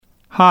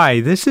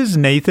Hi, this is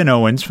Nathan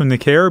Owens from the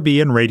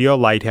Caribbean Radio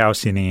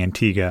Lighthouse in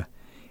Antigua.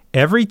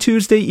 Every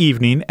Tuesday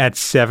evening at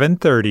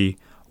 7:30,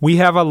 we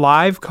have a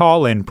live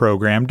call-in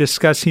program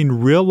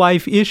discussing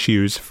real-life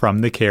issues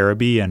from the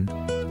Caribbean.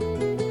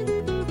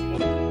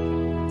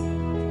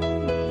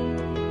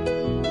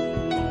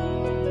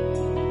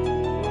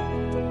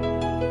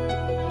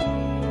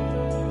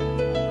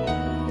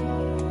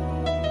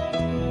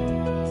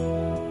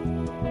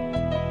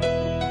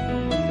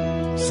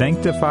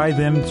 Sanctify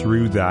them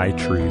through thy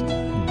truth.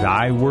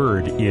 Thy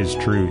word is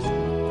truth.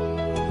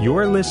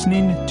 You're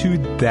listening to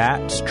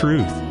That's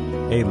Truth,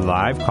 a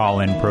live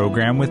call-in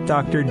program with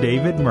Dr.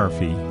 David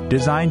Murphy,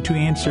 designed to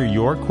answer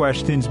your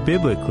questions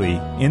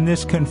biblically in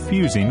this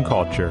confusing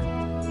culture.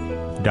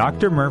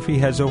 Dr. Murphy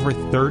has over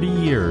 30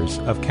 years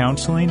of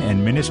counseling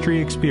and ministry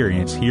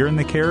experience here in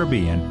the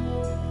Caribbean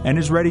and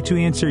is ready to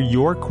answer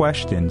your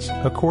questions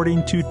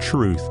according to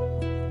truth.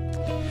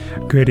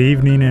 Good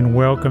evening and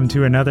welcome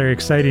to another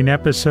exciting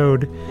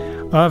episode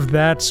of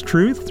That's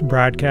Truth,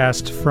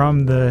 broadcast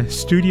from the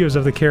studios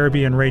of the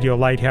Caribbean Radio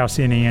Lighthouse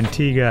in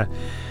Antigua.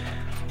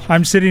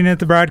 I'm sitting at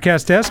the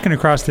broadcast desk, and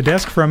across the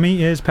desk from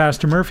me is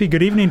Pastor Murphy.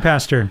 Good evening,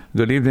 Pastor.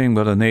 Good evening,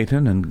 Brother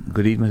Nathan, and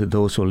good evening to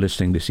those who are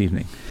listening this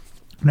evening.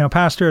 Now,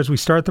 Pastor, as we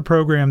start the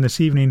program this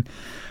evening,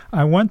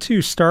 I want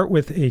to start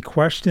with a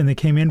question that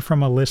came in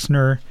from a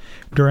listener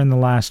during the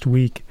last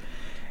week.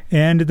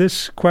 And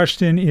this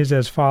question is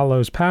as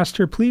follows.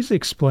 Pastor, please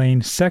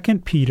explain 2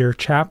 Peter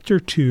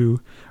chapter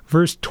 2,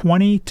 verse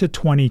 20 to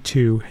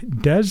 22.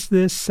 Does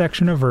this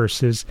section of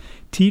verses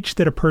teach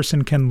that a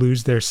person can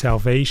lose their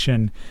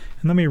salvation?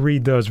 And let me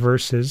read those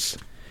verses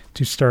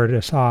to start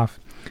us off.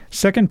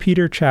 2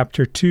 Peter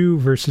chapter 2,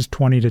 verses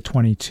 20 to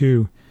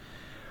 22.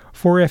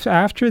 For if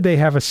after they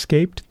have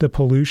escaped the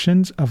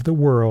pollutions of the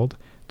world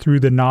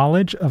through the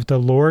knowledge of the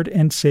Lord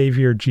and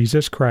Savior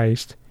Jesus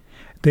Christ,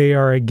 they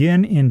are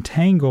again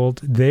entangled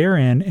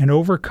therein and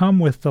overcome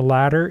the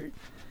latter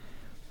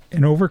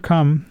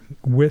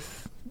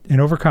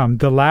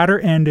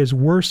end is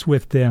worse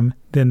with them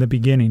than the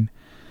beginning.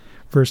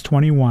 Verse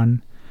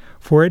 21,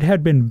 for it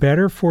had been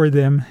better for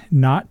them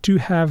not to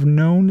have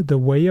known the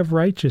way of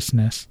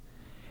righteousness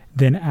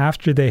than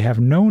after they have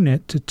known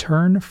it to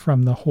turn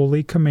from the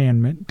holy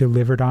commandment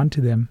delivered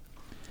unto them.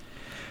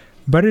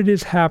 But it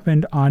has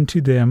happened unto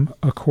them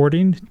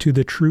according to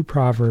the true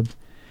proverb,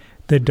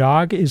 the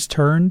dog is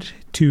turned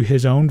to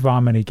his own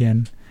vomit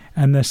again,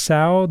 and the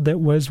sow that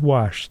was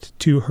washed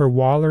to her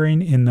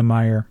wallowing in the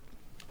mire.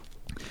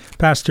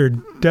 Pastor,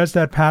 does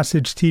that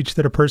passage teach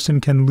that a person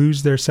can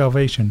lose their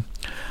salvation?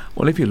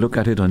 Well, if you look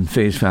at it on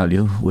face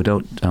value,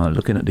 without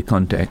looking at the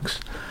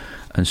context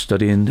and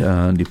studying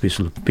the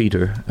Epistle of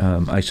Peter,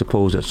 I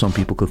suppose that some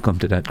people could come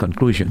to that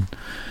conclusion.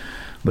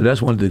 But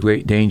that's one of the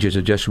great dangers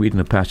of just reading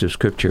a passage of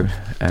Scripture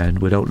and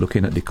without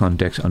looking at the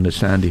context,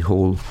 understand the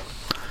whole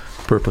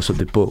purpose of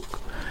the book.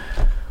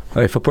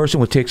 If a person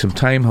would take some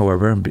time,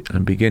 however,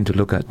 and begin to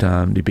look at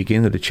the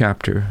beginning of the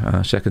chapter,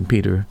 2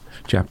 Peter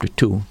chapter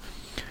 2,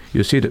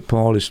 you'll see that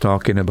Paul is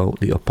talking about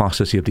the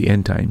apostasy of the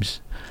end times.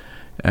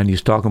 And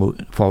he's talking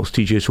about false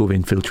teachers who have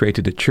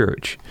infiltrated the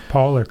church.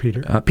 Paul or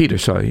Peter?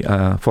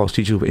 False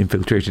teachers who have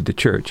infiltrated the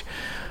church.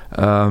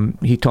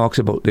 He talks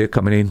about their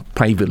coming in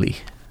privately,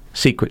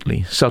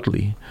 secretly,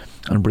 subtly,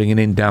 and bringing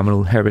in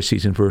damnable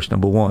heresies in verse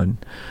number 1.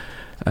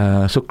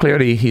 So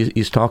clearly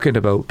he's talking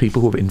about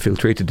people who have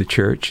infiltrated the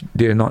church.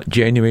 They're not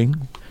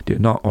genuine. They're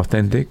not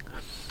authentic.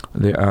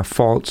 They are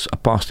false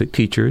apostate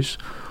teachers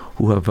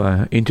who have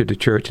entered the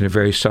church in a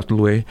very subtle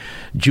way.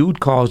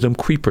 Jude calls them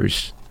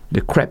creepers.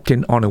 They crept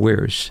in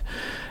unawares.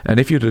 And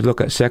if you were to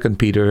look at 2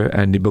 Peter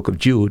and the book of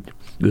Jude,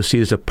 you'll see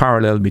there's a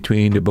parallel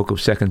between the book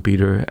of 2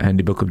 Peter and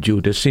the book of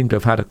Jude. They seem to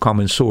have had a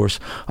common source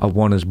of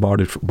one is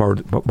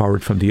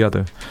borrowed from the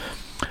other.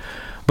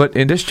 But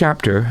in this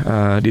chapter,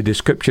 the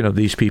description of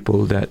these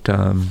people that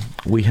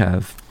we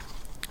have,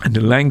 and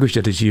the language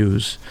that is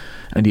used,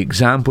 and the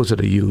examples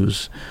that are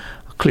used,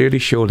 clearly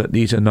show that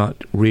these are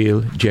not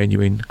real,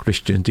 genuine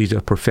Christians. These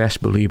are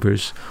professed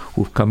believers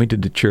who've come into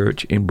the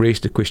church,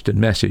 embraced the Christian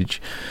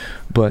message,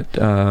 but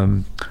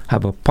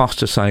have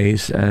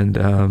apostatized,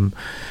 and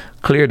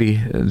clearly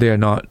they're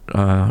not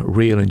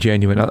real and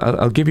genuine.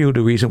 I'll give you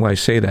the reason why I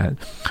say that.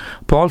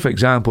 Paul, for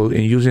example,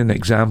 in using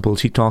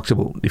examples, he talks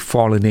about the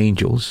fallen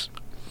angels.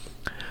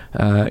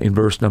 In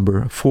verse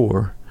number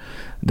 4,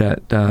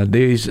 that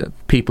these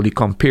people, he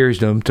compares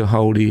them to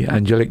how the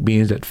angelic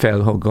beings that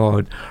fell, how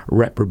God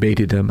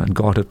reprobated them and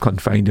God had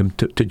confined them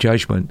to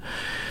judgment.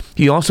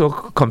 He also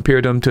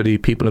compared them to the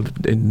people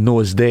in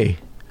Noah's day.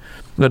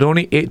 Not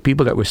only 8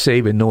 people that were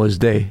saved in Noah's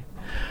day.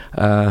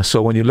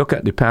 So when you look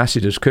at the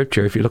passage of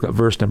Scripture, if you look at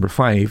verse number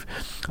 5,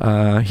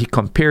 he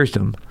compares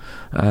them,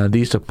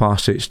 these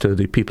apostates, to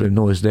the people in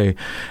Noah's day.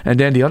 And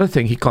then the other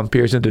thing, he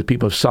compares them to the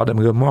people of Sodom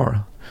and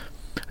Gomorrah.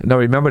 Now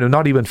remember, there are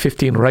not even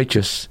 10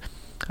 righteous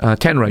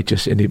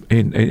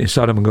in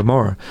Sodom and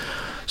Gomorrah.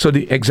 So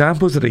the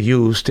examples that are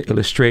used to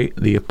illustrate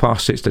the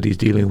apostates that he's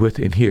dealing with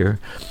in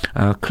here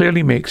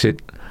clearly makes it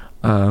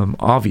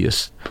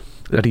obvious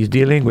that he's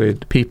dealing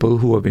with people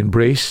who have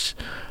embraced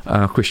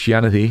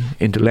Christianity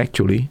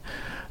intellectually,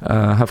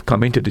 have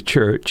come into the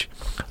church,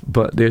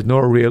 but there's no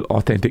real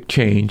authentic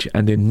change,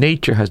 and their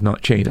nature has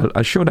not changed.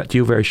 I'll show that to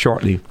you very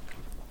shortly.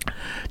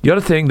 The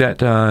other thing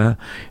that,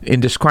 in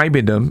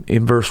describing them,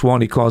 in verse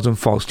 1, he calls them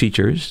false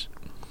teachers.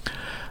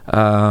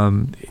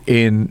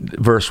 In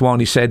verse 1,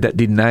 he said that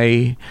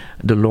deny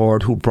the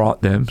Lord who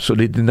brought them. So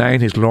they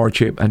denied his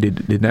lordship, and they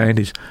denied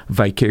his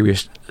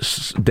vicarious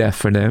death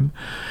for them.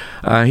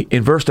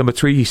 In verse number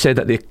 3, he said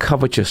that they're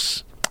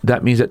covetous.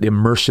 That means that they're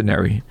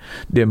mercenary.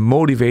 They're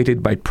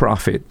motivated by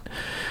profit.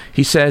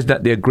 He says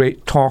that they're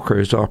great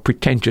talkers or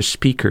pretentious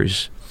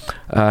speakers.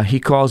 He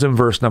calls them,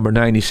 verse number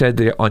 9, he said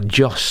they're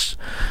unjust.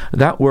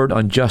 That word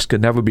unjust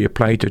can never be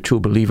applied to a true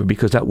believer,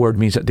 because that word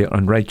means that they're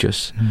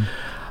unrighteous.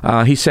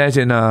 He says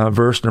in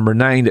verse number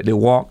 9 that they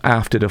walk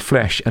after the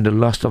flesh and the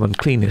lust of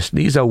uncleanness.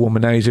 These are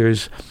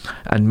womanizers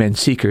and men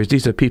seekers.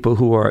 These are people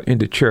who are in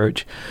the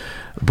church,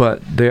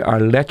 but they are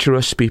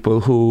lecherous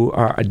people who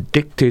are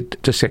addicted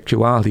to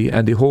sexuality,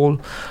 and the whole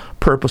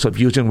purpose of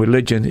using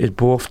religion is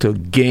both to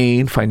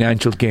gain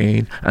financial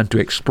gain and to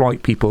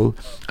exploit people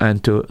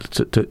and to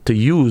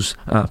use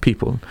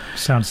people.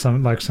 Sounds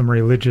like some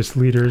religious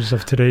leaders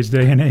of today's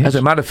day and age. As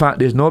a matter of fact,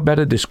 there's no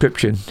better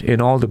description in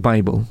all the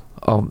Bible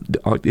of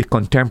the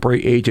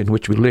contemporary age in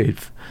which we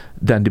live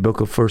than the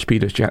book of 2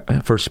 Peter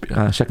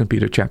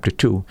chapter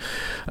 2.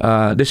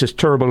 This is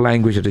terrible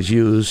language that is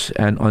used,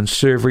 and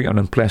unsavory and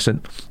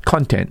unpleasant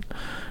content.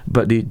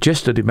 But the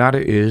gist of the matter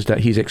is that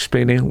he's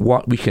explaining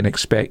what we can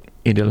expect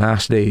in the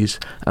last days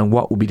and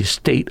what will be the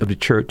state of the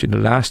church in the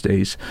last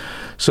days.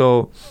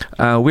 So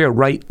we are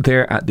right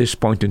there at this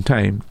point in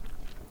time.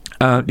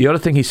 The other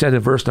thing he said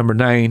in verse number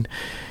 9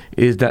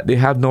 is that they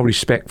have no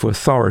respect for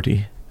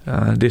authority.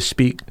 They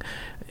speak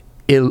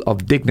ill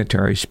of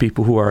dignitaries,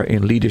 people who are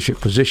in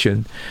leadership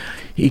position.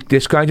 He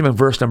described them in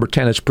verse number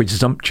 10 as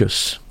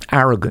presumptuous,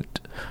 arrogant.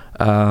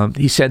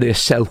 He said they're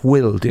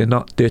self-willed.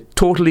 They're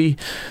totally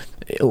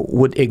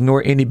would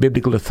ignore any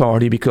biblical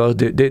authority because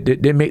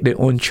they make their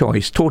own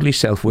choice, totally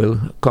self-will,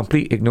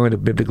 complete ignoring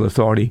of biblical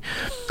authority.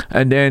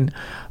 And then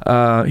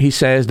he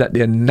says that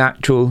they're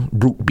natural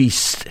brute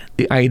beasts.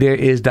 The idea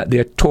is that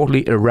they're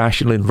totally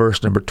irrational in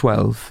verse number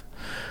 12.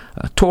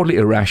 Totally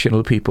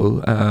irrational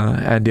people,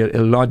 and they're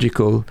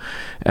illogical,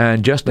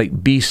 and just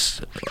like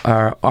beasts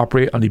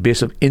operate on the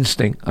basis of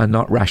instinct and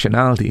not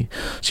rationality.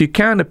 So you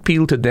can't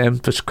appeal to them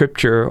for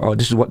scripture or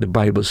this is what the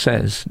Bible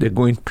says. They're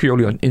going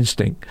purely on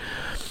instinct.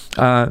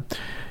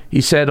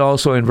 He said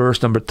also in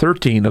verse number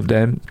 13 of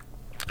them,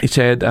 he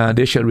said,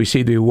 they shall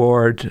receive the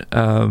reward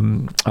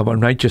of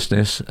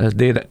unrighteousness as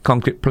they that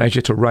count it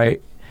pleasure to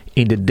riot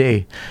in the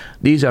day.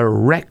 These are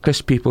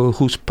reckless people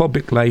whose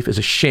public life is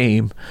a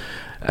shame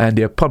and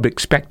they're public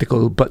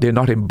spectacle, but they're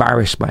not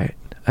embarrassed by it.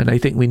 And I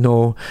think we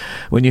know,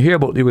 when you hear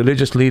about the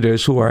religious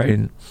leaders who are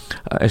in,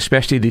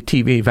 especially the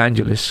TV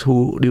evangelists,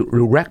 who the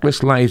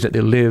reckless lives that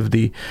they live,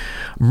 the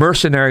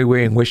mercenary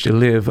way in which they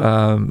live,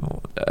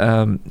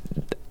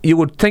 you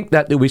would think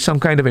that there would be some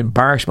kind of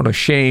embarrassment or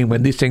shame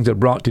when these things are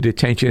brought to the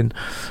attention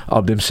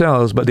of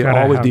themselves, but they're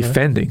always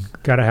defending.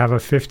 Got to have a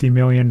 $50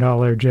 million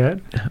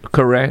jet.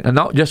 Correct. And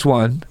not just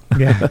one.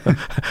 Yeah.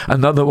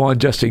 Another one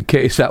just in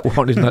case that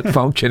one is not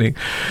functioning.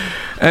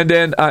 And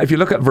then if you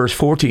look at verse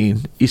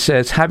 14, he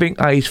says, having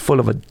eyes full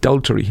of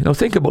adultery. Now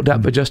think about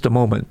that for just a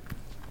moment.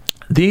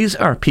 These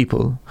are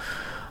people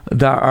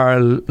that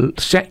are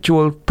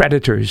sexual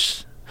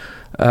predators.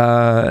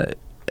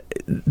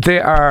 They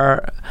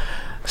are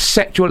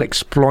sexual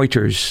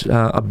exploiters,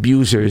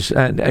 abusers.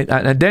 And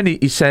then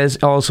he says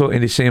also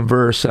in the same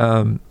verse,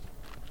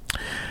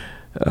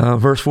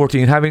 verse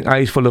 14, having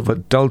eyes full of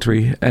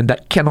adultery and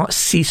that cannot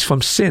cease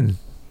from sin.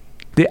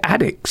 They're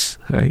addicts,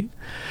 right?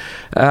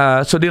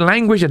 So the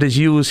language that is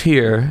used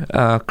here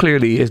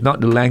clearly is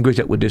not the language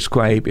that would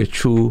describe a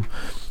true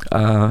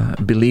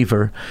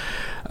believer.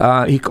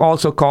 He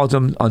also calls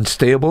them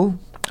unstable.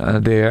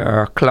 There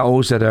are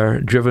clouds that are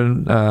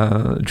driven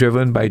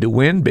by the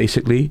wind,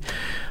 basically.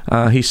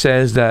 He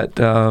says that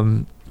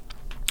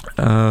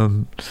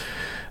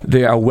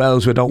they are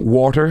wells without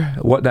water.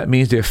 What that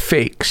means, they're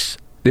fakes.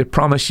 They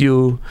promise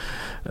you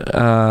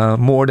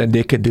more than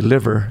they can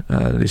deliver.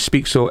 They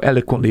speak so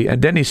eloquently.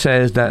 And then he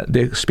says that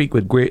they speak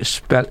with great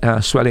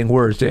swelling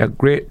words. They are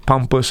great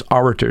pompous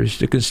orators.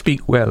 They can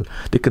speak well.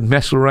 They can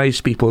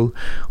mesmerize people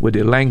with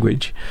their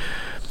language.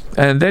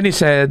 And then he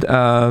said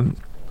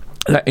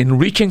that in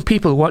reaching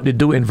people, what they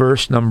do in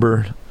verse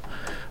number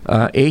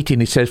 18,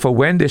 he says, for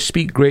when they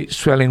speak great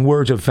swelling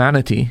words of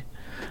vanity,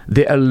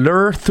 they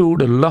allure through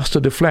the lust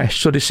of the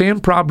flesh. So the same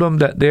problem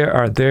that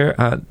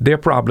their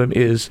problem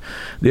is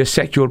they're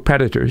sexual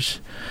predators.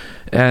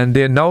 And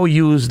they now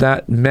use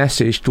that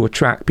message to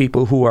attract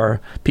people who are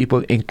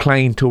people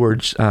inclined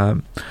towards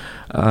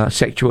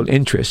sexual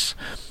interests.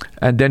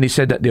 And then he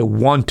said that they're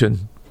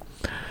wanton.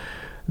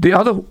 The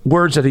other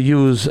words that he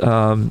used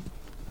in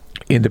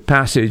the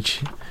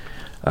passage,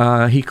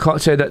 he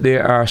said that they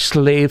are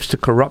slaves to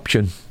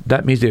corruption.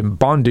 That means they're in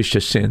bondage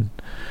to sin.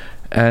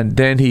 And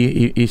then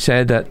he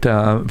said that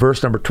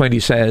verse number 20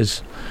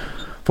 says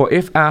For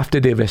if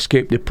after they've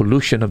escaped the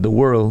pollution of the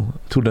world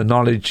through the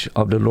knowledge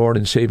of the Lord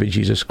and Savior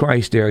Jesus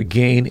Christ, they are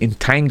again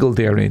entangled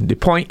therein. The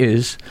point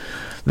is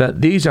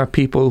that these are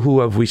people who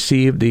have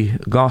received the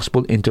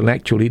gospel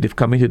intellectually. They've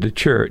come into the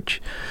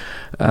church.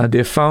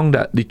 They've found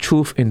that the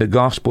truth in the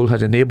gospel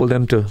has enabled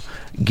them to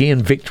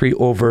gain victory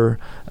over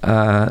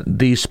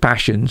these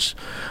passions.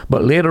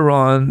 But later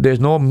on, there's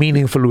no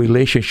meaningful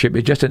relationship.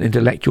 It's just an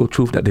intellectual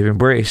truth that they've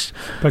embraced.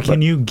 But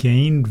can you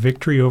gain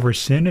victory over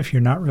sin if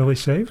you're not really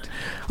saved?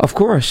 Of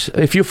course.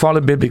 If you follow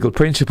biblical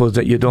principles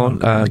that you don't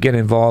get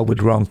involved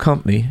with wrong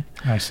company.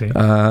 I see.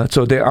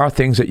 So there are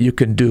things that you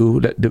can do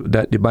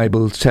that the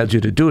Bible tells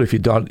you to do if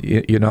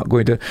you're not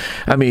going to.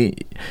 I mean,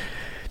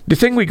 the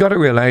thing we got to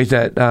realize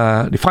that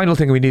the final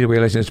thing we need to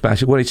realize in this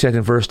passage, what he said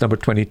in verse number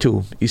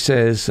 22, he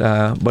says,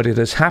 "But it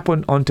has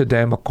happened unto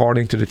them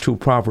according to the true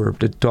proverb,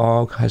 the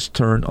dog has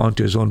turned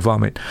unto his own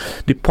vomit."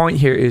 The point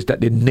here is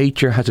that the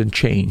nature hasn't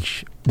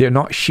changed. They're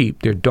not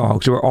sheep; they're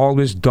dogs. They were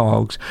always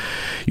dogs.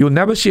 You'll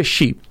never see a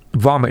sheep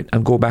vomit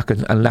and go back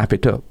and lap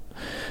it up.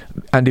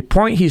 And the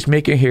point he's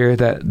making here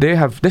that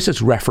this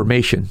is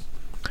reformation.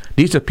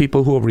 These are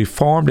people who have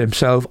reformed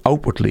themselves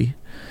outwardly,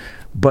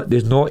 but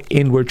there's no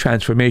inward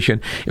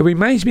transformation. It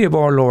reminds me of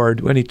our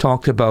Lord when he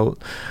talked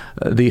about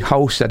the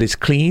house that is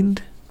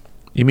cleaned.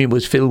 You mean it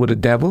was filled with the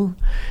devil?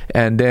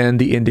 And then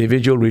the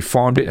individual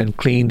reformed it and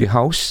cleaned the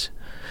house.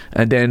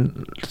 And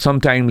then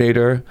sometime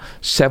later,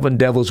 7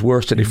 devils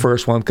worse than the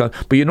first one come.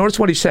 But you notice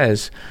what he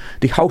says.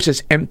 The house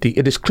is empty.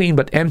 It is clean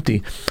but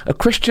empty. A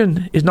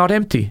Christian is not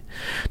empty.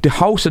 The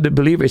house of the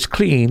believer is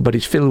clean, but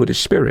it's filled with the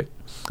Spirit.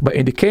 But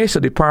in the case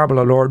of the parable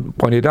our Lord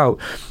pointed out,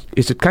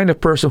 it's the kind of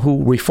person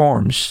who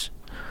reforms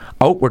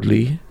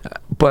outwardly,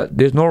 but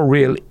there's no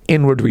real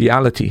inward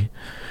reality.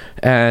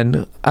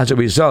 And as a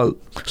result,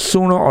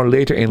 sooner or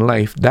later in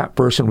life, that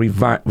person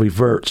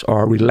reverts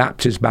or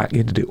relapses back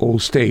into the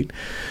old state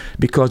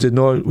because there's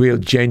no real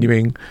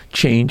genuine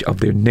change of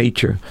their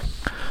nature.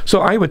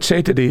 So I would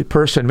say to the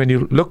person, when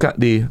you look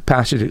at the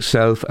passage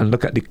itself and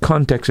look at the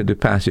context of the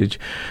passage,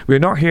 we're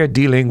not here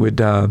dealing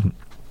with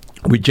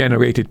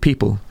regenerated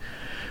people.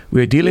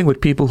 We're dealing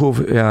with people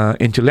who've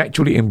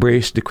intellectually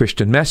embraced the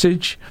Christian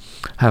message,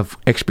 have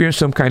experienced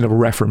some kind of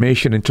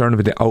reformation in terms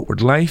of their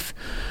outward life,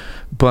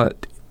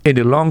 but in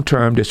the long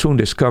term, they soon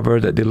discover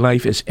that their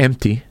life is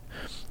empty,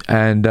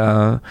 and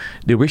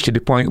they reach to the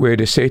point where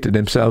they say to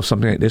themselves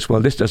something like this: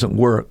 well, this doesn't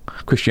work.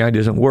 Christianity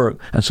doesn't work.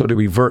 And so they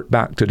revert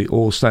back to the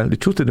old style. The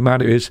truth of the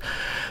matter is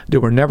they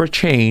were never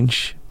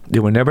changed. They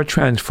were never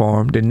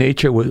transformed. Their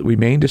nature will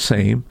remain the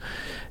same.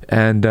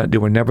 And they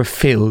were never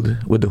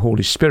filled with the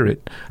Holy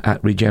Spirit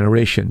at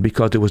regeneration,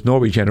 because there was no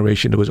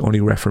regeneration, there was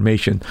only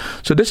reformation.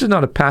 So this is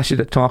not a passage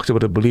that talks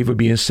about a believer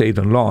being saved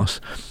and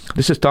lost.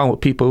 This is talking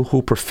about people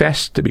who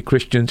profess to be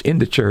Christians in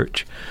the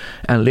church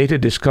and later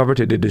discover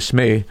to their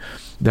dismay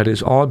that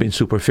it's all been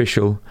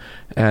superficial,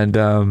 and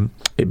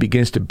it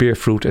begins to bear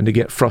fruit, and they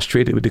get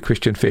frustrated with the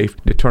Christian faith.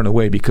 They turn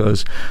away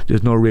because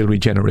there's no real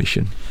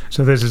regeneration.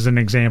 So this is an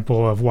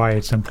example of why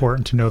it's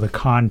important to know the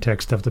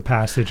context of the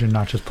passage and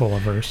not just pull a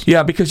verse.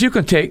 Yeah, because you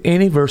can take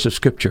any verse of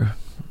Scripture,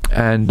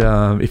 and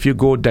if you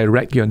go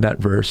directly on that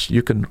verse,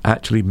 you can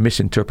actually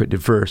misinterpret the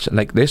verse.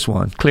 Like this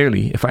one,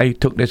 clearly, if I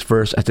took this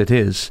verse as it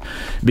is,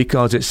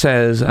 because it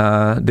says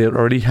they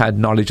already had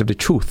knowledge of the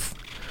truth.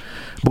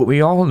 But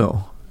we all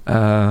know,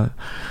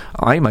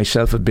 I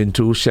myself have been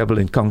through several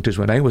encounters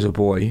when I was a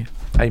boy.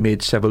 I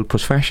made several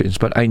professions,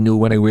 but I knew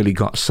when I really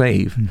got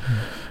saved.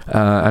 Mm-hmm.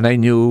 And I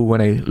knew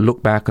when I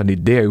look back on the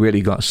day I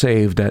really got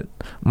saved that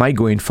my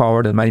going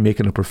forward and my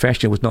making a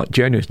profession was not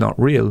genuine, it's not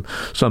real.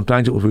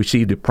 Sometimes it would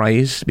receive the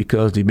prize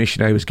because the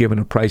missionary was given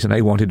a prize and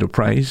I wanted a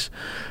prize.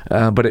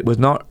 But it was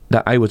not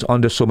that I was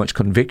under so much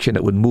conviction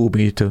that would move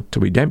me to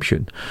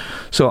redemption.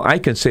 So I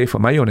can say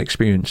from my own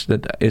experience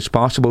that it's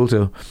possible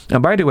to,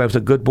 and by the way, I was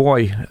a good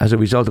boy as a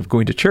result of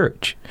going to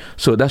church.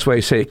 So that's why I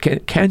say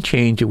it can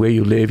change the way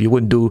you live. You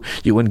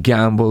wouldn't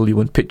gamble, you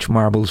wouldn't pitch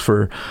marbles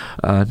for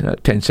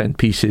 10-cent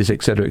pieces,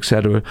 etc.,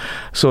 etc.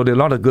 So there are a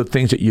lot of good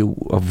things that you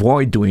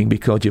avoid doing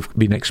because you've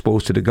been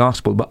exposed to the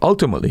gospel. But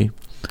ultimately,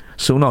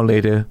 sooner or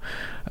later,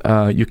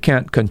 you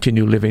can't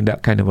continue living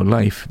that kind of a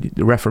life.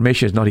 The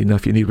Reformation is not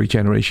enough. You need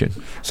regeneration.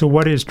 So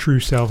what is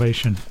true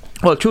salvation?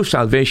 Well, true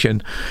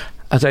salvation,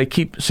 as I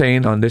keep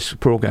saying on this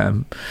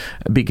program,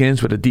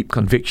 begins with a deep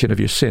conviction of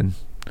your sin.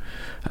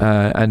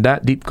 And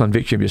that deep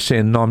conviction of your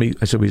sin normally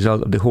as a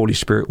result of the Holy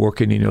Spirit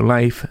working in your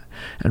life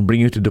and bring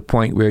you to the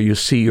point where you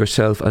see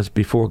yourself as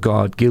before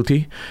God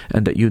guilty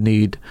and that you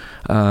need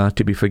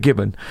to be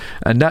forgiven.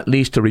 And that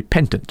leads to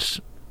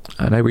repentance.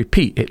 And I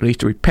repeat, it leads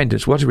to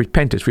repentance. What is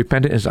repentance?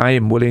 Repentance is I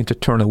am willing to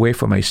turn away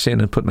from my sin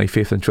and put my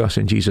faith and trust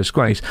in Jesus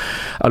Christ.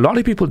 A lot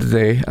of people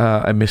today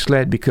are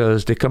misled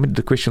because they come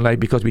into the Christian life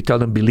because we tell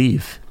them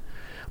believe.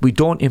 We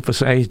don't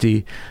emphasize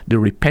the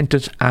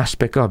repentance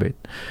aspect of it.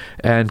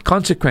 And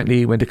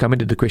consequently, when they come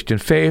into the Christian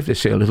faith, they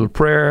say a little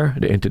prayer,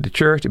 they enter the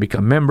church, they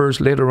become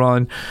members. Later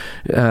on,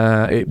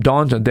 it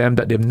dawns on them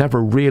that they've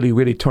never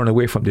really turned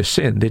away from their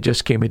sin. They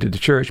just came into the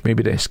church,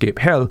 maybe they escaped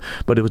hell,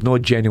 but there was no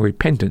genuine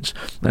repentance.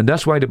 And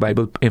that's why the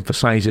Bible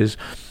emphasizes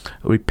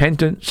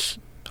repentance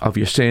of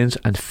your sins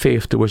and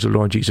faith towards the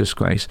Lord Jesus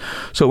Christ.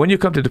 So when you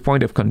come to the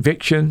point of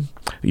conviction,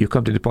 you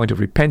come to the point of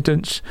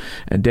repentance,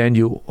 and then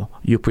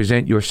you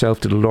present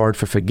yourself to the Lord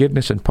for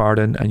forgiveness and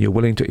pardon, and you're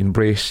willing to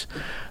embrace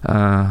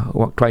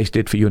what Christ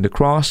did for you on the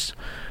cross,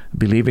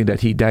 believing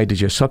that He died as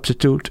your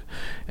substitute,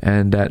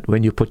 and that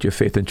when you put your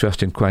faith and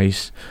trust in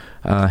Christ,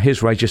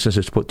 His righteousness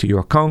is put to your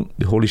account.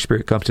 The Holy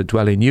Spirit comes to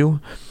dwell in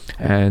you,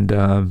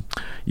 and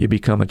you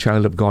become a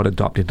child of God,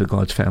 adopted into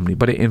God's family.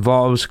 But it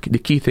involves, the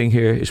key thing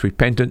here is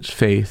repentance,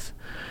 faith,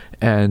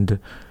 and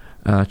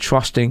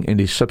trusting in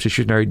the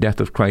substitutionary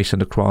death of Christ on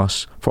the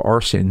cross for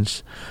our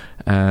sins.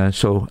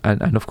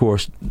 And of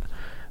course,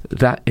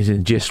 that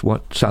isn't just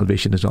what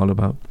salvation is all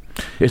about.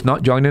 It's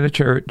not joining a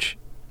church.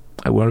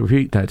 I want to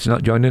repeat that. It's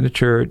not joining a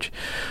church.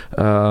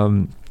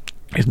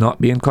 It's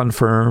not being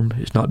confirmed.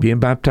 It's not being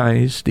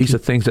baptized. These are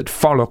things that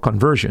follow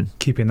conversion.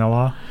 Keeping the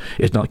law?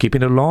 It's not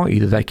keeping the law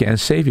either. That can't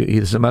save you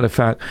either. As a matter of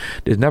fact,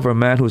 there's never a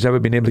man who's ever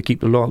been able to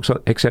keep the law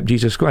except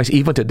Jesus Christ.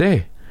 Even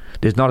today,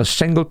 there's not a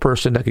single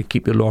person that can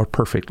keep the law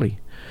perfectly.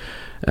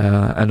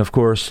 And of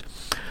course,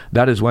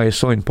 that is why it's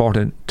so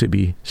important to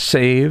be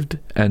saved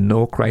and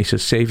know Christ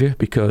as Savior,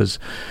 because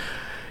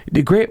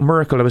the great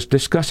miracle, I was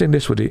discussing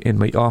this in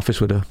my office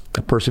with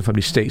a person from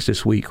the States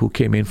this week who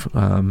came in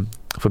from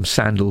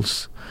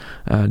Sandals.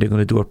 They're going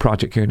to do a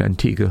project here in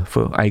Antigua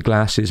for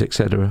eyeglasses,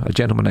 etc. A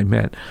gentleman I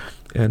met.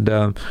 And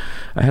I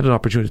had an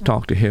opportunity to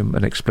talk to him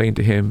and explain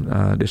to him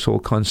this whole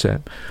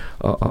concept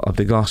of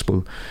the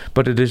gospel.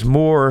 But it is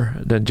more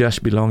than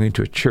just belonging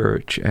to a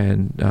church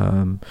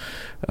and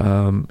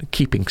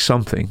keeping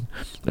something.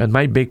 And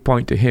my big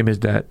point to him is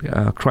that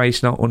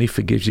Christ not only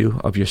forgives you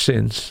of your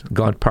sins,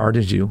 God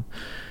pardons you,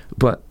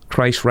 but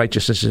Christ's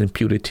righteousness is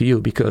imputed to you,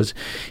 because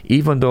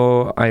even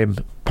though I am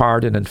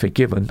pardoned and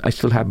forgiven, I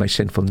still have my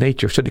sinful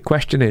nature. So the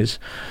question is,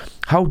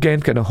 how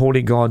then can a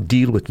holy God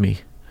deal with me?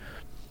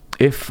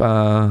 If,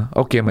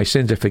 my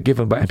sins are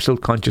forgiven, but I'm still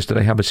conscious that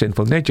I have a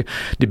sinful nature.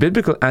 The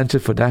biblical answer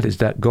for that is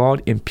that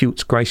God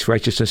imputes Christ's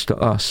righteousness to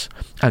us,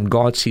 and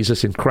God sees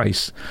us in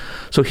Christ.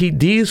 So He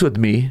deals with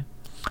me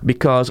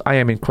because I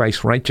am in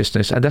Christ's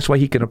righteousness, and that's why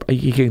he can.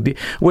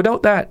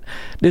 Without that,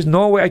 there's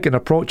no way I can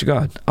approach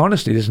God.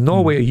 Honestly, there's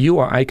no way you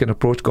or I can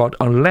approach God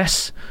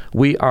unless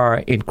we are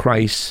in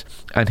Christ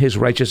and His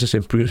righteousness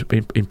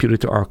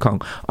imputed to our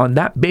account. On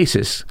that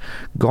basis,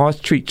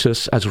 God treats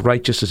us as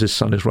righteous as His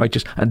Son is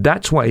righteous, and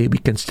that's why we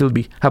can still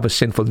have a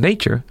sinful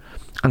nature,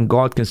 and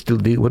God can still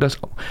deal with us.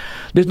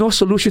 There's no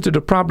solution to the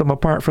problem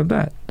apart from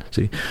that.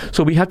 See,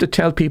 so we have to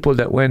tell people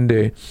that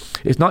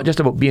it's not just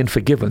about being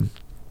forgiven.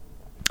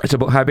 It's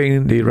about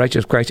having the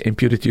righteous Christ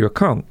imputed to your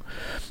account.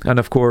 And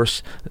of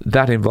course,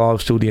 that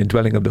involves through the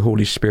indwelling of the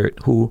Holy Spirit,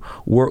 who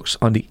works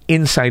on the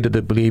inside of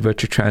the believer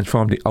to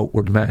transform the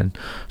outward man.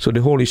 So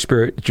the Holy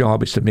Spirit's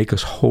job is to make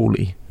us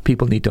holy.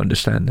 People need to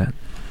understand that.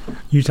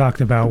 You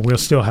talked about we'll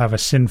still have a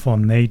sinful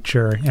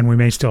nature, and we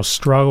may still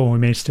struggle, we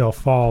may still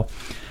fall.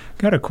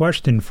 Got a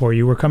question for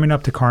you. We're coming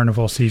up to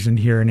carnival season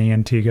here in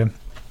Antigua.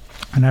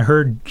 And I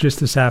heard just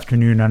this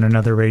afternoon on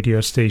another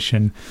radio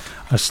station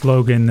a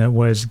slogan that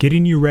was,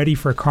 getting you ready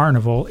for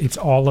carnival, it's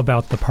all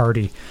about the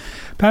party.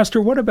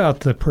 Pastor, what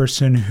about the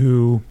person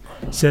who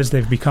says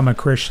they've become a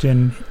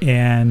Christian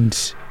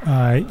and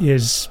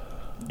is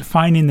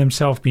finding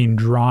themselves being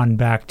drawn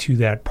back to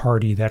that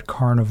party, that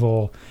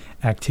carnival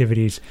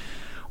activities?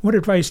 What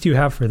advice do you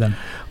have for them?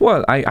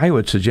 Well, I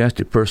would suggest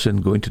a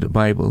person go into the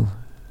Bible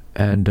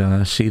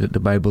and see that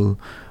the Bible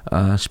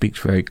speaks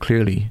very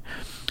clearly.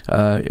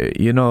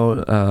 St.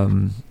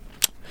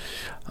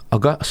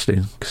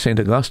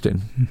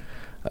 Augustine,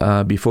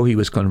 before he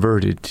was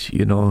converted,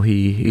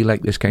 he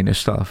liked this kind of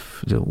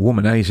stuff, the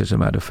womanizer, as a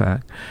matter of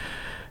fact.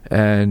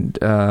 And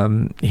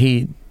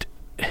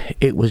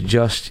it was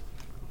just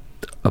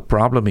a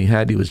problem he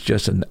had. He was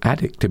just an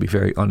addict, to be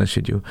very honest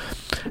with you.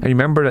 I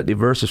remember that the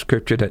verse of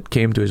scripture that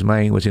came to his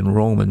mind was in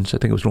Romans, I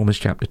think it was Romans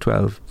chapter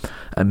 12,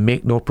 and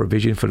make no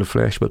provision for the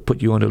flesh, but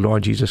put you on the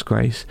Lord Jesus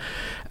Christ,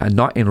 and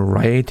not in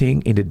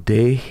rioting in the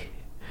day.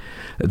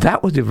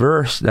 That was the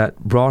verse that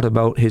brought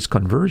about his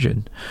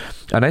conversion.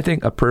 And I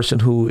think a person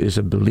who is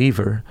a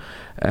believer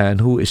and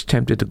who is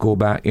tempted to go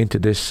back into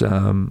this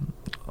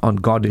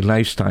ungodly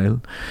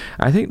lifestyle,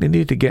 I think they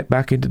need to get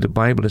back into the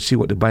Bible and see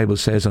what the Bible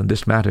says on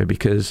this matter,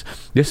 because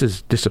this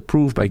is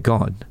disapproved by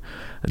God,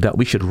 that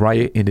we should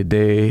riot in the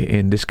day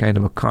in this kind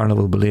of a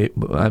carnival.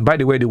 And by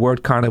the way, the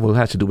word carnival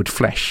has to do with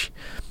flesh.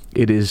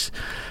 It is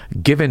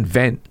giving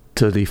vent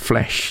to the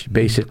flesh,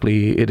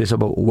 basically. It is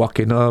about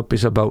walking up.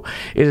 It is about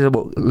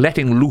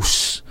letting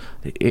loose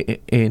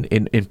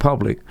in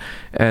public,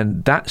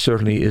 and that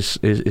certainly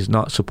is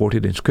not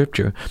supported in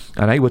Scripture.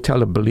 And I would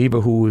tell a believer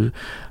who,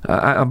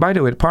 and by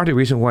the way, part of the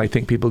reason why I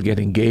think people get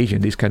engaged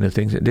in these kind of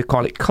things, they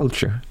call it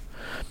culture.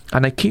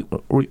 And I keep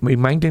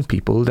reminding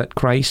people that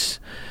Christ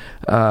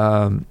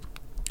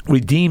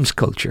redeems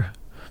culture.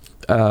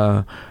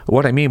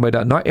 What I mean by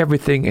that, not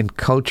everything in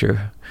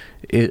culture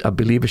a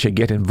believer should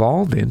get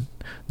involved in.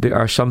 There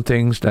are some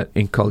things that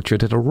in culture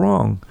that are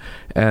wrong,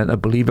 and a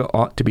believer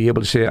ought to be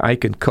able to say,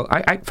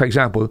 for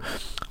example,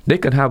 they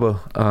can have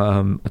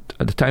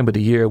at the time of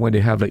the year when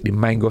they have like the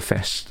Mango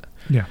Fest.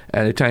 Yeah.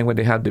 At a time when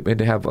they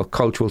have a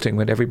cultural thing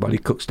when everybody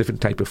cooks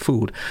different type of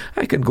food,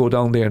 I can go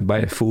down there and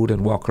buy food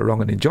and walk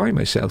around and enjoy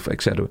myself,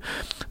 etc.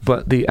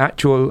 But the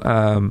actual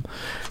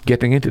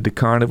getting into the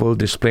carnival,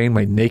 displaying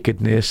my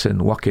nakedness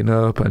and walking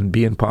up and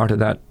being part of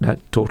that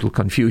total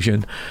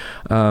confusion,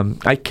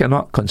 I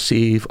cannot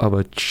conceive of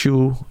a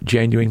true,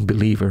 genuine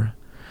believer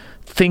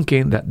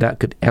thinking that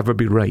could ever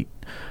be right.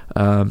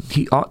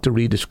 He ought to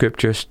read the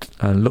scriptures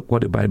and look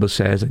what the Bible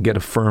says and get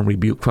a firm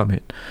rebuke from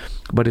it.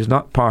 But it's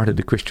not part of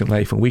the Christian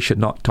life, and we should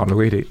not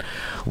tolerate it.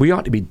 We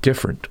ought to be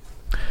different.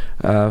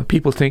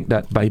 People think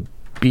that by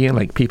being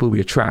like people we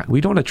attract.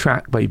 We don't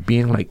attract by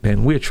being like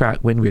them. We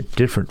attract when we're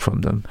different from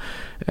them.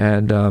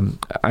 And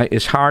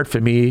it's hard for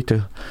me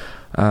to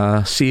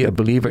see a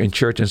believer in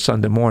church on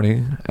Sunday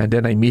morning, and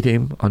then I meet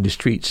him on the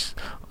streets,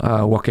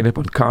 walking up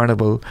on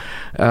Carnival.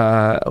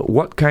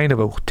 What kind of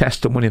a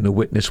testimony and a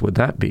witness would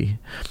that be?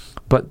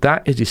 But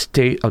that is the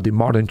state of the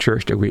modern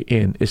church that we're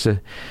in.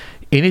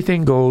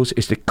 Anything goes.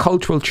 It's the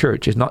cultural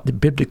church. It's not the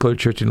biblical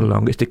church any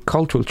longer. It's the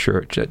cultural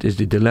church that is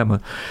the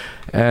dilemma,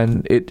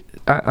 and it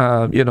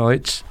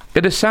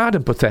is sad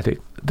and pathetic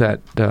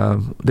that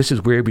this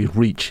is where we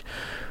reach.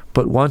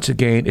 But once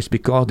again, it's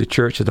because the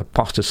church has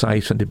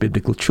apostatized from the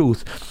biblical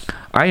truth.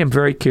 I am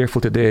very careful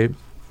today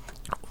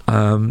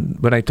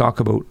when I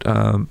talk about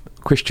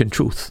Christian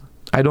truth.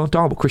 I don't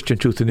talk about Christian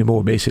truth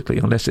anymore, basically,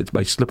 unless it's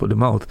by slip of the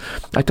mouth.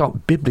 I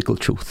talk biblical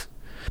truth,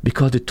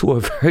 because the two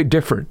are very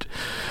different.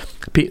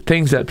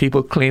 Things that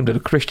people claim that are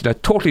Christian are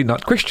totally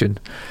not Christian.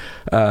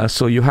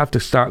 So you have to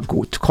start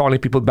calling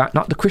people back,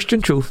 not the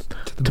Christian truth,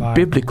 to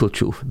biblical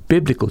truth.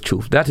 Biblical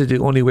truth. That is the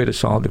only way to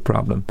solve the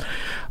problem.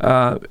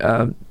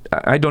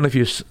 I don't know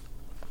if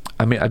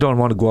I don't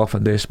want to go off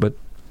on this, but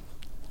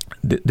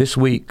last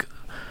week,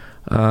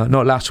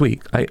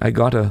 I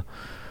got a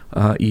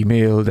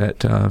email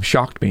that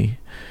shocked me.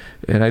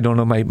 And I don't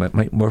know,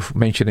 might more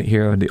mention it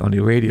here on the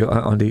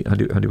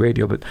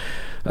radio, but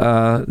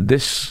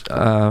this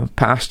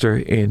pastor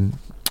in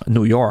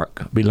New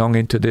York,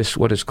 belonging to this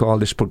what is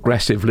called this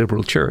progressive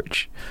liberal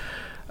church,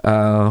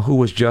 who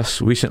was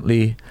just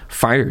recently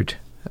fired,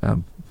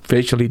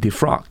 facially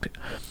defrocked.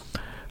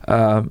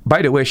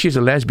 By the way, she's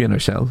a lesbian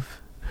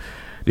herself.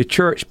 The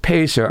church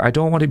pays her, I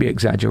don't want to be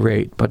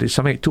exaggerate, but it's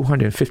something like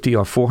 $250,000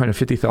 or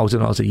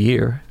 $450,000 a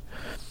year.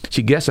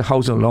 She gets a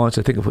housing allowance,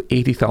 I think, of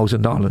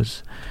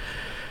 $80,000.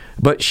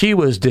 But she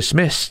was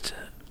dismissed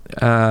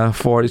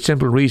for the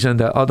simple reason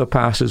that other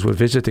pastors were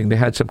visiting. They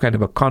had some kind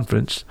of a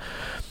conference.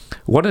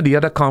 One of the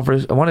other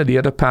pastors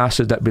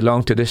that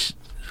belonged to this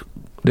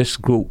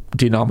group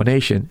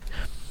denomination,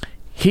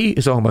 he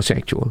is a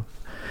homosexual.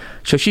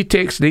 So she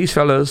takes these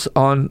fellows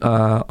on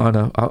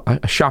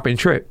a shopping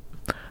trip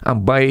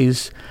and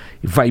buys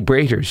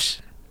vibrators,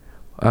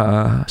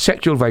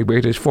 sexual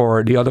vibrators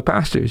for the other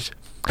pastors.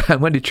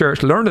 And when the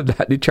church learned of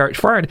that, the church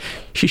fired.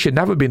 She should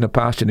never have been a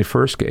pastor in the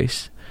first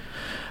case.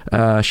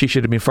 She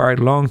should have been fired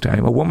a long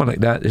time. A woman like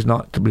that is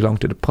not to belong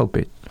to the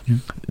pulpit. Yeah.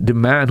 The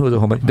man who is a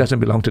homosexual doesn't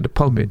belong to the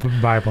pulpit. The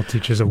Bible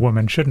teaches a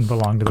woman shouldn't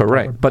belong to the pulpit.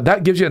 Correct. But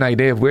that gives you an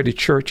idea of where the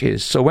church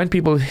is. So when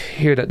people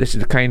hear that this is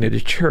the kind of the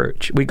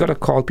church, we got to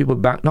call people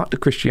back, not to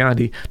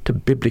Christianity, to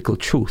biblical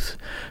truth.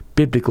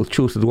 Biblical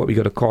truth is what we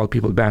got to call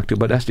people back to.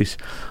 But that's this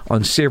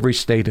unsavory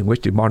state in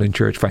which the modern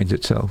church finds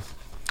itself.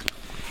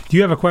 Do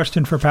you have a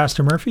question for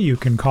Pastor Murphy? You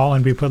can call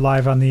and be put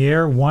live on the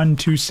air,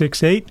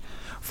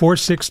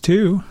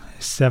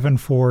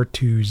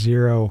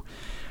 1-268-462-7420.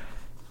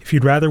 If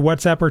you'd rather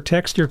WhatsApp or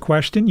text your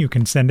question, you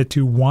can send it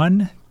to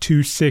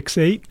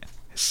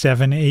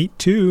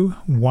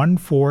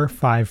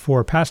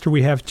 1-268-782-1454. Pastor,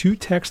 we have 2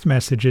 text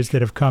messages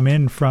that have come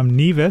in from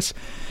Nevis.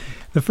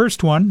 The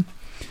first one,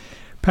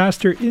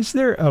 Pastor, is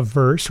there a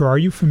verse, or are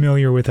you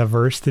familiar with a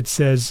verse that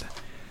says,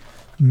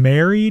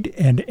 married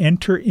and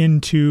enter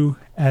into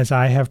as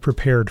I have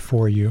prepared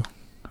for you?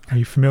 Are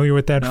you familiar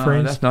with that phrase?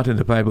 No, that's not in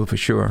the Bible for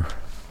sure.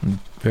 I'm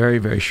very,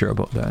 very sure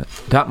about that.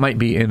 That might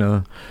be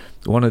in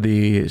one of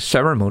the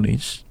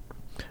ceremonies,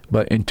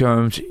 but in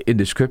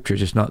the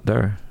scriptures, it's not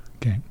there.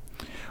 Okay.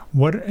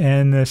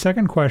 And the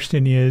second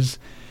question is,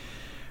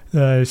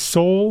 the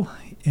soul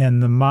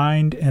and the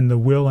mind and the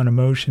will and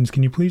emotions.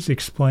 Can you please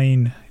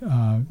explain,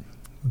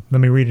 let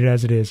me read it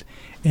as it is.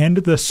 And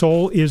the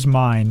soul is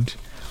mind,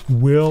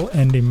 will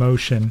and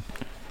emotion.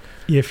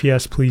 If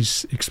yes,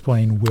 please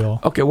explain will.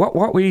 Okay,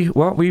 what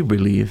we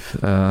believe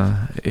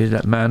is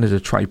that man is a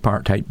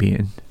tripartite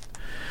being.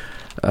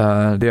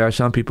 There are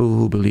some people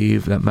who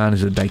believe that man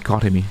is a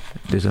dichotomy.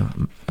 There's a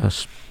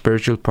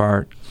spiritual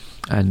part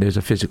and there's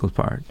a physical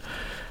part.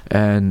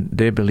 And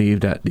they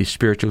believe that the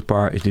spiritual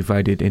part is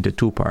divided into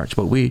 2 parts.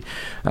 But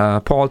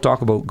Paul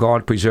talked about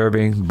God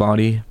preserving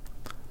body,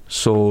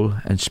 soul,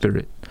 and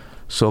spirit.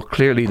 So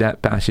clearly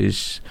that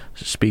passage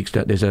speaks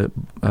that there's a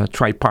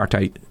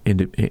tripartite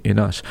in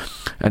us.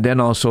 And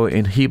then also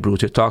in Hebrews,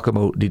 they talk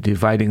about the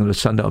dividing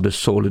asunder of the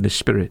soul and the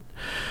spirit.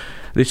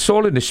 The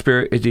soul and the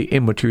spirit is the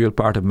immaterial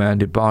part of man.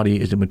 The body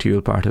is the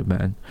material part of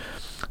man.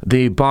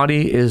 The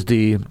body is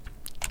the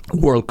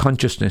world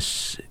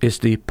consciousness, is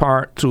the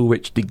part through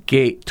which, the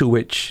gate to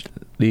which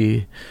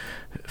the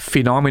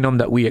phenomenon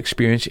that we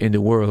experience in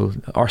the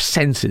world, our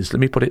senses,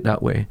 let me put it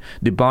that way.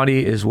 The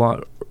body is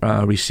what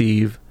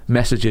receive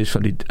messages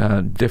from the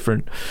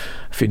different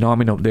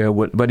phenomena up there,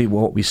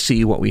 what we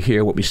see, what we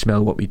hear, what we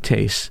smell, what we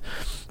taste.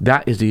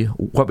 That is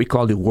what we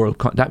call the world.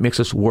 That makes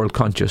us world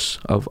conscious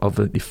of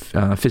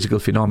the physical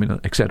phenomena,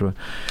 etc.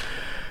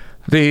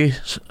 The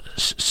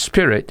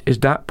spirit is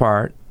that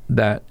part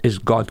that is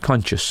God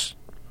conscious.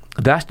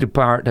 That's the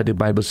part that the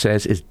Bible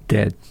says is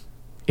dead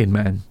in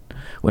man.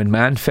 When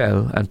man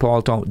fell, and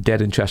Paul talked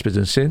dead in trespass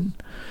and sin,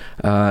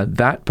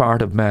 that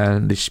part of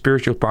man, the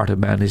spiritual part of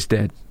man, is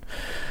dead.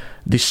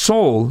 The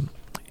soul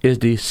is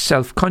the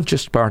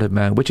self-conscious part of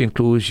man, which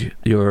includes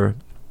your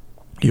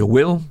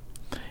will,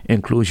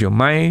 includes your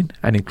mind,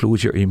 and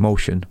includes your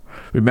emotion.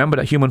 Remember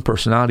that human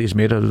personality is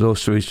made out of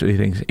those three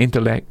things: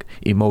 intellect,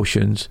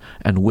 emotions,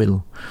 and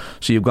will.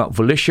 So you've got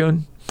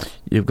volition,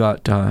 you've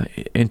got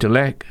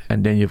intellect,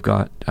 and then you've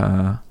got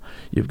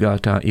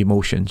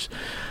emotions.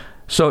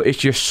 So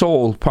it's your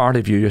soul part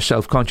of you, your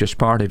self-conscious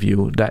part of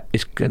you, that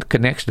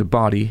connects the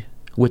body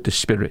with the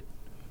spirit.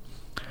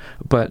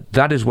 But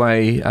that is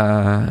why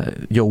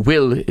your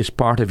will is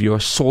part of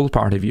your soul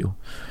part of you.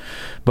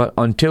 But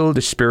until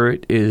the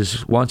spirit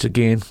is once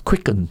again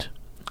quickened,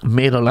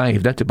 made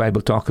alive, that the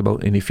Bible talks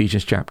about in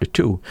Ephesians chapter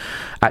 2.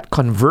 At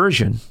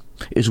conversion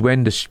is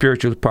when the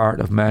spiritual part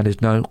of man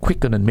is now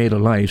quickened and made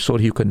alive so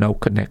that you can now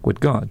connect with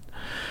God.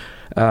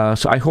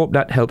 So I hope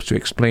that helps to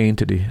explain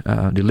to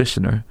the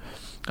listener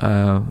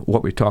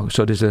what we're talking.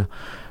 So there's a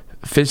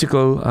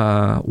physical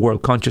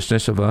world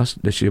consciousness of us,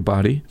 that's your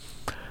body.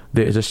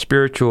 There is a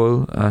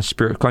spiritual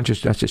spirit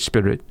consciousness, that's the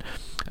spirit.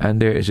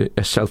 And there is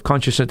a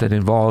self-consciousness that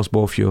involves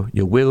both your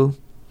will,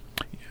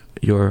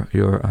 your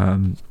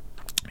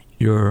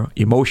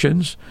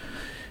emotions,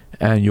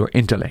 and your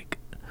intellect,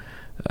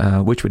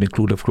 which would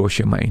include, of course,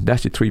 your mind.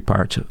 That's the three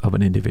parts of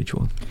an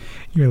individual.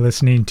 You're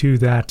listening to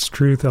That's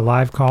Truth, a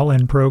live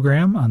call-in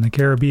program on the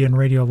Caribbean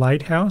Radio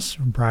Lighthouse,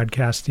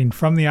 broadcasting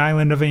from the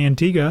island of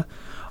Antigua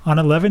on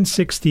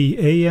 1160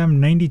 AM,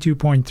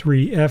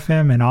 92.3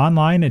 FM, and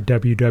online at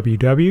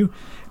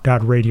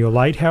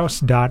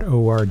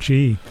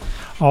www.radiolighthouse.org.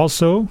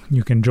 Also,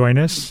 you can join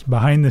us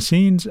behind the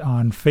scenes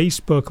on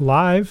Facebook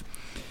Live.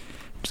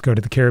 Just go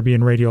to the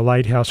Caribbean Radio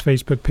Lighthouse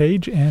Facebook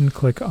page and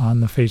click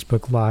on the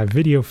Facebook Live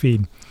video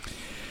feed.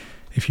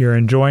 If you're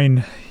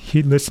enjoying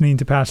listening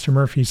to Pastor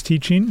Murphy's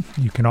teaching,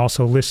 you can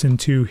also listen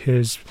to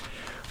his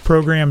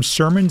program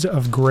Sermons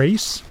of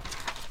Grace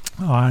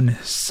on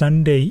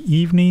Sunday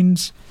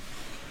evenings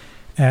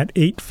at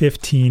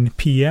 8:15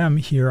 p.m.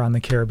 here on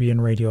the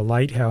Caribbean Radio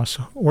Lighthouse.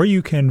 Or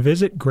you can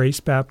visit Grace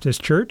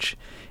Baptist Church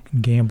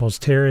in Gambles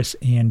Terrace,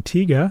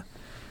 Antigua.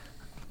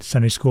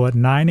 Sunday school at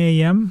 9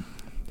 a.m.,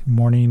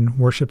 morning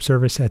worship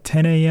service at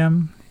 10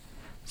 a.m.,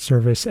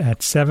 service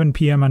at 7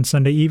 p.m. on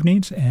Sunday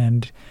evenings,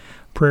 and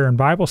prayer and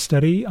Bible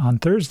study on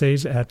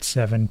Thursdays at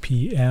 7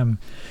 p.m.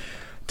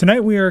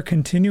 Tonight we are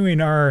continuing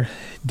our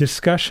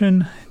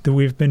discussion that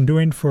we've been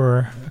doing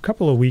for a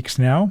couple of weeks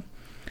now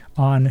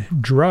on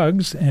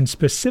drugs, and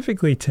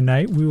specifically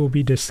tonight we will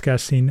be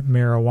discussing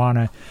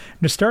marijuana.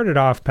 And to start it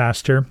off,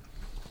 Pastor,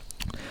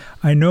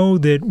 I know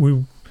that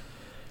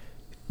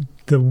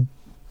the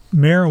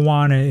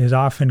marijuana is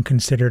often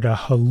considered a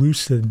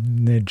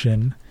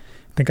hallucinogen. I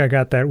think I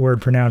got that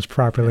word pronounced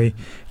properly.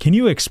 Can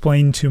you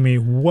explain to me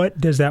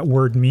what does that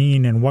word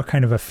mean and what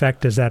kind of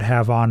effect does that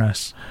have on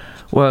us?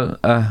 Well,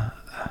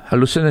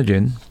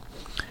 hallucinogen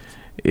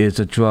is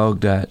a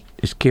drug that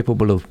is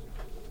capable of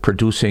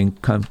producing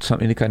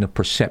any kind of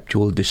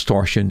perceptual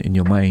distortion in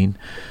your mind.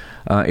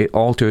 It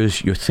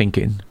alters your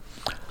thinking.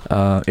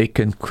 It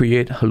can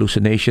create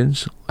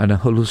hallucinations, and a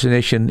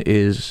hallucination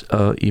is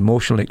an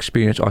emotional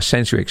experience or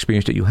sensory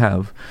experience that you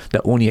have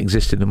that only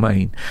exists in the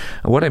mind.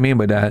 And what I mean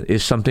by that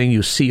is something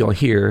you see or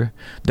hear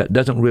that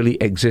doesn't really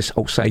exist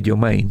outside your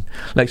mind.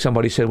 Like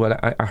somebody said, well,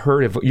 I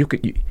heard of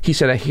he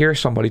said, I hear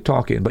somebody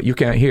talking, but you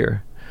can't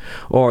hear.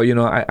 Or,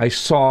 I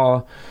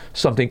saw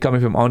something coming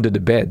from under the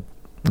bed.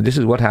 This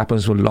is what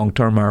happens with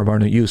long-term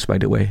marijuana use, by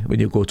the way, when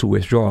you go to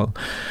withdrawal.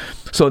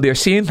 So they're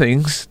seeing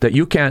things that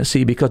you can't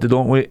see because they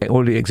don't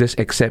only exist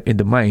except in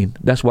the mind.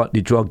 That's what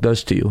the drug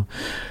does to you.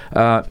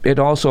 It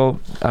also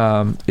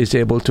is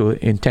able to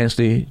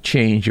intensely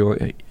change your,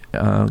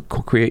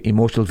 create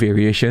emotional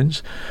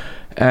variations.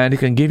 And it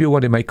can give you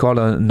what they might call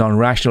a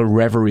non-rational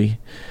reverie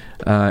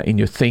in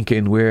your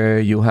thinking, where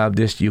you have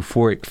this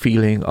euphoric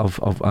feeling of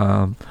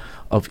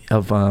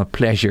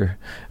pleasure.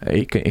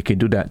 It can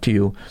do that to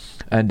you.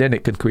 And then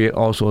it can create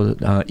also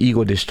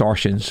ego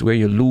distortions, where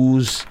you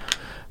lose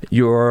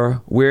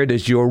where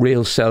does your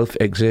real self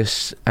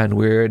exist and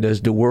where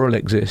does the world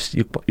exist.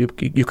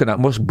 You can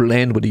almost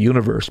blend with the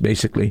universe,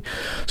 basically.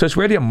 So it's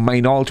really a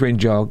mind-altering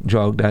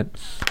drug that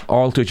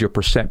alters your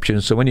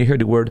perception. So when you hear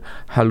the word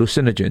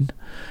hallucinogen,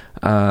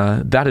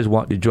 that is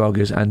what the drug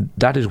is, and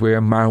that is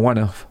where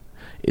marijuana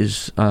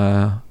is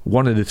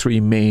one of the three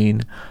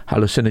main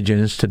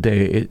hallucinogens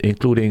today,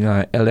 including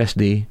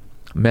LSD,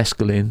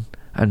 mescaline,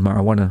 and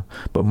marijuana.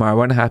 But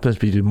marijuana happens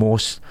to be the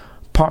most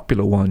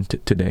popular one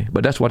today.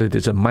 But that's what it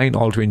is, a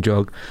mind-altering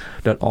drug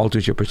that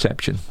alters your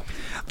perception.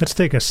 Let's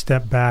take a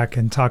step back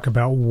and talk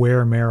about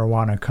where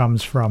marijuana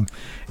comes from.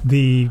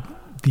 The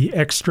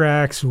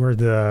extracts or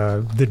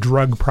the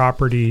drug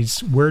properties,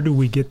 where do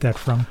we get that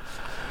from?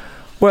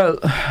 Well,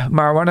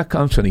 marijuana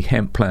comes from the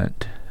hemp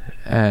plant,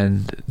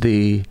 and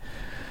the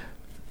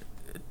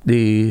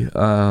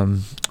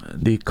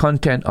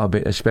content of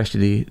it,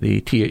 especially the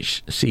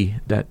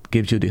THC that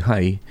gives you the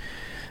high,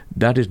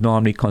 that is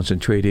normally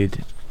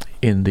concentrated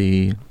in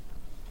the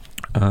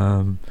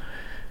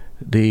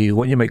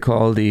what you might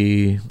call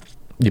the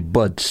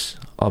buds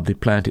of the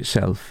plant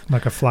itself,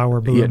 like a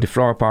flower balloon. Yeah, the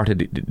flower part of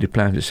the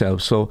plant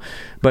itself. So,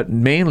 but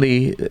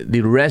mainly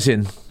the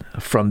resin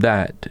from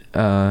that,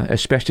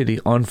 especially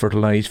the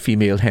unfertilized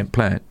female hemp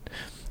plant,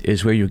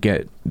 is where you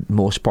get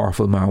most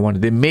powerful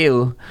marijuana. The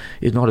male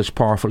is not as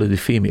powerful as the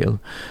female,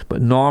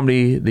 but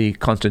normally the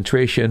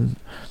concentration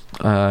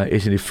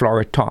is in the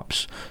flower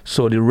tops.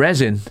 So the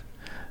resin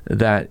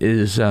that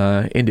is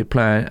in the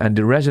plant, and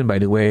the resin, by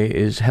the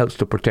way, helps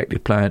to protect the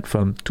plant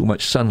from too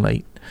much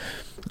sunlight.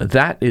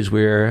 That is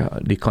where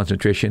the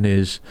concentration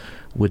is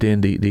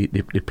within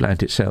the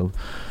plant itself.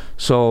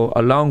 So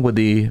along with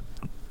the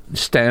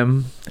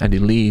stem and the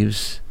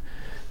leaves,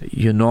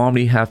 you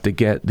normally have to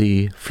get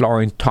the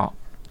flowering top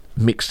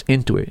mixed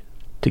into it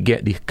to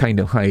get the kind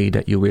of high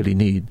that you really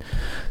need.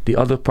 The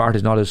other part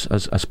is not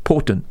as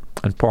potent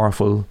and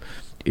powerful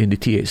in the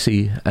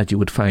THC as you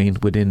would find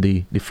within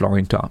the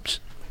flowering tops.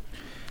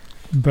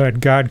 But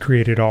God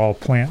created all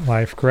plant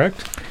life,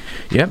 correct?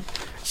 Yep.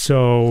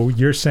 So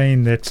you're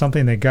saying that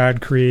something that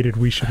God created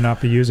we should not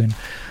be using?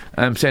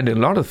 I'm saying that a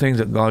lot of things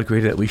that God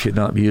created that we should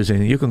not be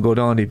using. You can go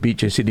down the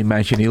beach and see the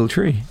manchineel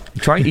tree.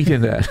 Try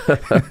eating that.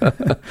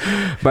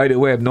 By the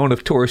way, I've known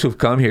of tourists who've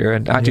come here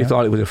and actually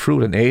thought it was a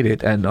fruit and ate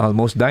it and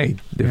almost died.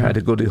 They've had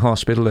to go to the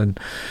hospital and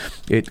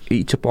it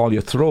eats up all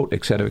your throat,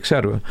 etc.,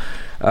 etc.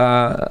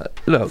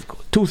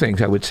 Look, two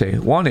things I would say.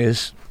 One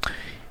is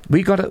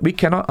we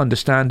cannot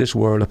understand this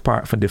world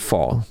apart from the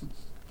fall.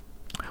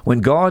 When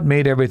God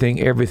made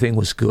everything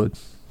was good.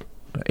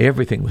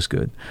 Everything was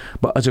good.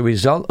 But as a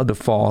result of the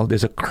fall,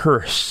 there's a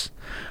curse.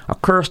 A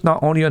curse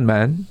not only on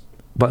man,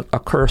 but a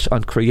curse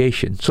on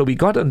creation. So we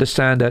got to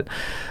understand that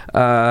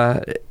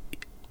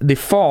the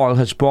fall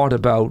has brought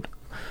about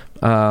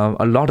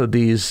a lot of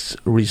these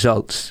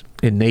results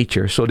in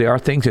nature. So there are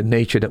things in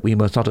nature that we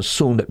must not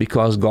assume that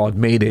because God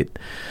made it,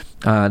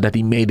 that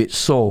He made it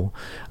so.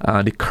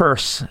 The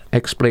curse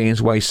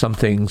explains why some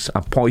things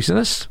are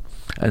poisonous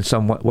and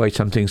why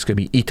some things can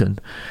be eaten.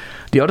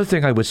 The other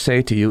thing I would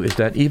say to you is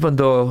that even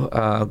though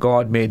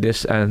God made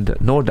this, and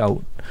no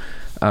doubt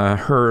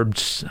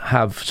herbs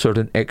have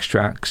certain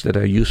extracts that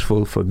are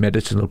useful for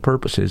medicinal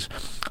purposes,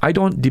 I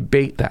don't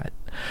debate that.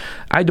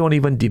 I don't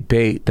even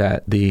debate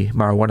that the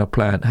marijuana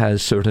plant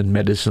has certain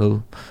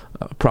medicinal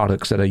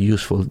products that are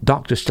useful.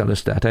 Doctors tell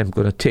us that. I'm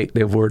going to take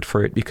their word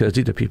for it because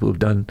these are people who've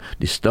done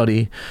the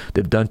study.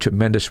 They've done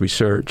tremendous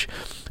research,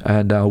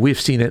 and we've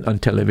seen it on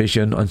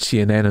television, on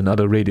CNN, and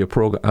other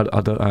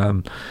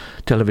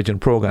television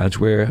programs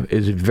where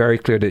it's very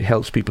clear that it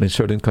helps people in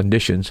certain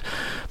conditions.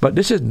 But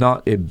this is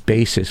not a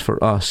basis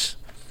for us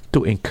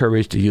to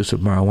encourage the use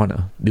of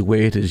marijuana the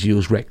way it is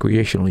used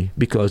recreationally,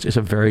 because it's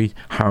a very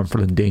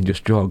harmful and dangerous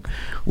drug,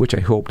 which I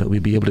hope that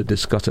we'll be able to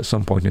discuss at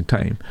some point in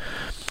time.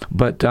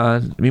 But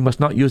we must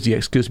not use the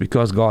excuse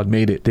because God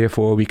made it,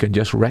 therefore we can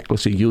just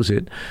recklessly use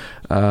it.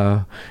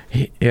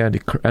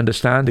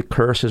 Understand the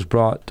curse has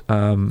brought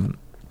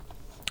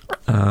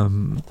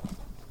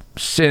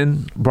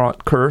sin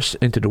brought curse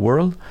into the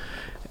world,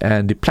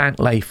 and the plant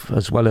life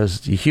as well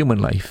as the human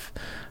life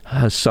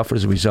has suffered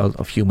as a result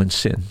of human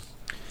sin.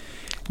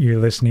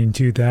 You're listening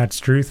to That's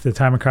Truth. The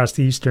time across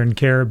the Eastern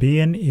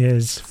Caribbean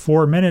is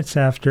 4 minutes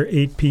after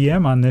 8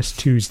 p.m. on this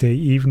Tuesday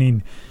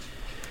evening.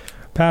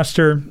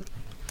 Pastor,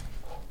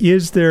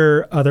 is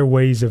there other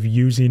ways of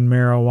using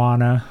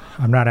marijuana?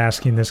 I'm not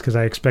asking this because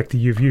I expect that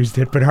you've used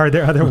it, but are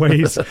there other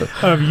ways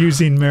of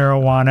using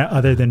marijuana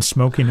other than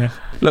smoking it?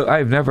 Look,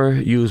 I've never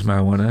used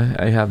marijuana.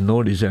 I have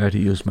no desire to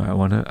use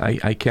marijuana.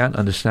 I can't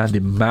understand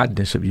the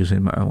madness of using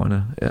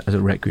marijuana as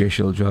a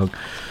recreational drug.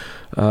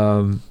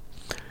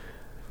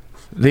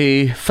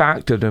 The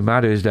fact of the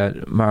matter is that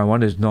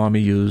marijuana is normally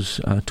used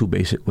two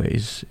basic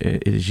ways.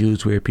 It is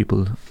used where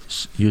people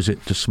use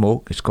it to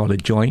smoke. It's called a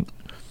joint.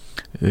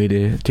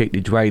 They take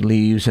the dried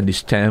leaves and the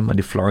stem and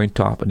the flowering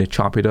top and they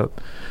chop it up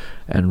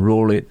and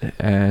roll it,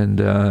 and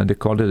they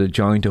call it a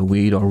joint or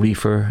weed or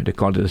reefer. They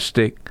call it a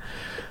stick.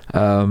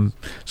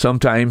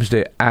 Sometimes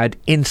they add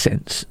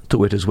incense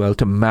to it as well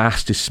to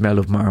mask the smell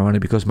of marijuana,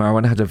 because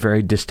marijuana has a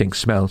very distinct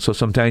smell. So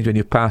sometimes when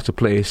you pass a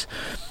place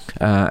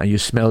and you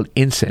smell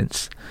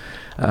incense,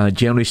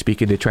 generally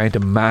speaking, they're trying to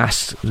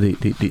mask the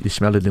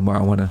smell of the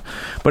marijuana.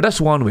 But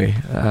that's one way.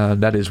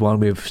 That is one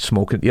way of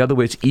smoking. The other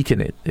way is eating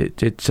it.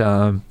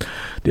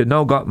 They've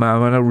now got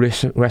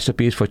marijuana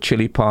recipes for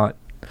chili pot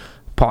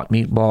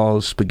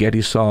meatballs,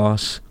 spaghetti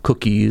sauce,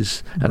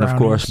 cookies, and of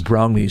course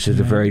brownies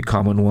is a very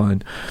common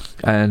one.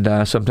 And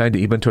sometimes they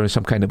even turn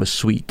some kind of a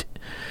sweet.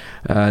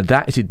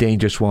 That is a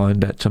dangerous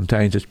one that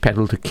sometimes is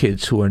peddled to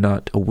kids who are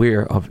not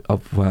aware of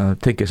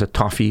think it's a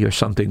toffee or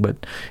something,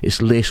 but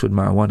it's laced with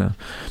marijuana.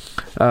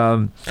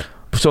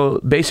 So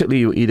basically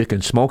you either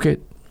can smoke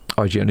it,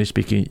 or generally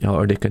speaking,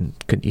 or they can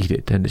eat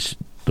it. And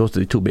those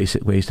are the two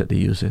basic ways that they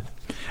use it.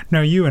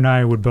 Now, you and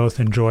I would both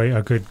enjoy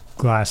a good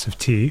glass of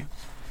tea.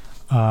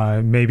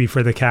 Maybe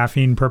for the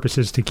caffeine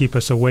purposes to keep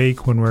us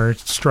awake when we're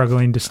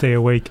struggling to stay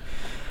awake.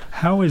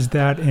 How is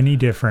that any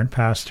different,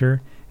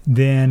 Pastor,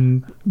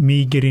 than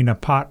me getting a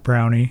pot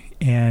brownie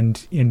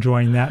and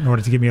enjoying that in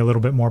order to give me a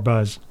little bit more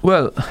buzz?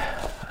 Well,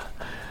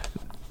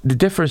 the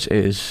difference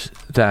is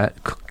that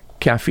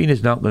caffeine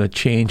is not going to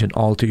change and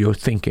alter your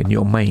thinking,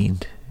 your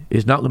mind.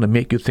 It's not going to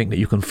make you think that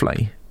you can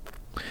fly.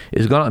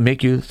 It's going to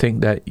make you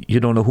think that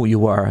you don't know who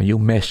you are. You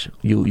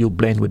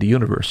blend with the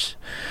universe.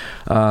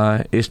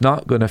 It's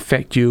not going to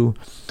affect you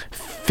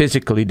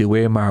physically the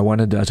way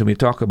marijuana does. And we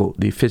talk about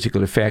the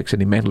physical effects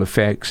and the mental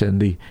effects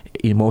and the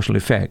emotional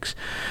effects.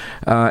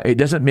 It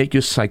doesn't make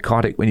you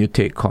psychotic when you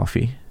take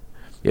coffee.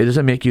 It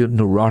doesn't make you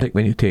neurotic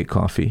when you take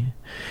coffee.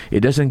 It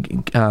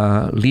doesn't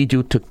lead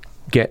you to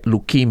get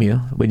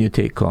leukemia when you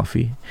take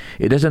coffee.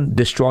 It doesn't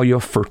destroy your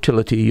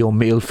fertility, your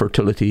male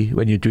fertility,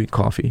 when you drink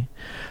coffee.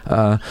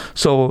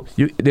 So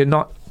they're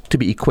not to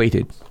be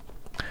equated.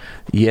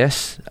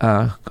 Yes,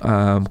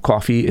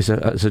 coffee is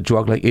a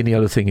drug like any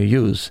other thing you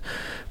use.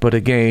 But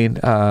again,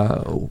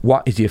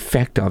 what is the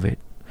effect of it?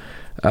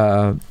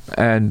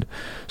 And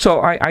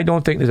so I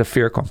don't think there's a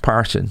fair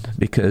comparison,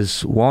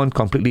 because one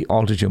completely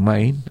alters your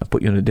mind and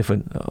put you in a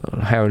different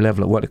higher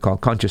level of what they call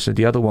consciousness.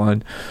 The other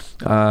one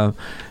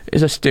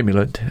is a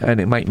stimulant,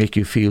 and it might make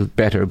you feel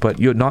better, but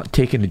you're not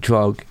taking the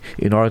drug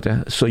in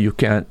order so you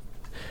can't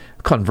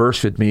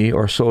converse with me,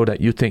 or so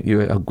that you think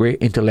you're a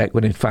great intellect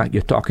when in fact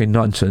you're talking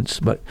nonsense,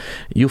 but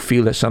you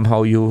feel that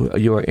somehow you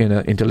are in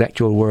an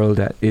intellectual world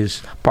that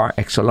is par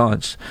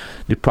excellence.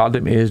 The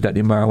problem is that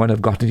the marijuana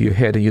have got into your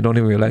head and you don't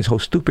even realize how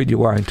stupid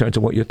you are in terms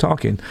of what you're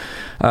talking.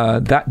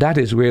 That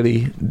is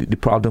really the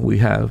problem we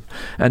have.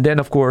 And then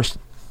of course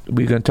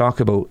we're going to talk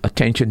about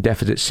attention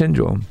deficit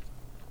syndrome.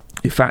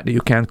 The fact that you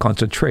can't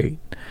concentrate,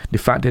 the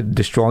fact that it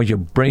destroys your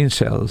brain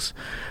cells,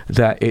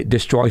 that it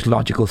destroys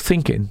logical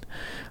thinking,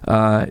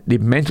 the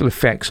mental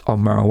effects of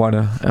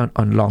marijuana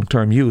on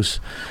long-term use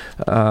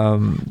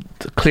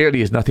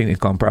clearly is nothing in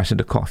comparison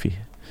to coffee.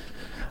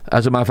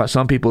 As a matter of fact,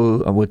 some people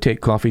would take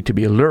coffee to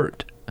be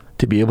alert,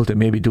 to be able to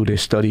maybe do their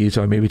studies,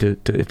 or maybe to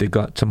if they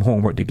got some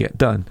homework to get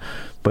done.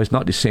 But it's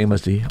not the same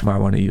as the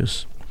marijuana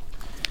use.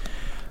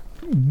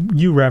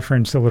 You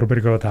referenced a little bit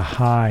ago the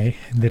high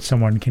that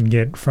someone can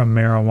get from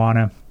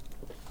marijuana.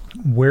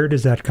 Where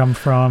does that come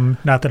from?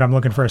 Not that I'm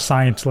looking for a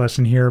science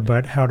lesson here,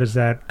 but how does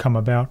that come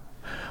about?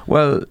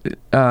 Well,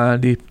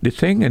 the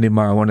thing in the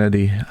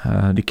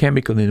marijuana, the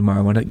chemical in the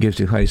marijuana that gives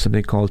you high is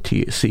something called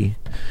THC.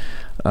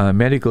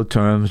 Medical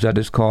terms, that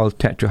is called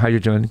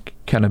tetrahydrogen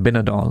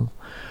cannabinol.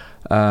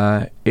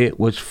 It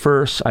was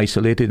first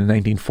isolated in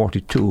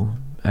 1942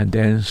 and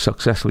then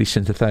successfully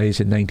synthesized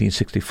in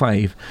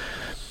 1965.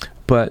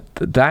 But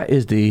that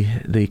is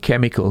the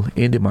chemical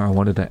in the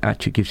marijuana that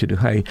actually gives you the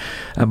high.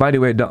 And by the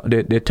way,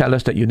 they tell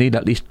us that you need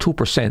at least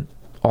 2%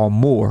 or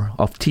more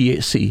of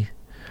THC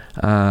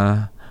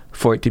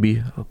for it to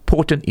be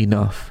potent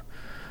enough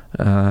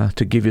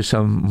to give you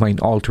some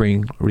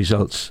mind-altering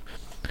results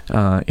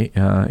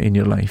in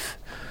your life.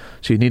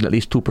 So you need at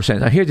least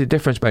 2%. Now here's the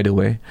difference, by the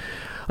way.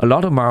 A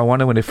lot of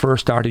marijuana, when they first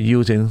started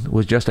using,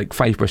 was just like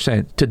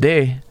 5%.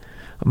 Today,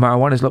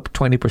 marijuana is up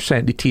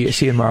 20%. The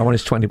THC in marijuana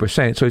is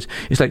 20%. So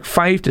it's like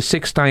 5 to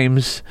 6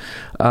 times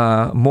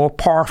more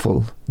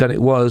powerful than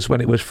it was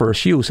when it was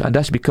first used. And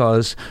that's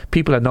because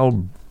people are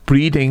now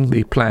breeding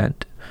the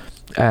plant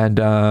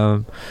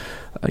and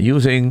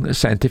using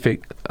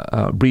scientific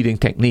breeding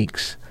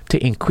techniques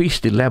to increase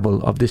the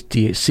level of this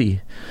THC.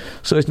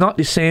 So it's not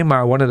the same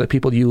marijuana that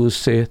people used,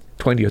 say,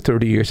 20 or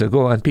 30 years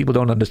ago, and people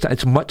don't understand.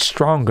 It's much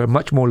stronger,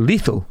 much more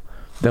lethal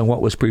than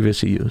what was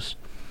previously used.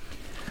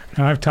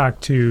 Now, I've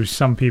talked to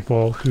some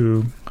people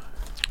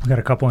I've got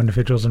a couple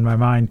individuals in my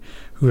mind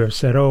who have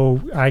said,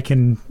 I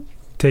can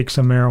take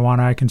some marijuana,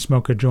 I can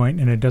smoke a joint,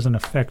 and it doesn't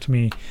affect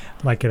me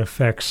like it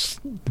affects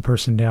the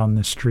person down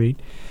the street.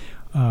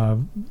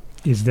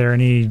 Is there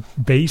any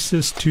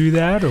basis to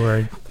that?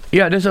 Or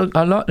yeah, there's a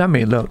lot. I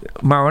mean, look,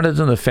 marijuana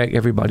doesn't affect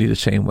everybody the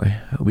same way.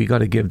 We got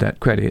to give that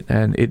credit.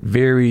 And it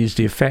varies,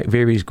 the effect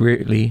varies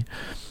greatly.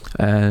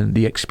 And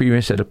the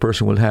experience that a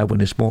person will have when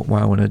they smoke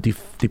marijuana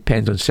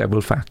depends on several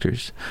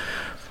factors.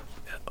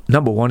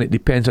 number one, it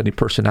depends on the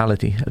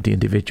personality of the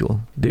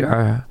individual. There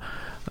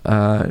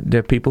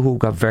are people who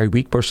got very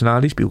weak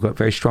personalities, people who got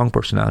very strong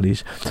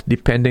personalities.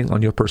 Depending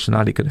on your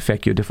personality, can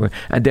affect you differently.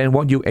 And then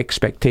what do you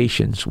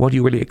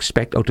really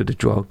expect out of the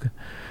drug?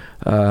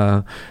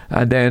 And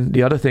then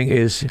the other thing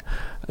is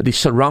the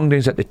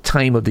surroundings at the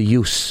time of the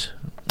use,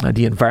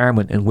 the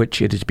environment in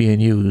which it is being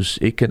used.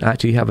 It can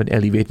actually have an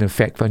elevating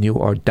effect on you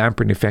or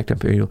dampening effect on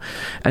you.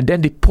 And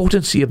then the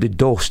potency of the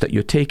dose that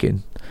you're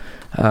taking,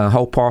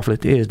 how powerful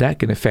it is, that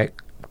can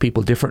affect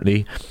people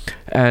differently.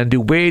 And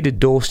the way the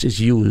dose is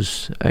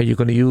used, are you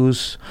going to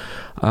use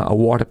a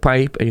water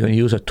pipe? Are you going to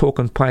use a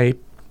token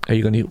pipe? Are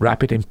you going to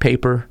wrap it in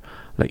paper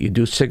like you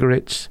do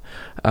cigarettes?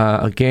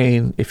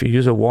 Again, if you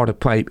use a water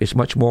pipe, it's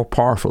much more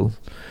powerful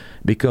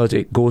because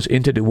it goes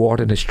into the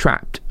water and is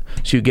trapped.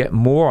 So you get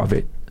more of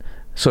it.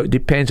 So it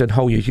depends on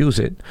how you use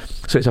it.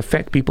 So it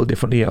affects people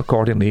differently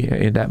accordingly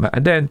in that matter.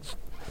 And then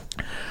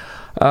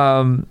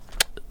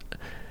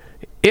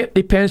it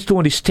depends too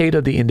on the state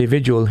of the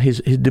individual,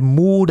 the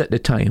mood at the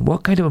time.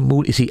 What kind of a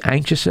mood? Is he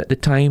anxious at the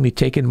time he's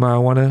taking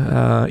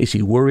marijuana? Is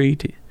he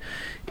worried?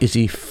 Is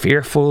he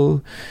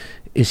fearful?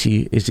 Is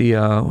he is he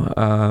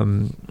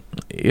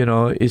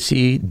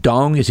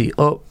down? Is he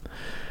up?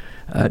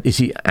 Is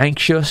he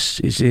anxious?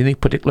 Is there any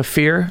particular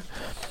fear?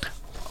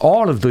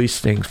 All of these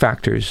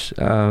factors,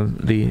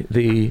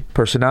 the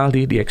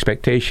personality, the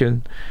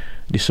expectation,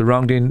 the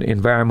surrounding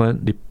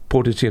environment, the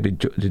potency of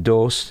the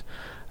dose,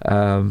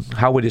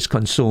 how it is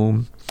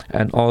consumed,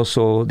 and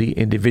also the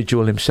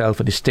individual himself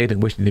and the state in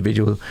which the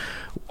individual,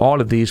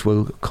 all of these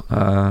will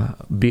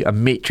be a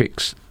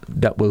matrix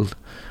that will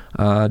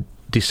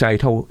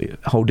decide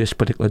how this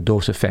particular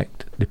dose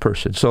affect the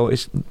person. So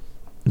it's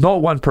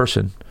not one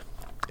person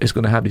is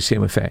going to have the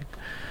same effect,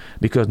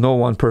 because no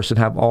one person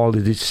have all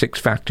of these 6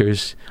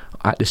 factors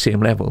at the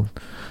same level,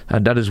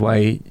 and that is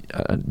why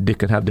they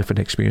can have different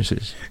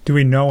experiences. Do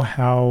we know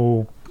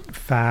how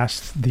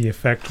fast the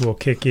effect will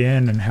kick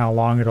in and how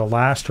long it'll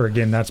last, or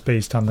again, that's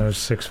based on those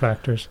 6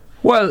 factors?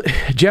 Well,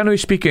 generally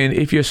speaking,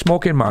 if you're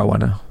smoking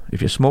marijuana,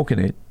 if you're smoking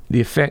it, the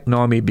effect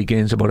normally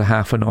begins about a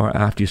half an hour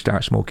after you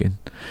start smoking,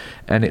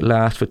 and it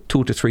lasts for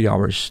 2 to 3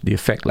 hours. The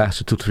effect lasts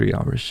for 2 to 3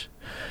 hours.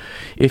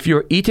 If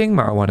you're eating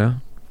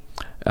marijuana,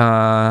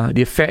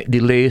 the effect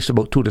delays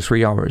about 2 to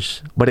 3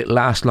 hours, but it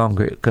lasts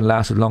longer. It can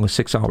last as long as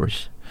 6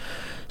 hours.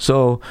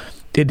 So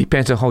it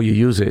depends on how you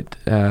use it.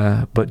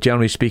 But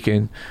generally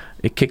speaking,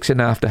 it kicks in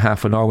after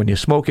half an hour when you're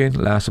smoking,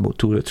 lasts about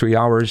 2 to 3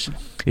 hours.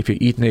 If you're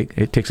eating it,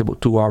 it takes about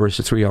 2 hours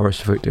to 3 hours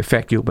for it to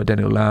affect you, but then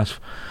it'll last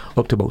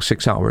up to about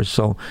 6 hours.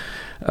 So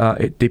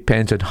it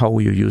depends on how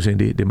you're using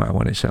the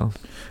marijuana itself.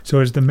 So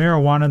is the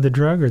marijuana the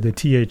drug, or the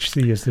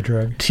THC is the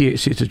drug?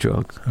 THC is the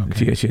drug.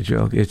 Okay. THC is the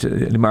drug. It's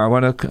the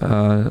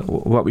marijuana.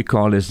 What we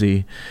call is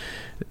the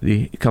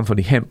come from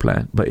the hemp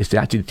plant, but it's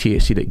actually the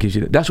THC that gives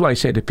you that. That's why I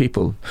say to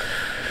people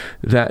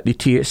that the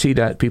THC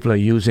that people are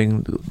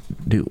using,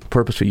 the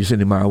purpose for using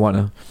the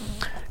marijuana,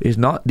 is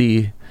not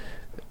the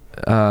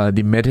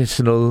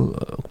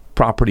medicinal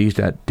properties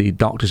that the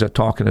doctors are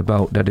talking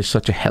about. That is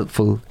such a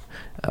helpful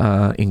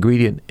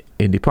ingredient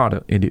in the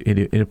product, in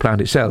the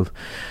plant itself.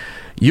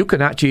 You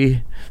can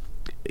actually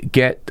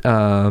get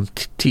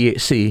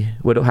THC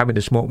without having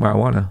to smoke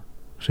marijuana.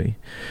 See,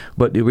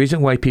 but the reason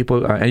why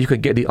people are, and you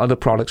can get the other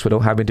products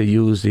without having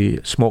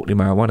to smoke the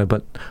marijuana.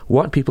 But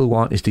what people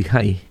want is the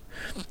high,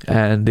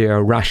 and they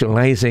are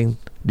rationalizing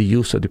the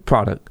use of the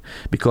product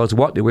because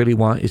what they really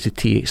want is the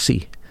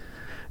THC.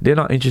 They're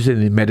not interested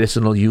in the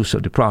medicinal use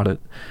of the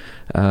product.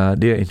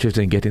 They're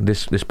interested in getting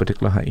this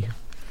particular high.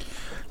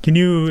 Can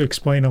you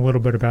explain a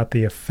little bit about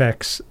the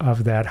effects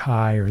of that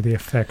high, or the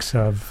effects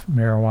of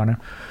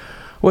marijuana?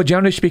 Well,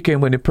 generally speaking,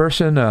 when a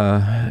person,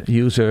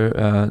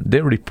 user,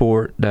 they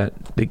report that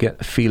they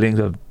get feelings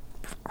of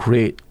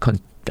great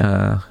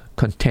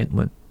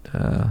contentment.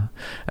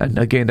 And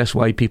again, that's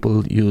why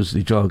people use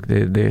the drug.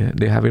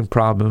 They're having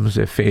problems.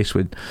 They're faced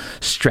with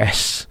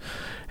stress.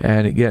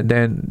 And again,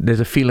 then there's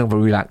a feeling of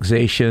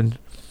relaxation.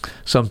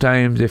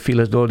 Sometimes they feel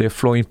as though they're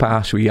flowing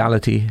past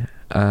reality.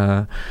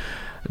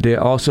 There's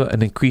also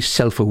an increased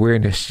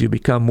self-awareness. You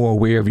become more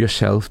aware of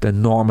yourself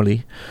than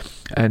normally.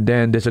 And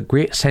then there's a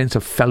great sense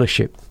of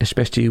fellowship,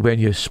 especially when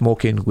you're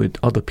smoking with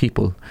other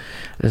people.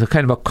 There's a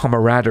kind of a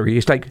camaraderie.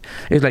 It's like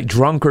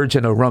drunkards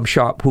in a rum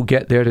shop who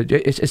get there.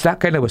 It's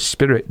that kind of a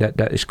spirit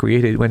that is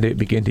created when they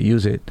begin to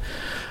use it.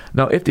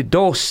 Now, if the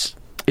dose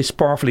is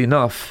powerful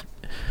enough,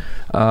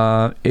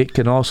 it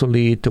can also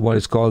lead to what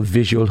is called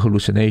visual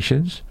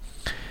hallucinations.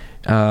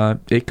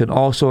 It can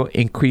also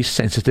increase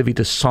sensitivity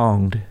to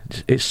sound.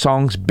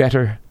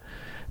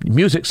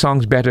 Music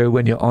songs better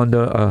when you're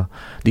under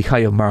the high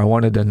of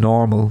marijuana than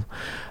normal.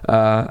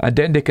 And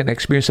then they can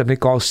experience something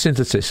called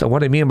synthesis. And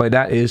what I mean by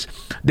that is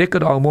they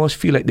could almost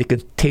feel like they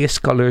can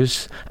taste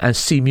colors and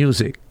see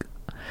music.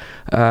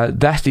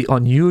 That's the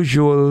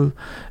unusual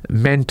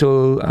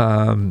mental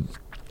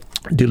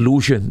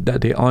delusion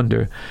that they're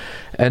under.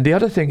 And the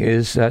other thing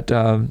is that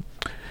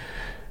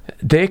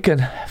they can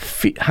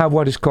have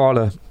what is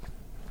called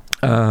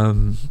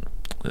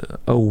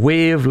a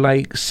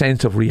wave-like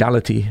sense of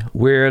reality,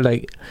 where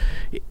like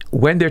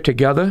when they're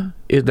together,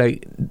 it's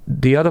like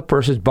the other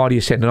person's body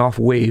is sending off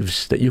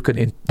waves that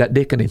that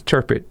they can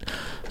interpret.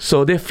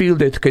 So they feel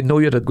they can know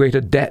you at a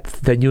greater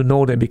depth than you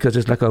know them, because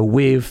it's like a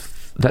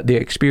wave that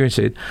they're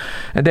experiencing.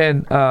 And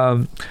then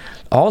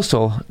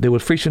also they will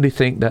frequently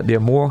think that they're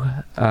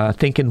more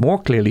thinking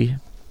more clearly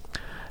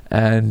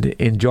and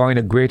enjoying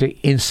a greater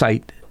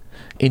insight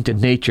into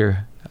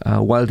nature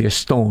while they're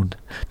stoned.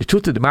 The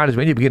truth of the matter is,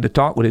 when you begin to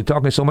talk with them, they're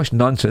talking so much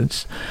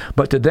nonsense,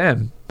 but to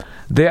them,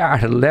 they are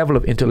at a level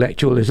of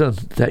intellectualism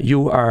that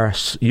you are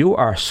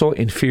so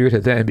inferior to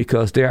them,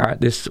 because they are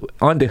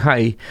on the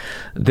high,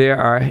 they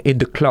are in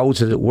the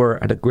clouds, as it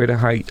were, at a greater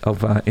height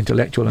of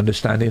intellectual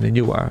understanding than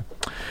you are.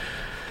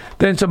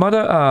 Then some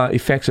other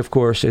effects, of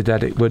course, is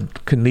that it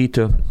can lead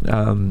to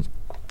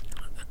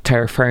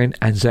terrifying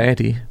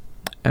anxiety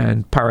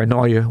and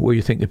paranoia, where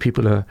you think that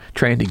people are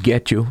trying to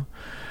get you.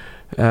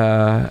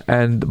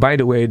 And by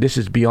the way, this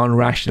is beyond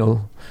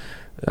rational.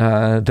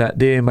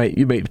 That you might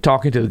be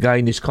talking to the guy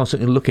and he's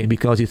constantly looking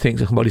because he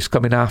thinks somebody's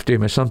coming after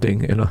him or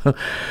something, you know.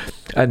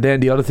 And then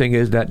the other thing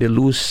is that they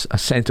lose a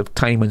sense of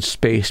time, and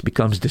space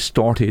becomes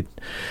distorted,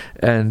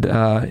 and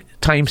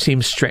time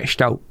seems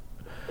stretched out,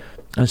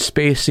 and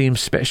space seems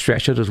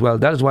stretched out as well.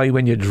 That is why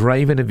when you're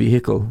driving a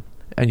vehicle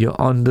and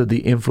you're under the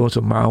influence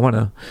of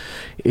marijuana,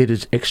 it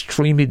is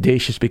extremely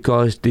dangerous,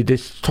 because the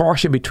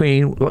distortion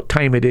between what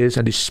time it is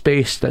and the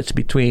space that's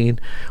between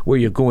where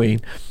you're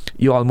going,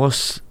 you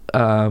almost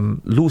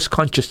lose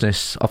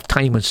consciousness of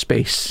time and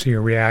space. So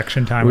your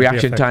reaction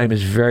time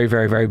is very,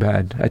 very, very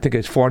bad. I think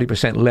it's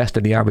 40% less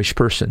than the average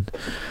person,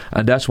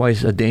 and that's why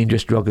it's a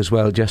dangerous drug as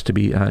well, just to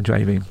be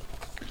driving.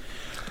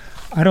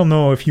 I don't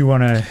know if you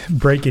want to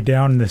break it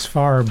down this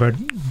far, but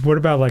what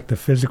about like the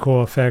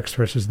physical effects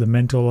versus the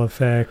mental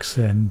effects?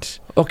 And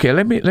okay,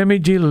 let me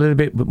deal a little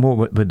bit more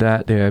with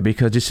that there,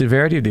 because the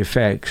severity of the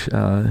effects,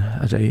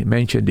 as I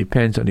mentioned,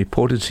 depends on the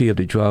potency of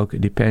the drug.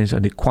 It depends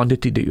on the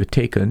quantity that you're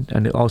taking,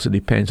 and it also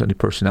depends on the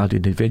personality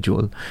of the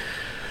individual.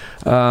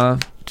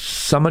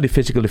 Some of the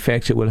physical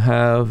effects it will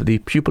have, the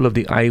pupil of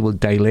the eye will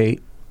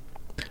dilate,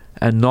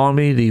 and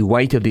normally the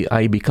white of the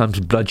eye becomes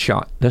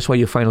bloodshot. That's why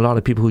you find a lot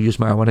of people who use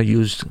marijuana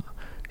use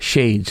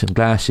shades and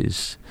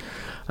glasses,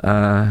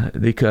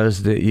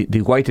 because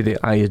the white of the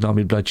eye is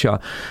normally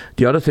bloodshot.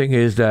 The other thing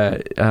is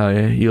that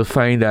you'll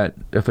find that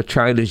if a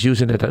child is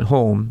using it at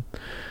home,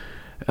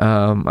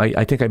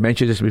 I think I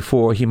mentioned this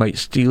before, he might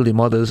steal the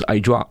mother's eye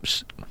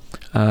drops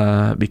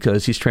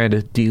because he's trying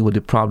to deal with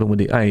the problem with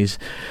the eyes.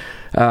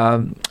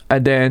 And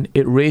then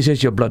it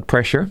raises your blood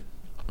pressure.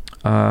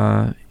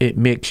 It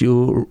makes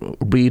you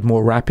breathe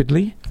more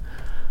rapidly.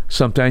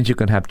 Sometimes you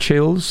can have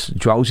chills,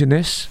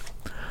 drowsiness,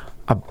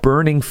 a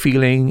burning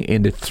feeling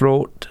in the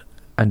throat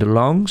and the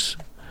lungs.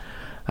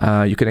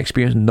 You can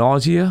experience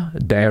nausea,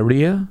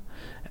 diarrhea,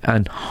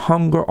 and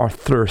hunger or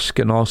thirst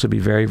can also be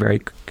very, very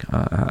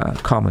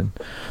common.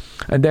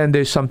 And then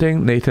there's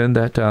something, Nathan,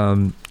 that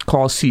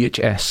called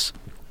CHS.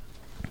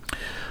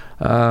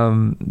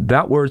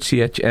 That word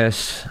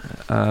CHS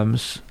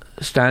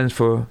stands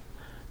for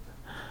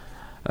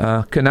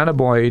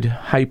cannabinoid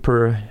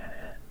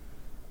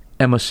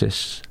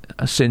hyperemesis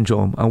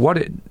syndrome. And what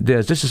it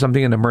does, this is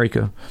something in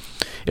America.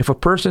 If a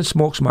person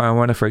smokes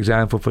marijuana, for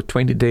example, for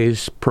 20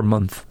 days per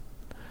month,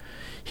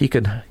 he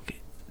can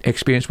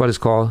experience what is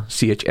called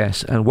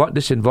CHS. And what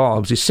this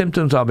involves, the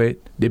symptoms of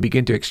it, they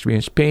begin to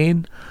experience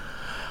pain,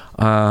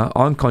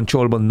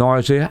 uncontrollable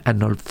nausea,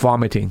 and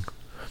vomiting.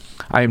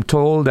 I am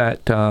told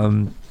that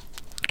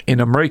in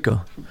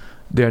America,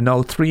 there are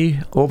now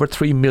over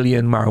 3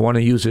 million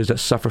marijuana users that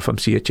suffer from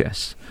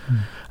CHS.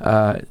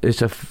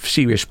 It's a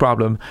serious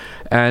problem,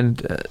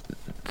 and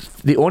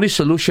the only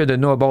solution to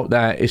know about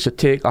that is to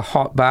take a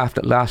hot bath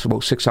that lasts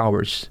about 6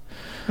 hours.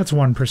 That's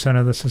 1%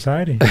 of the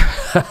society.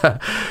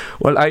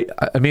 Well, I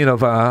mean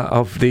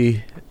of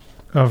the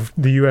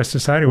U.S.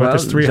 society. What,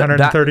 there's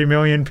 330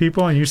 million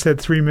people, and you said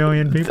 3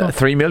 million people?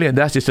 3 million,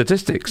 that's the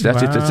statistics.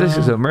 That's the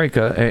statistics of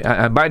America.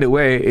 And by the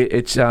way,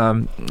 it's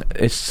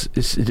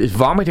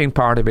vomiting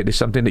part of it is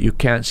something that you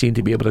can't seem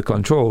to be able to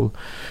control.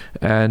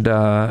 And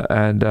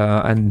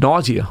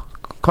nausea,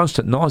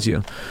 constant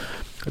nausea.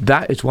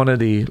 That is one of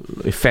the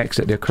effects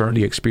that they're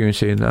currently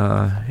experiencing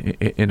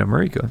in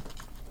America.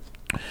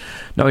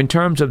 Now, in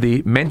terms of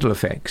the mental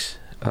effects,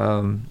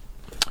 one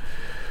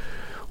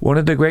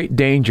of the great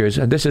dangers,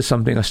 and this is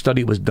something, a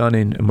study was done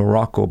in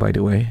Morocco, by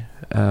the way,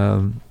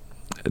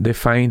 they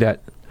find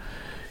that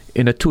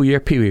in a 2-year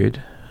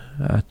period,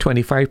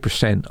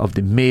 25% of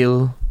the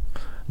male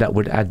that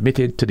were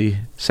admitted to the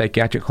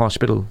psychiatric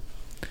hospital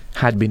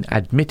had been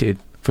admitted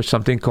for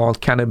something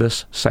called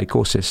cannabis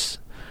psychosis.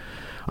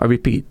 I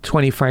repeat,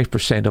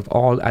 25% of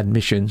all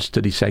admissions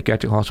to the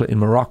psychiatric hospital in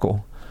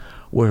Morocco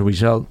were a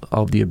result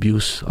of the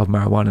abuse of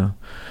marijuana.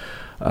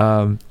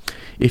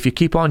 If you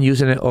keep on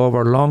using it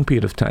over a long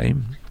period of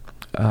time,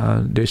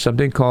 there's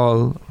something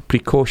called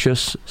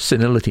precocious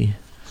senility.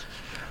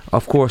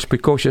 Of course,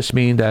 precocious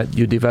means that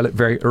you develop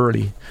very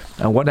early.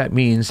 And what that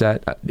means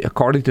that,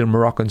 according to the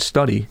Moroccan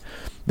study,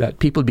 that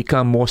people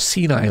become more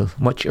senile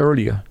much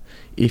earlier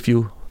if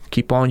you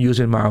keep on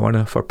using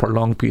marijuana for a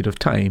prolonged period of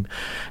time.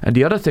 And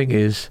the other thing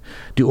is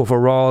the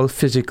overall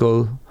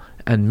physical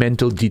and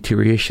mental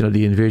deterioration of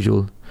the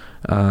individual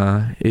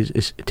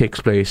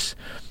takes place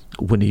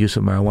when the use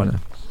of marijuana.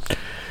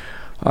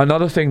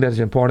 Another thing that is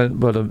important,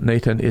 Brother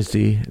Nathan, is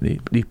the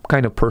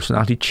kind of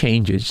personality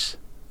changes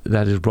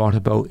that is brought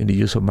about in the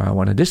use of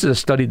marijuana. This is a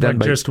study done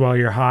by... just while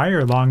you're high,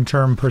 or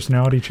long-term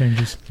personality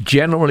changes?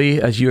 Generally,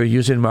 as you're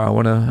using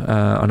marijuana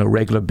on a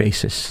regular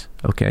basis,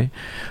 okay?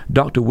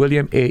 Dr.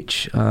 William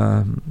H.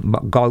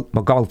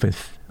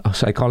 McGolfith, a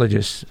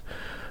psychologist,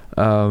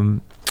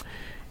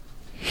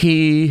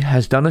 he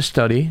has done a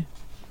study,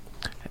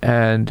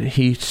 and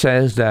he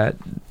says that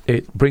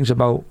it brings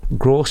about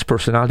gross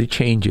personality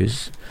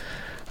changes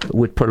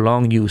with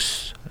prolonged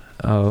use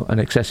and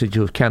excessive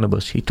use of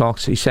cannabis.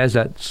 He says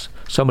that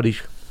some of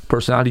these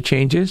personality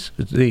changes,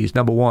 these,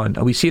 number one,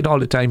 and we see it all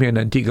the time here in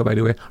Antigua, by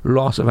the way,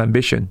 loss of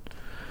ambition.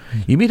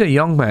 You meet a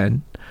young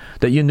man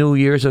that you knew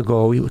years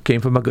ago, he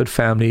came from a good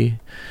family,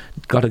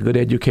 got a good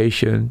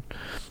education,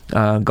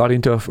 got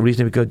into a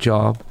reasonably good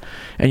job,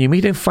 and you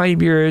meet him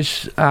 5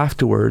 years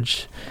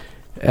afterwards,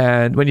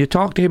 and when you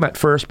talk to him at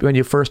first, when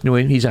you first knew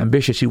him, he's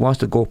ambitious, he wants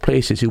to go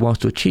places, he wants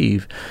to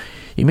achieve.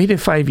 You meet him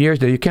 5 years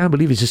there, you can't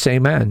believe he's the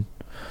same man.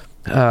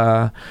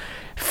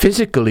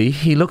 Physically,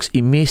 he looks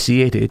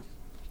emaciated.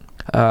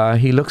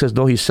 He looks as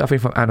though he's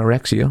suffering from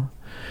anorexia.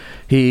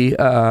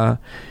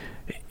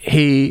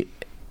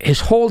 His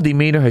whole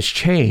demeanor has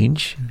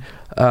changed.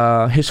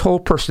 His whole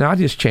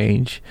personality has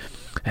changed,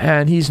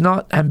 and he's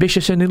not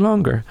ambitious any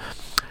longer.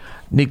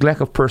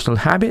 Neglect of personal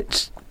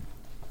habits,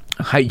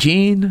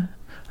 hygiene,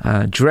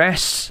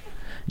 dress,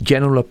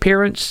 general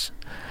appearance.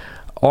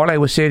 All I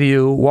would say to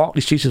you, walk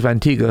the streets of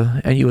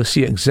Antigua, and you will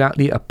see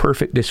exactly a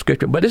perfect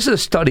description. But this is a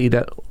study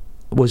that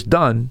was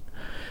done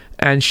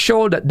and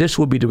showed that this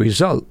will be the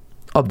result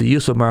of the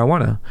use of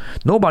marijuana.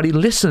 Nobody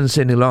listens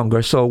any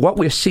longer. So what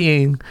we're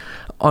seeing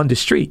on the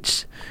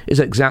streets is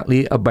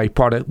exactly a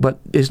byproduct. But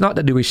it's not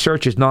that the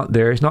research is not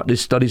there. It's not that the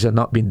studies have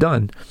not been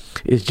done.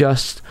 It's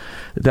just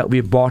that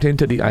we've bought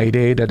into the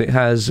idea that it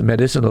has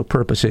medicinal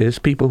purposes.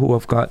 People who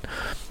have got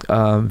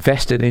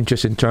vested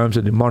interest in terms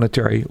of the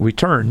monetary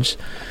returns,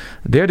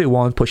 they're the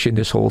one pushing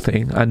this whole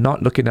thing and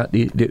not looking at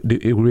the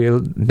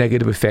real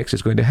negative effects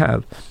it's going to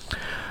have.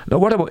 Now,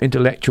 what about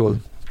intellectual?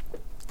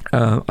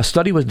 A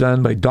study was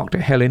done by Dr.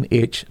 Helen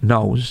H.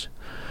 Knowles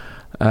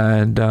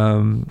and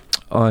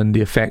on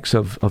the effects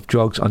of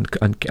drugs on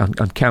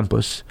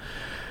campus.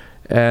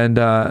 And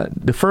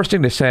the first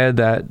thing they said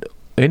that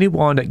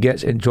anyone that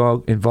gets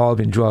involved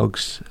in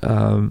drugs,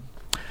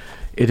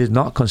 it is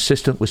not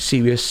consistent with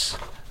serious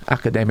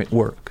academic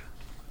work.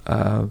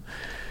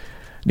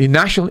 The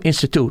National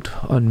Institute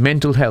on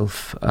Mental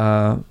Health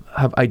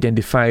have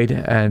identified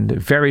and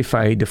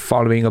verified the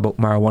following about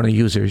marijuana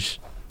users.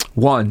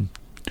 One,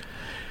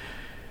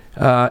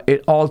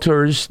 it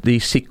alters the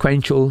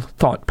sequential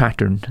thought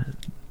pattern.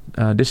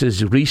 This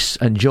is Reese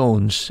and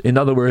Jones. In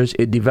other words,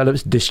 it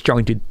develops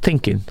disjointed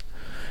thinking.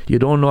 You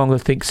don't longer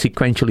think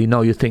sequentially,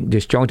 now you think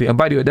disjointed. And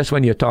by the way, that's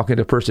when you're talking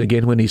to a person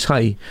again when he's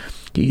high.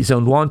 He's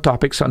on one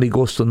topic, suddenly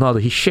goes to another.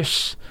 He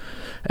shifts.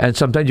 And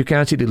sometimes you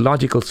can't see the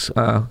logical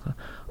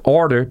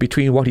order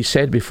between what he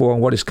said before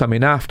and what is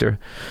coming after.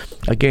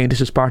 Again,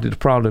 this is part of the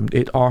problem.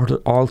 It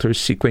alters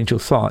sequential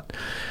thought.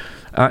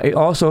 It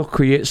also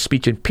creates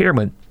speech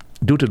impairment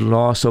due to the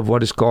loss of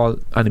what is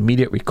called an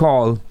immediate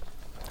recall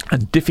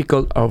and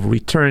difficult of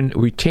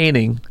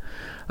retaining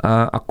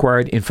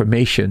acquired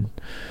information.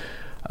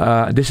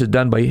 This is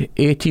done by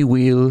A.T.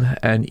 Wheel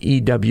and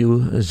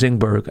E.W.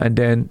 Zingberg, and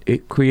then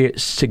it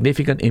creates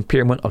significant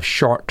impairment of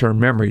short-term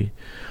memory,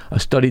 a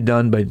study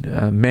done by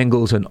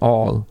Mengels and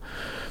al.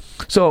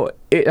 So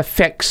it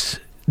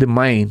affects the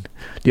mind.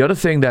 The other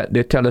thing that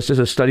they tell us, is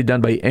a study done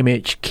by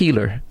M.H.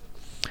 Keeler,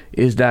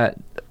 is that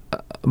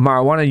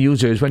marijuana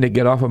users, when they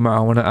get off of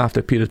marijuana after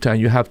a period of time,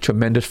 you have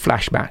tremendous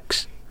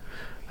flashbacks.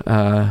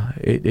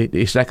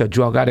 It's like a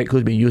drug addict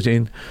who's been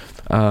using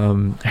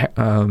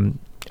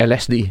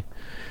LSD.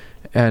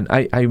 And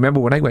I remember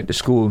when I went to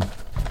school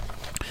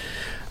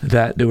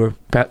that there were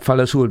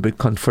fellows who had been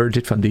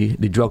converted from the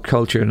drug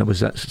culture and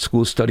was at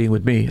school studying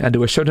with me. And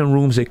there were certain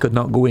rooms they could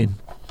not go in.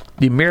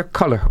 The mere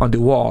color on the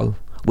wall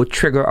would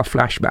trigger a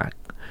flashback.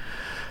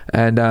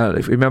 And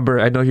if you remember,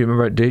 I don't know if you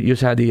remember, they used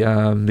to have the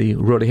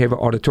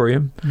Rodeheaver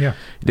Auditorium. Yeah.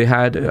 They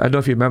had, I don't know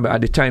if you remember,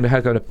 at the time they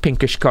had got a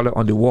pinkish color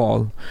on the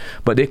wall,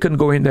 but they couldn't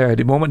go in there.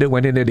 The moment they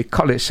went in there, the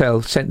color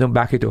itself sent them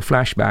back into a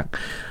flashback.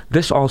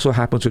 This also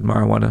happens with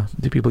marijuana.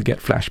 The people get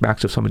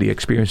flashbacks of some of the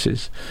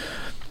experiences.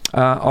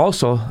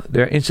 Also,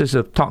 there are instances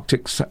of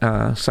toxic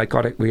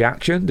psychotic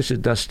reaction. This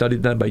is a study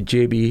done by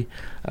J.B.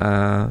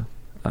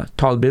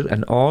 Tolbill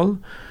and al.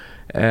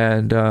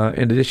 And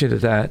in addition to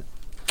that,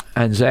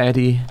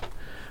 anxiety,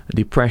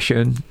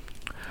 depression,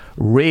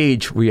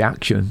 rage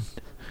reaction,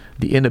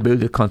 the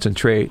inability to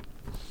concentrate,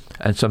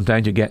 and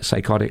sometimes you get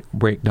psychotic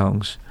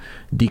breakdowns,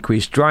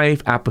 decreased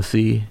drive,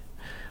 apathy,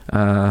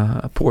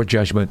 poor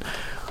judgment.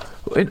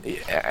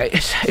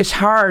 it's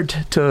hard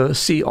to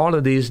see all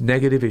of these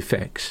negative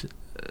effects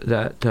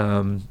that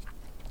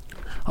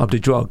of the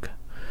drug,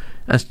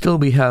 and still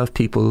we have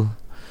people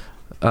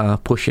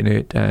pushing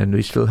it, and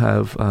we still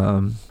have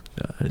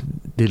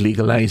the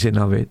legalizing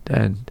of it,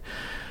 and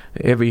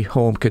every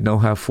home can now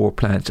have 4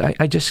 plants.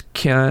 I just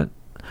can't.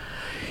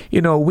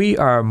 We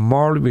are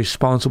morally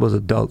responsible as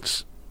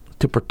adults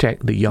to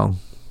protect the young,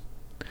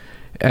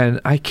 and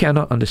I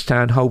cannot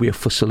understand how we are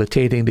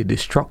facilitating the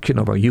destruction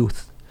of our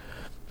youth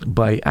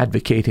by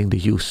advocating the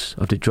use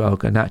of the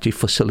drug and actually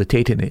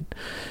facilitating it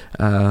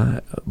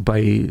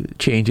by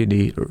changing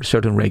the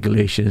certain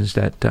regulations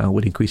that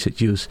would increase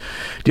its use.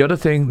 The other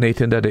thing,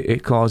 Nathan, that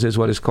it causes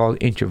what is called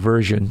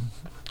introversion.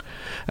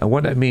 And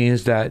what that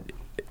means that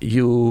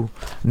you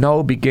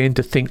now begin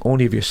to think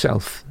only of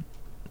yourself.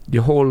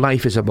 Your whole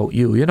life is about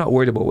you. You're not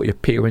worried about what your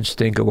parents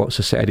think or what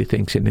society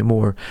thinks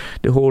anymore.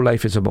 The whole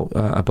life is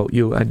about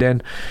you. And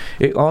then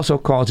it also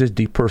causes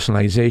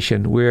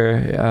depersonalization,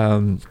 where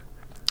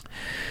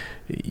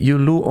you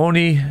no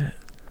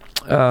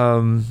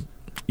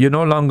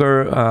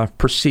longer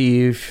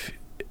perceive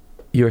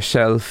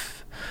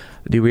yourself,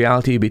 the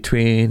reality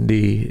between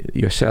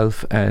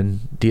yourself and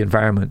the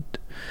environment.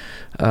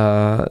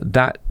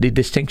 That the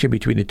distinction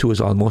between the two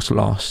is almost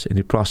lost in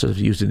the process of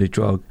using the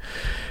drug.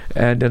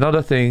 And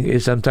another thing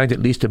is sometimes it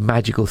leads to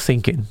magical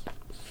thinking.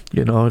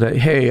 That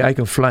hey, I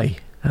can fly.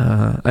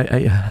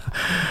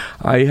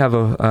 I have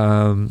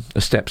a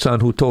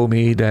stepson who told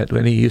me that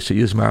when he used to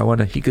use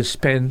marijuana, he could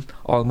spend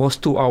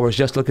almost 2 hours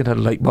just looking at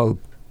a light bulb,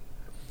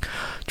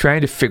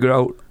 trying to figure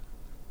out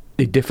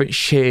the different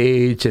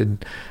shades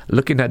and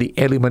looking at the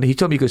element. He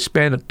told me he could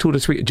spend 2 to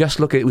 3 just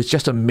looking. It was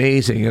just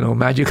amazing,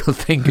 magical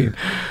thinking.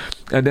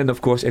 And then,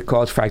 of course, it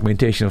caused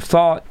fragmentation of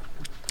thought,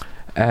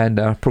 and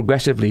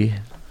progressively,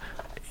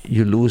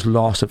 you lose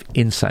loss of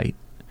insight.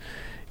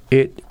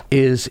 It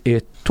is a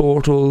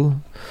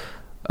total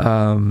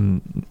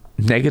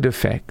negative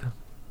effect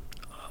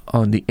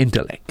on the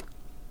intellect.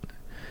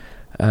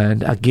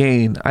 And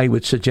again, I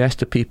would suggest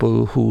to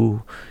people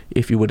who,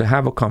 if you were to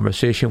have a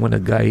conversation when a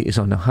guy is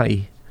on the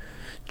high,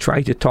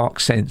 try to talk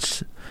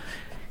sense.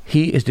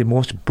 He is the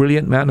most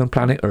brilliant man on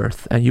planet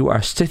Earth, and you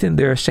are sitting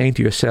there saying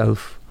to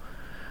yourself,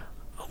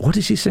 what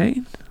is he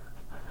saying?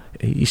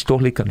 He's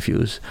totally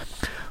confused.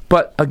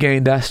 But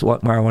again, that's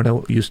what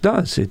marijuana use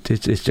does.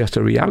 It's just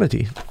a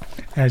reality.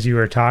 As you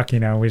were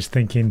talking, I was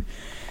thinking,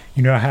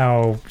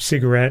 how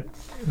cigarette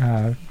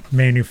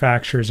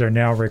manufacturers are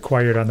now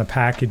required on the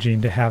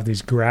packaging to have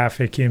these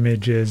graphic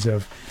images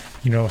of,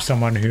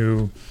 someone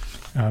who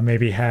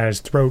maybe has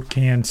throat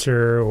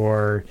cancer,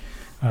 or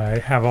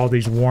have all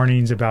these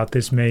warnings about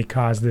this may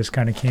cause this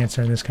kind of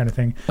cancer and this kind of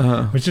thing.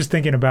 I was just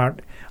thinking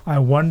about, I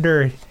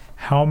wonder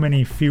how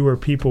many fewer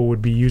people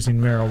would be using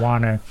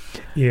marijuana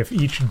if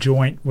each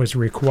joint was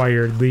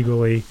required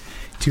legally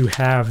to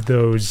have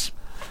those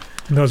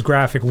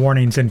graphic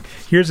warnings. And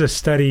here's a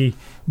study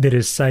that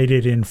is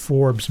cited in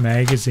Forbes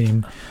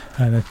magazine.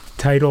 The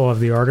title of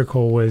the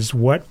article was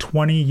 "What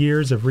 20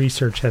 Years of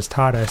Research Has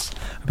Taught Us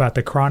About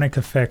the Chronic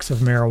Effects of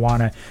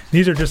Marijuana."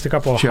 These are just a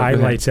couple of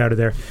highlights out of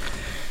there.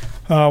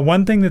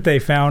 One thing that they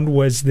found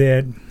was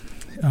that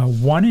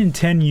 1 in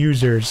 10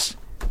 users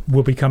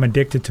will become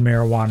addicted to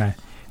marijuana.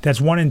 That's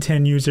 1 in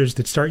 10 users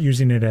that start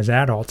using it as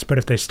adults. But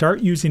if they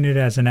start using it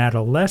as an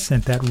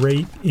adolescent, that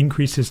rate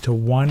increases to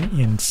 1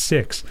 in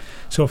 6.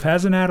 So if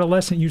as an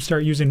adolescent you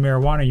start using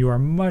marijuana, you are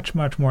much,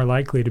 much more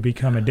likely to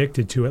become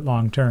addicted to it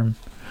long term.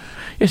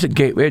 It's a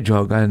gateway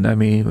drug, and I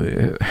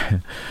mean,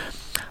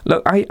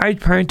 look,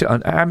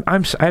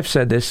 I've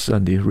said this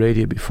on the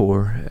radio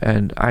before,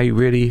 and I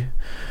really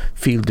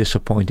feel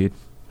disappointed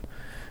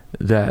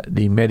that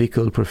the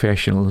medical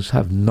professionals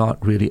have not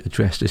really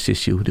addressed this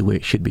issue the way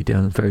it should be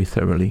done very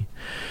thoroughly.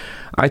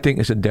 I think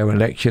it's a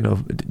dereliction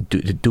of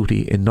the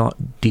duty in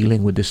not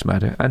dealing with this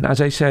matter. And as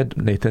I said,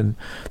 Nathan,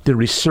 the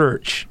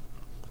research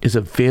is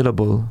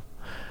available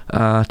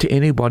to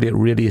anybody that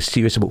really is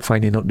serious about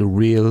finding out the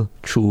real,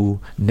 true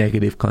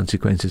negative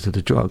consequences of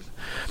the drug.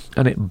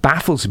 And it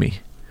baffles me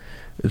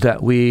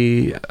that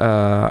we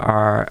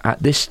are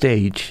at this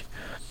stage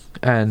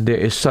and there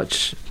is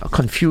such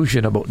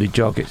confusion about the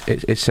drug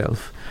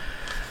itself.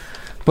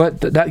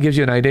 But that gives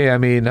you an idea. I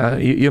mean,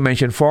 you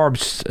mentioned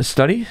Forbes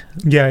study.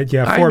 Yeah.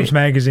 Forbes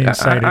magazine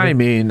cited I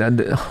mean,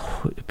 and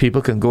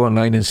people can go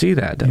online and see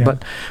that. Yeah.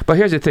 But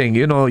here's the thing.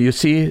 You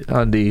see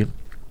on the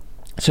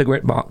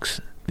cigarette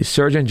box, the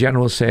Surgeon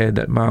General said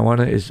that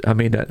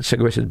that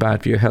cigarettes is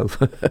bad for your health.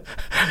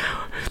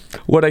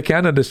 What I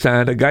can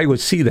understand, a guy would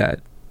see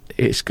that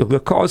it's going to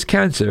cause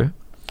cancer,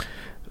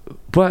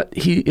 but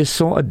he is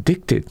so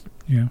addicted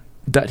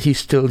that he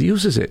still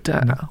uses it.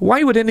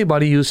 Why would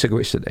anybody use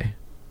cigarettes today?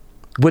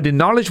 With the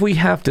knowledge we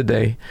have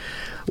today,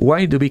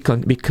 why do we?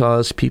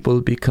 Because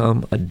people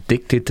become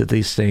addicted to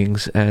these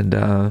things,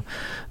 and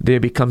they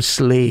become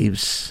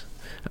slaves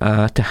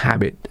to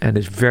habit, and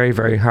it's very,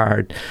 very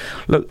hard.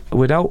 Look,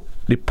 without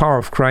the power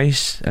of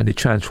Christ and the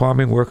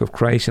transforming work of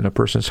Christ in a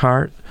person's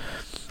heart,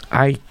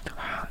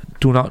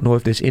 do not know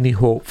if there's any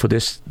hope for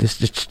this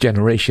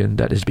generation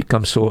that has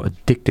become so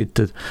addicted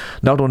to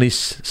not only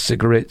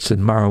cigarettes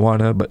and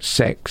marijuana, but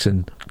sex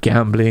and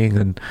gambling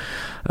and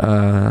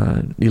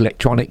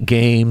electronic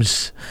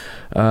games.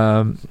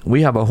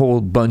 We have a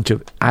whole bunch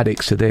of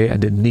addicts today,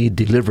 and they need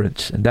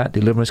deliverance, and that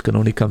deliverance can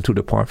only come through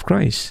the power of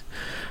Christ.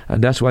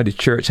 And that's why the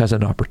church has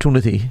an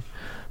opportunity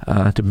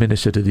to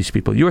minister to these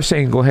people. You were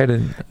saying, go ahead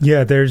and...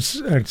 Yeah,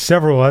 there's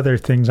several other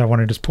things I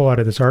want to just pull out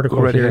of this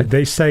article here. Ahead.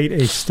 They cite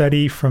a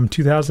study from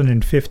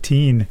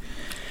 2015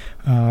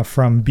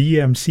 from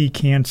BMC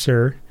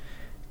Cancer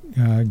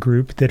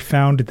group that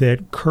found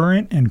that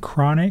current and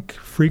chronic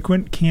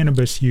frequent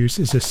cannabis use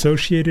is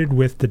associated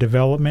with the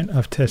development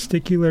of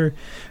testicular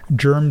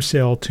germ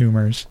cell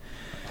tumors.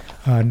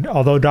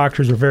 Although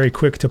doctors are very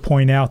quick to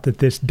point out that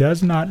this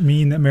does not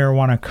mean that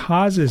marijuana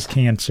causes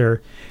cancer,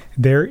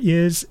 there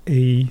is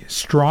a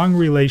strong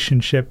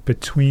relationship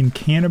between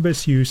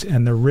cannabis use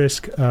and the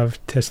risk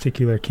of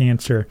testicular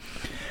cancer.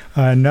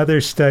 Another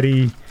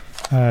study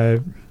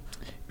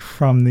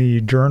from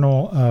the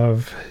Journal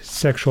of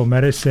Sexual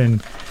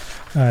Medicine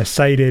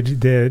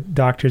cited that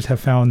doctors have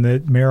found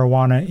that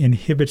marijuana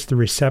inhibits the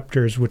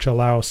receptors which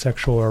allow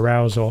sexual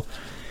arousal.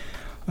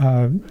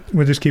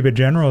 We'll just keep it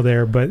general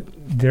there, but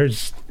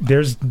there's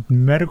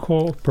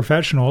medical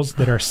professionals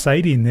that are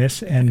citing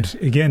this, and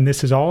again,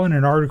 this is all in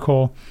an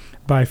article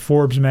by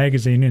Forbes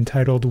magazine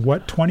entitled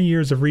 "What 20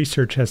 Years of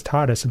Research Has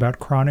Taught Us About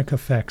Chronic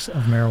Effects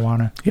of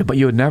Marijuana." Yeah, but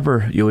you would never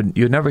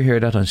hear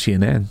that on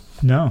CNN.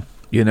 No,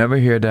 you never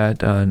hear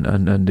that on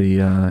the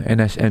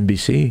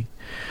NSNBC.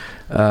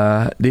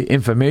 The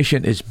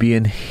information is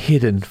being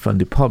hidden from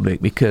the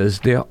public because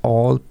they're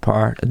all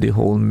part of the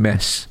whole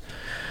mess.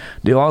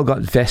 They all got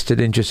vested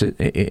interest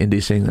in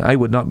these things. I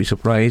would not be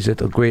surprised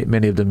that a great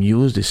many of them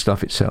use this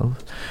stuff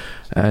itself.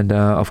 And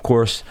of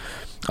course,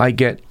 I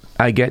get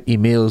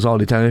emails all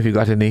the time. If you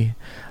got any,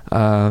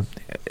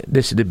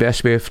 this is the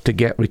best way to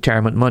get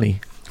retirement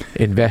money.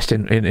 Invest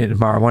in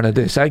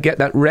marijuana. I get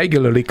that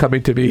regularly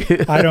coming to me.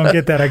 I don't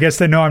get that. I guess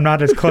they know I'm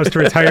not as close to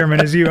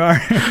retirement as you are.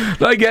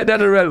 I get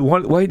that around.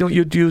 Why don't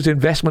you use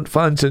investment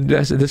funds and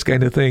this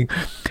kind of thing?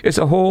 It's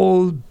a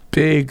whole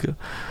big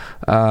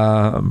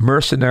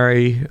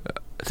mercenary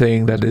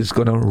thing that is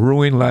going to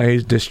ruin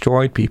lives,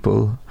 destroy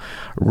people,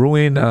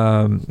 ruin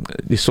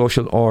the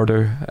social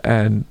order,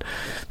 and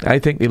I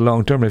think the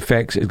long-term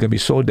effects is going to be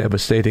so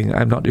devastating.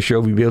 I'm not too sure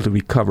we'll be able to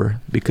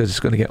recover because it's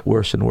going to get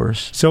worse and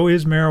worse. So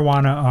is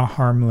marijuana a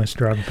harmless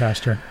drug,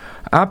 Pastor?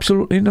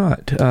 Absolutely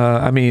not.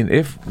 I mean,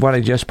 if what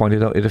I just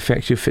pointed out, it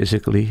affects you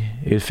physically,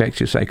 it affects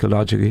you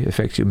psychologically, it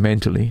affects you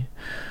mentally,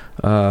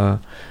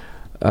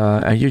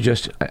 and you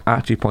just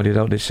actually pointed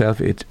out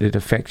itself, it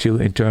affects you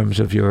in terms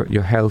of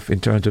your health, in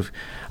terms of...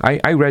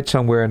 I read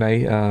somewhere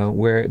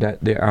where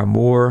that there are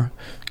more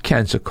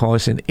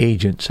cancer-causing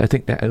agents. I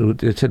think there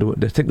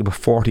were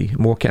 40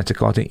 more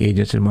cancer-causing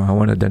agents in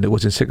marijuana than there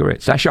was in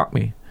cigarettes. That shocked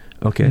me.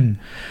 Okay.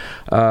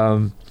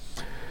 So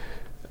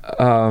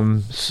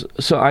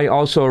I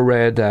also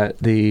read that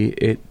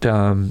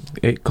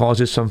it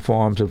causes some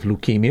forms of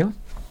leukemia.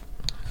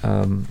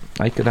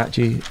 I could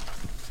actually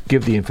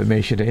give the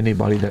information to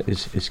anybody that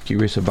is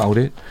curious about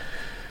it.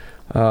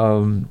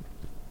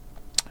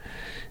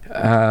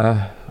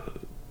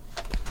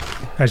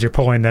 As you're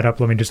pulling that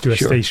up, let me just do a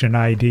station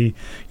ID.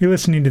 You're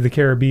listening to the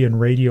Caribbean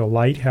Radio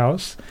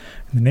Lighthouse.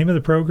 And the name of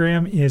the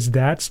program is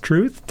That's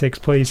Truth. It takes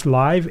place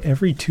live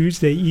every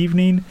Tuesday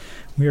evening.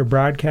 We are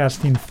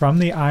broadcasting from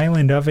the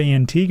island of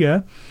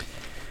Antigua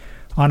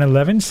on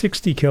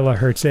 1160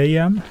 kilohertz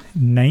AM,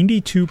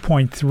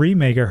 92.3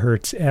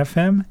 megahertz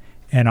FM,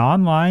 and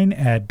online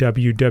at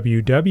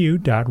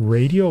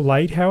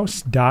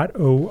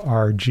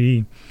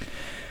www.radiolighthouse.org.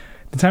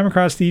 The time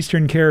across the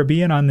Eastern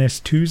Caribbean on this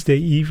Tuesday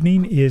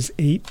evening is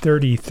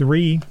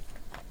 8:33.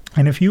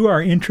 And if you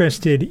are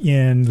interested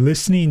in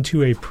listening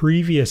to a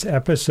previous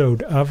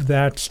episode of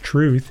That's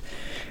Truth,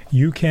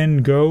 you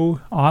can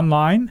go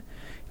online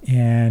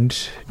and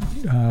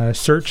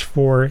search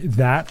for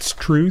That's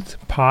Truth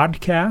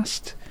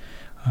Podcast.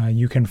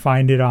 You can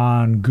find it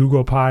on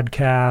Google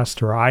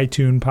Podcast or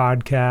iTunes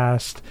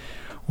Podcast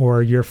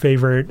or your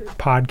favorite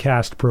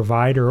podcast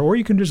provider, or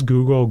you can just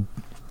Google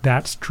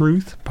That's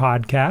Truth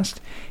Podcast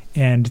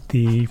and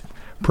the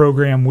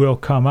program will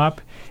come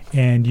up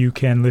and you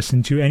can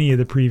listen to any of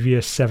the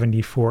previous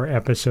 74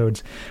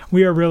 episodes.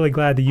 We are really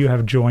glad that you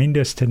have joined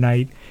us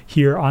tonight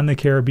here on the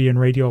Caribbean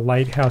Radio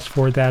Lighthouse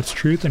for That's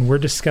Truth, and we're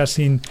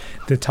discussing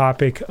the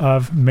topic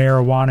of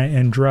marijuana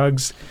and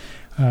drugs.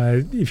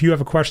 If you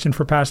have a question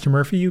for Pastor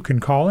Murphy, you can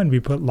call and be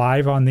put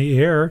live on the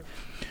air.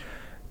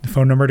 The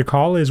phone number to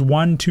call is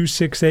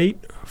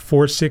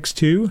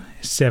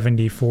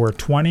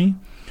 1-268-462-7420,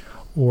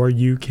 or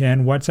you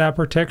can WhatsApp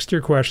or text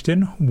your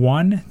question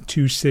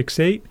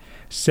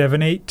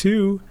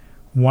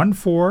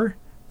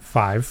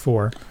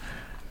 1-268-782-1454.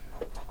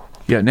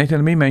 Yeah, Nathan,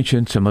 let me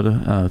mention some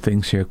other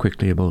things here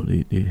quickly about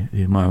the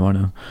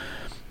marijuana.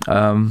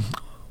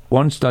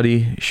 One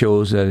study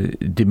shows that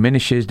it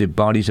diminishes the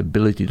body's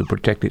ability to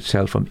protect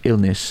itself from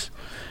illness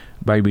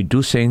by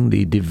reducing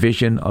the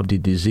division of the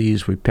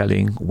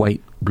disease-repelling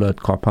white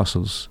blood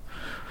corpuscles.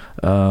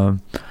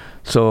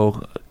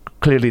 So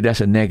clearly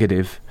that's a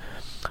negative.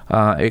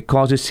 It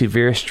causes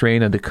severe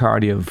strain on the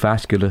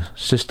cardiovascular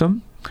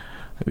system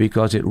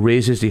because it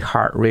raises the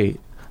heart rate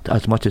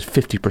as much as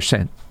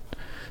 50%.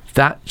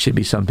 That should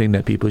be something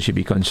that people should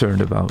be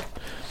concerned about.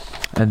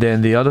 And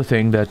then the other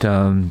thing that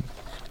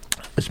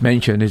is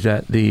mentioned is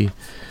that the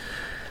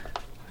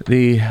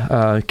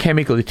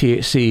chemical, the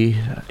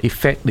THC,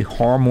 affect the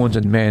hormones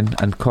in men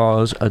and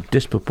cause a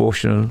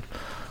disproportionate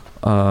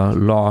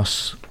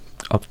loss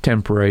of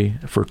temporary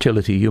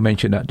fertility. You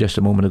mentioned that just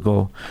a moment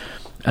ago.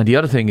 And the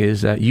other thing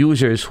is that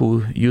users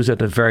who use it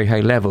at a very high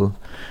level,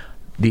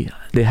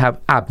 they have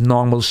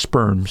abnormal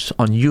sperms,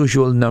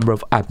 unusual number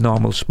of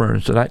abnormal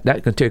sperms. So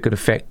that can take an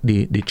effect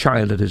the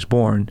child that is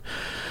born.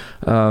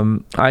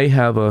 I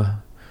have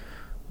a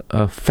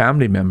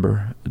family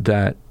member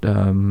that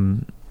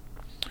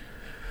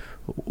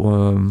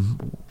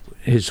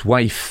his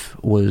wife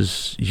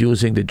was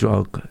using the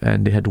drug,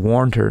 and they had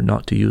warned her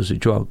not to use the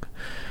drug,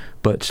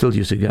 but still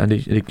using it. And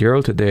the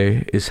girl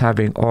today is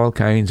having all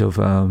kinds of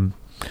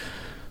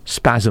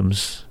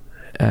spasms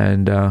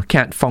and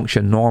can't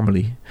function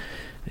normally.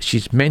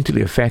 She's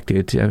mentally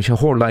affected. I mean, her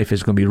whole life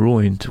is going to be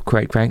ruined,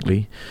 quite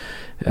frankly.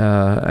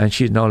 And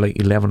she's now like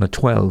 11 or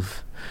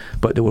 12.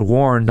 But they were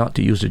warned not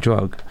to use the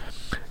drug.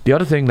 The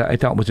other thing that I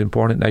thought was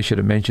important that I should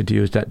have mentioned to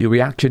you is that the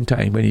reaction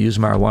time when you use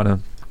marijuana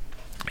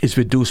is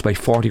reduced by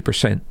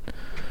 40%.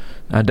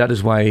 And that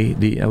is why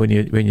when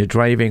you're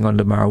driving on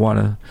the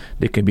marijuana,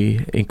 there can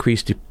be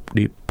increased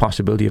the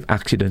possibility of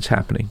accidents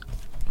happening.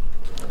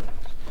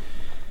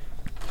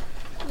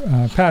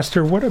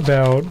 Pastor, what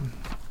about,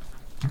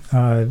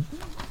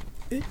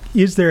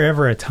 is there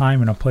ever a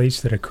time and a place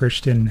that a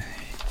Christian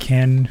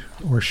can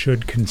or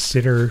should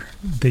consider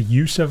the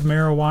use of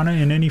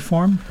marijuana in any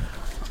form?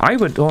 I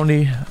would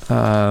only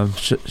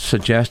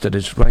suggest that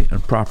it's right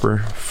and proper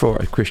for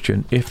a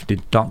Christian if the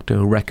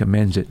doctor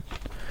recommends it.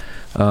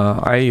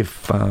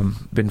 I've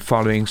been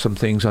following some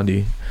things on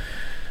the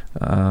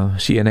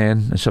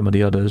CNN and some of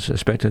the others,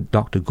 especially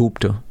Dr.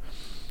 Gupta.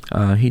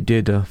 He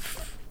did a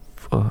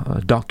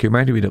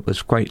documentary that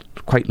was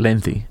quite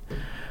lengthy,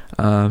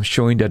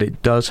 showing that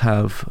it does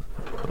have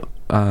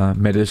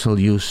medicinal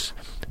use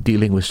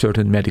dealing with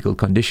certain medical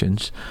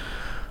conditions.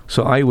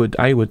 So I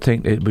would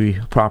think it would be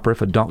proper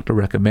if a doctor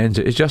recommends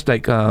it. It's just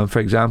like, for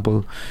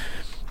example,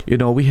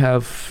 we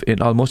have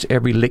in almost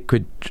every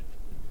liquid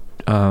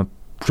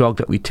drug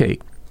that we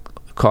take,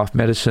 cough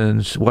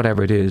medicines,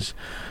 whatever it is,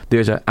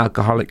 there's an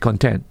alcoholic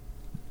content.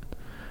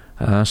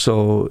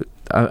 So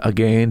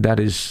again, that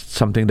is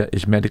something that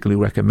is medically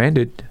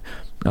recommended.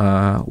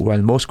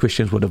 While most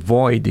Christians would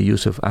avoid the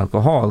use of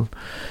alcohol,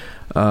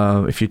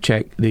 if you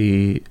check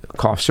the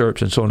cough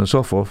syrups and so on and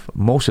so forth,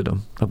 most of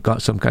them have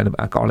got some kind of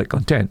alcoholic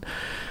content.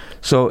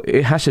 So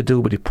it has to do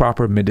with the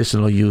proper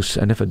medicinal use,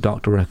 and if a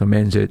doctor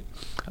recommends it,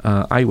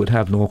 I would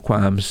have no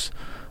qualms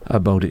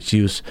about its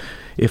use.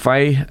 If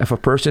a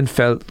person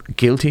felt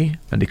guilty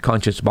and the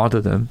conscience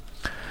bothered them,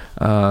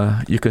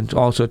 you can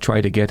also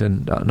try to get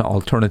an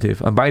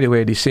alternative. And by the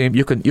way, the same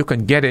you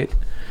can get it.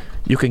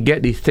 You can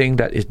get the thing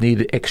that is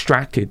needed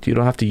extracted. You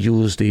don't have to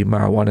use the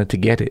marijuana to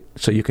get it.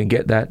 So you can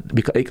get that,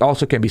 because it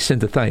also can be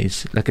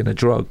synthesized, like in a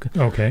drug.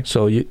 Okay.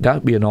 So that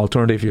would be an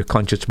alternative if your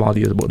conscious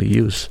body is about the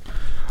use.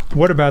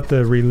 What about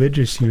the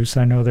religious use?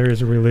 I know there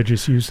is a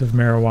religious use of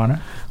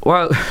marijuana.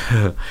 Well,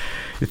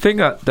 the thing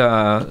that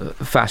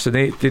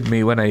fascinated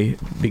me when I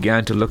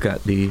began to look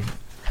at the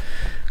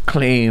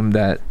claim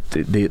that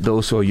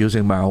those who are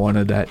using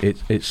marijuana, that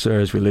it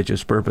serves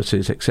religious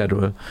purposes,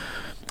 etc.,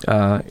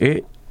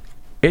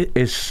 it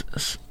is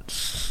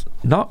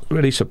not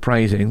really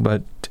surprising,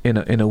 but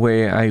in a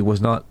way I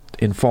was not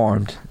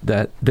informed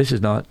that this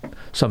is not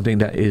something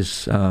that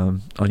is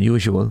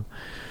unusual.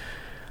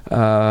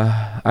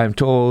 I'm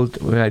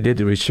told when I did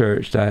the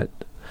research that,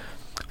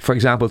 for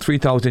example,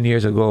 3,000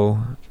 years ago,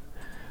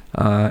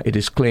 it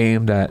is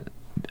claimed that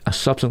a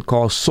substance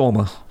called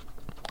soma,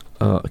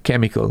 a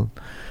chemical,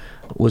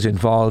 was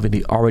involved in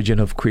the origin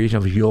of creation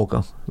of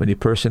yoga. When the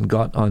person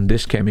got on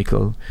this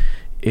chemical,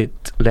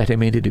 it let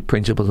him into the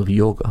principles of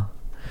yoga.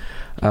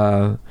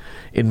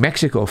 In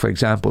Mexico, for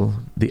example,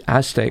 the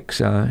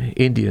Aztecs,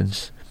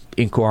 Indians,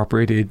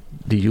 incorporated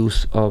the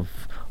use of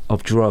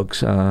drug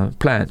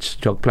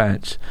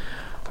plants,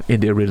 in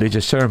their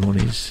religious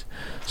ceremonies.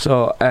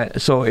 So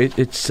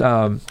it's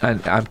and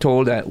I'm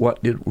told that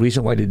what the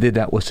reason why they did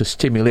that was to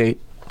stimulate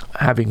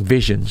having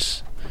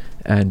visions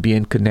and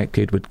being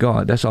connected with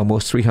God. That's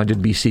almost 300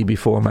 BC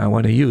before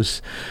marijuana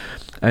use.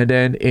 And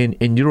then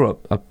in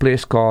Europe, a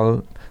place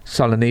called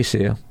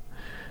Salernacia,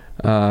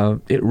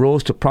 it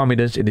rose to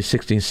prominence in the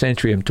 16th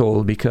century, I'm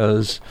told,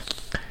 because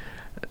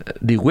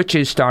the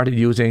witches started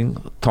using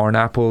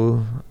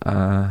thornapple,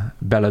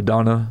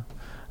 belladonna,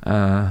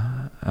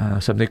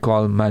 something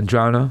called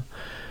mandrana,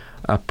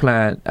 a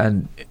plant,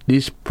 and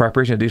these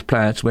preparation of these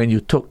plants, when you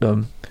took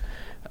them,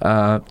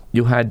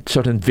 you had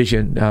certain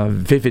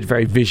vivid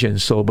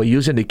visions. So by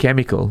using the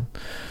chemical,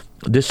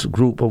 this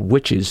group of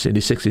witches in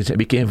the 60s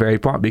became very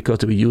popular because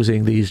they were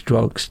using these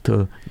drugs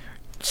to.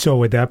 So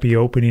would that be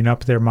opening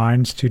up their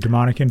minds to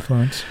demonic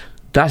influence?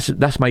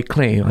 That's my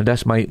claim, and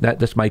that's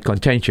my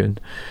contention.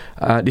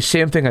 The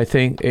same thing, I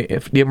think,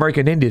 if the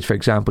American Indians, for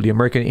example, the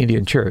American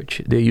Indian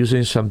Church, they're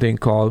using something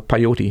called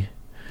peyote,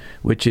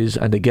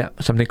 and they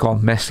get something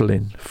called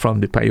mescaline from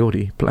the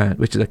peyote plant,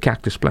 which is a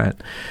cactus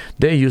plant.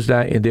 They use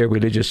that in their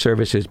religious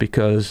services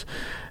because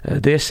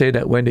they say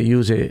that when they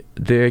use it,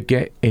 they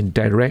get in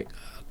direct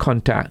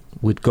contact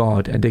with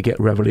God and they get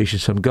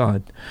revelations from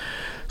God.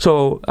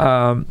 So,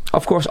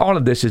 of course, all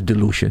of this is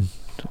delusion.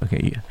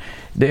 Okay,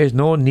 there is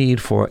no need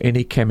for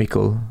any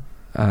chemical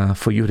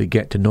for you to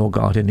get to know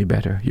God any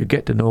better. You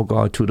get to know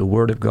God through the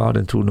Word of God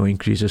and through knowing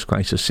Jesus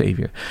Christ as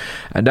Savior.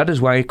 And that is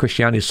why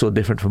Christianity is so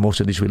different from most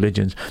of these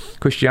religions.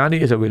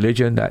 Christianity is a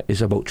religion that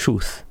is about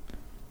truth.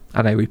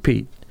 And I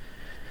repeat,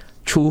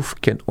 truth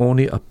can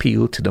only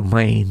appeal to the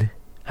mind.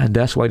 And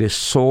that's why there's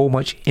so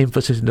much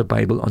emphasis in the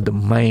Bible on the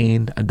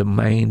mind and the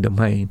mind, the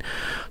mind.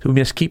 So we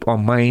must keep our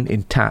mind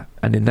intact.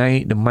 And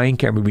the mind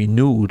can be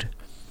renewed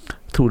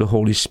through the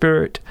Holy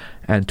Spirit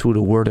and through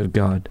the Word of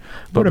God.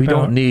 But we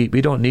don't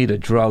need a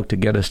drug to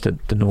get us to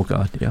know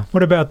God. Yeah.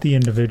 What about the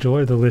individual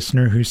or the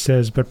listener who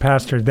says, but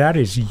Pastor, that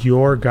is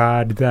your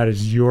God, that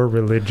is your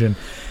religion.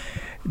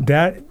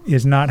 That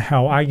is not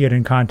how I get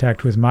in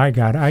contact with my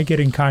God. I get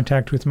in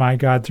contact with my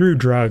God through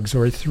drugs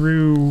or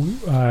through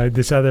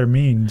this other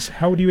means.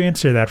 How would you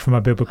answer that from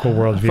a biblical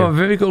worldview? From a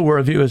biblical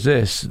worldview is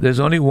this. There's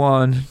only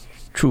one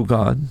true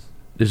God.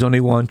 There's only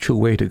one true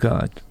way to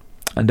God.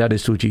 And that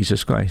is through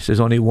Jesus Christ. There's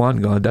only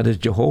one God. That is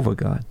Jehovah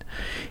God.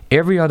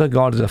 Every other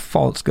God is a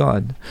false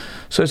God.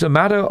 So it's a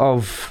matter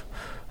of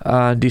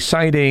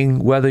deciding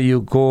whether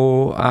you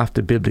go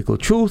after biblical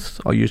truth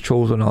or you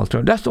chose an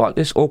alternative. That's what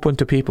is open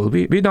to people.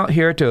 We're not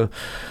here to...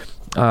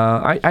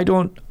 I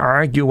don't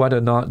argue whether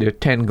or not there are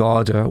 10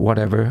 gods or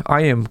whatever.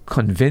 I am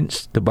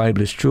convinced the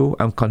Bible is true.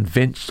 I'm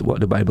convinced what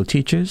the Bible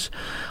teaches.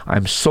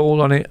 I'm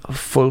sold on it.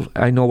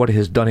 I know what it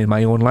has done in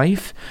my own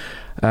life.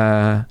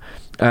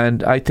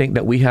 And I think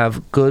that we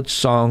have good,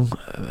 strong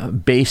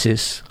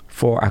basis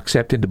for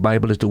accepting the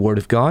Bible as the Word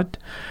of God.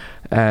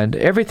 And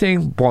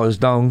everything boils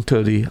down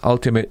to the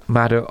ultimate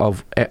matter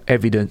of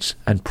evidence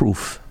and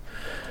proof.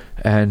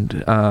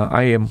 And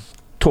I am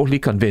totally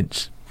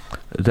convinced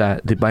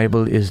that the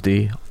Bible is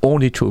the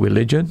only true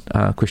religion.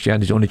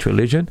 Christianity is the only true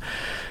religion.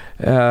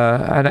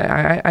 And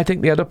I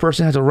think the other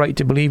person has a right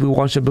to believe who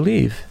wants to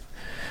believe.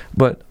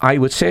 But I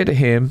would say to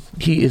him,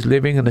 he is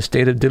living in a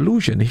state of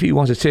delusion. If he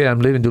wants to say I'm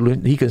living in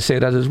delusion, he can say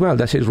that as well.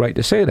 That's his right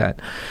to say that.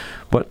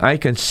 But I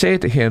can say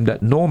to him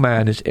that no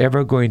man is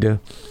ever going to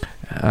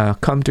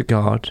come to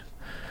God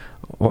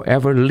or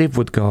ever live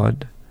with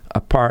God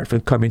apart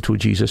from coming through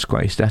Jesus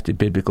Christ. That's the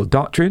biblical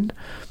doctrine,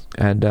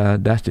 and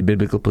that's the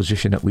biblical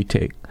position that we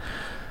take.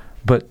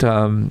 But,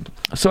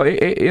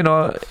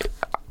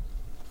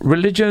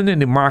 religion in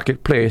the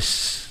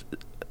marketplace,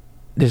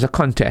 there's a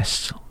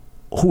contest.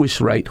 Who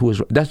is right?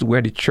 That's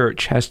where the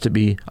church has to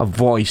be a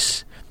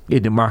voice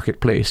in the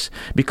marketplace,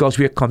 because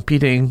we are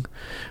competing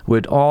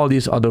with all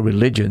these other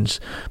religions,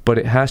 but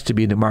it has to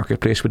be in the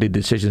marketplace where the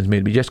decisions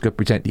made. We just got to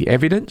present the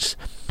evidence,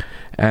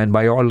 and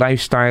by our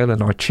lifestyle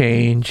and our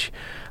change,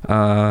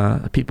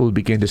 people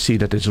begin to see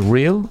that it's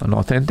real and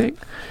authentic,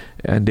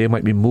 and they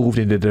might be moved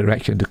in the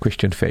direction of the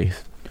Christian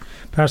faith.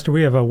 Pastor,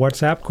 we have a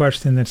WhatsApp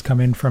question that's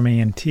come in from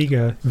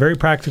Antigua. Very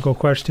practical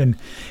question.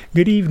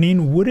 Good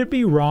evening. Would it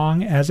be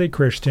wrong as a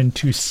Christian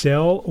to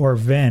sell or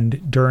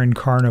vend during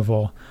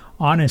Carnival?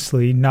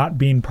 Honestly, not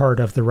being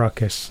part of the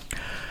ruckus.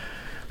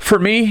 For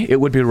me, it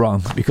would be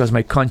wrong because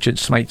my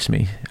conscience smites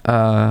me.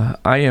 I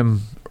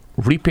am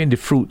reaping the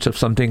fruits of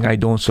something I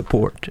don't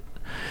support.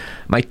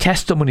 My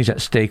testimony is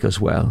at stake as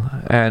well.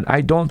 And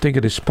I don't think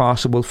it is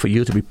possible for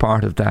you to be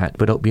part of that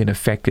without being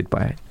affected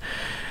by it.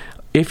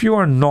 If you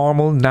are a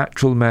normal,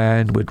 natural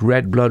man with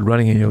red blood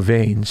running in your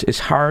veins, it's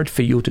hard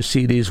for you to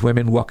see these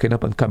women walking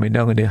up and coming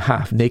down in their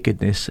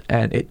half-nakedness,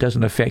 and it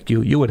doesn't affect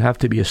you. You would have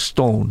to be a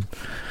stone,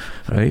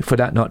 right, for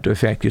that not to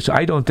affect you. So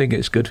I don't think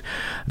it's good.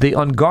 The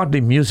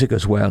ungodly music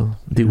as well,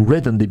 the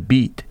rhythm, the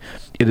beat,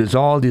 it is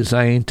all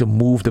designed to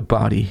move the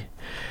body.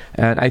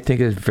 And I think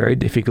it's very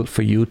difficult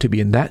for you to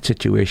be in that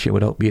situation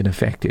without being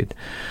affected.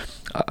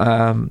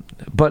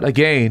 But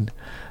again,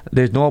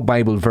 there's no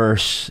Bible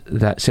verse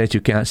that says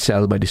you can't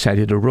sell by the side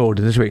of the road.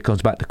 And this is where it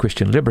comes back to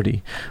Christian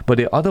liberty. But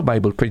there are other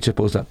Bible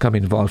principles that come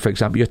involved. For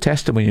example, your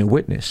testimony and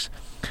witness.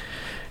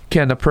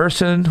 Can a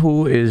person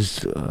who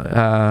is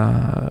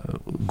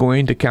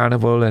going to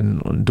Carnival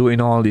and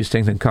doing all these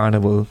things in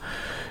Carnival,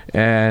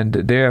 and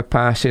they're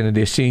passing and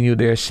they're seeing you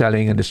there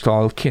selling in the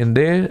stall, can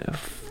they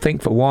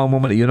think for one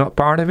moment that you're not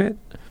part of it?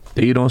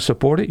 That you don't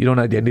support it? You don't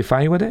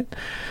identify with it?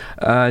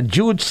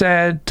 Jude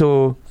said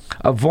to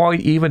avoid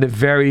even the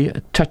very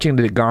touching of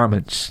the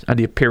garments and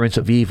the appearance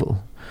of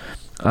evil.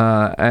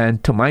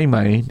 And to my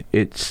mind,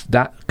 it's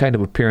that kind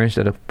of appearance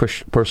that a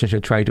person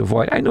should try to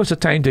avoid. I know it's a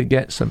time to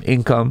get some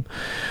income,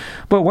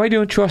 but why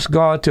don't you trust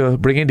God to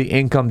bring in the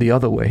income the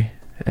other way?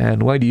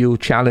 And why do you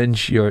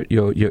challenge your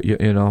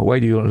why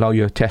do you allow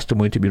your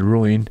testimony to be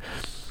ruined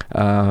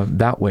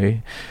that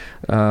way?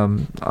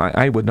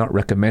 I would not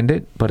recommend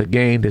it. But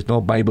again, there's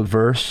no Bible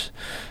verse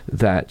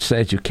that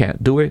says you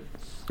can't do it.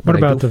 What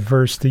about the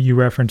verse that you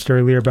referenced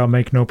earlier about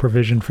make no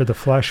provision for the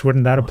flesh?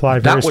 Wouldn't that apply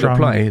very strongly? That would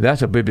apply.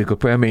 That's a biblical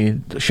prayer. I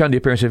mean, shun the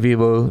appearance of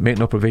evil, make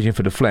no provision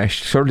for the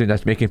flesh. Certainly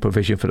that's making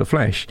provision for the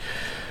flesh.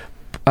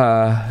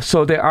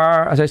 So there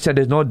are, as I said,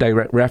 there's no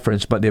direct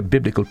reference, but there are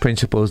biblical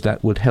principles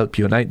that would help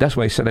you. And that's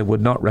why I said I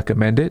would not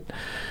recommend it.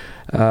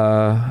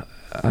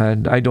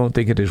 And I don't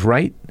think it is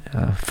right.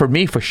 For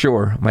me, for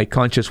sure, my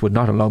conscience would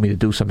not allow me to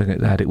do something like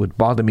that. It would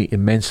bother me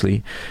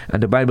immensely.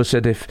 And the Bible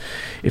said if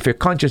your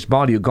conscience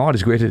bother you, God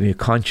is greater than your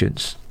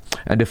conscience.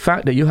 And the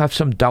fact that you have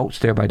some doubts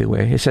there, by the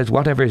way, it says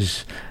whatever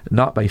is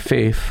not by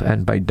faith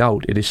and by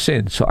doubt, it is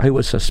sin. So I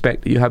would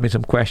suspect that you having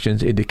some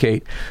questions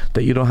indicate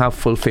that you don't have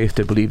full faith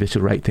to believe it's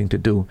the right thing to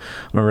do.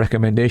 My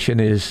recommendation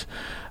is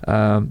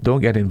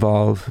don't get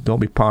involved, don't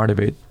be part of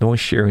it, don't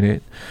share in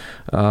it.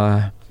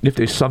 If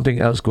there's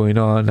something else going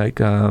on, like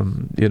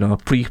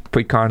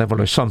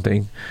pre-carnival or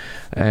something,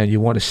 and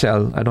you want to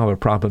sell, I don't have a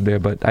problem there.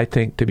 But I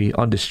think to be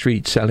on the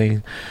street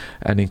selling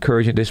and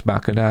encouraging this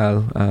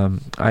bacchanal,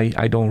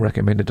 I don't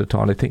recommend it at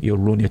all. I think you'll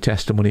ruin your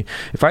testimony.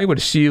 If I were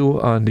to see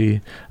you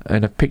in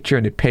a picture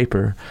in the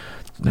paper,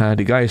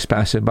 the guy is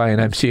passing by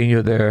and I'm seeing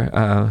you there,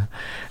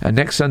 and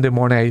next Sunday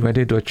morning I went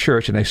into a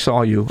church and I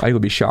saw you, I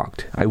would be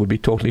shocked. I would be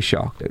totally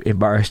shocked,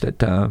 embarrassed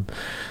that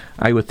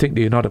I would think that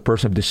you're not a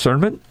person of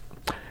discernment.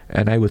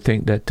 And I would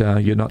think that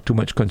you're not too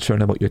much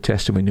concerned about your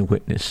testimony and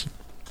witness.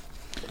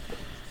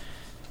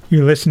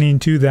 You're listening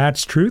to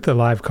That's Truth, a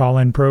live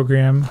call-in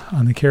program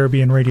on the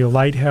Caribbean Radio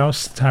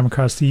Lighthouse. The time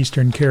across the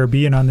Eastern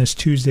Caribbean on this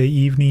Tuesday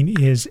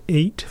evening is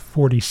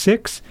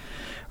 8:46.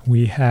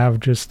 We have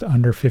just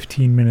under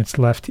 15 minutes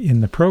left in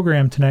the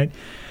program tonight.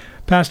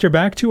 Pastor,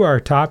 back to our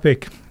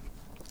topic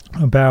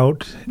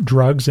about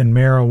drugs and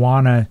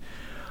marijuana.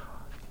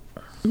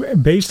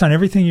 Based on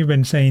everything you've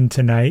been saying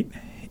tonight,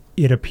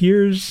 it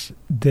appears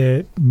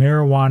that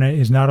marijuana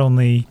is not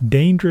only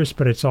dangerous,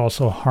 but it's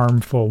also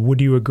harmful.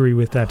 Would you agree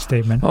with that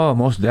statement? Oh,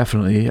 most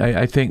definitely.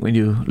 I think when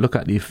you look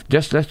at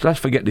let's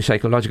forget the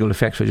psychological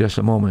effects for just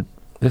a moment.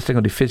 Let's think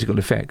of the physical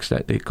effects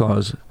that they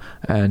cause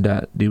and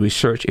that the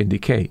research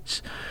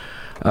indicates.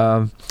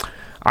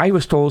 I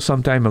was told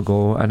some time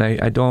ago, and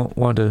I don't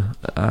want to,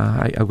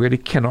 I really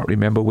cannot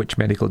remember which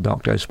medical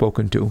doctor I've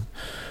spoken to,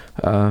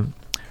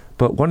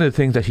 but one of the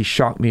things that he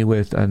shocked me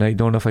with, and I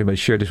don't know if I might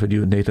share this with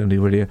you, Nathan,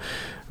 earlier,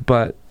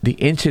 but the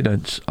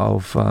incidence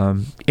of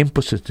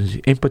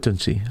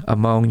impotency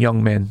among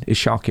young men is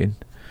shocking.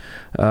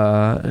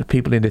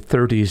 People in their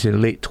 30s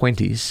and late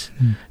 20s,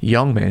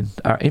 young men,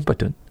 are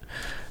impotent.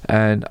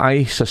 And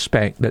I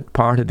suspect that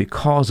part of the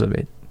cause of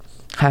it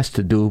has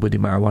to do with the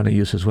marijuana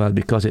use as well,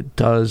 because it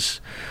does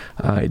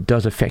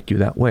affect you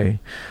that way.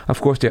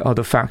 Of course, there are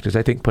other factors.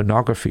 I think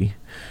pornography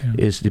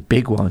is the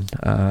big one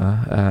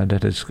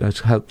that has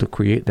helped to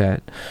create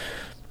that.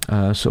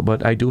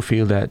 But I do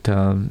feel that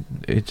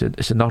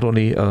it's not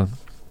only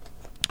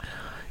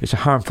it's a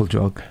harmful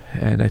drug,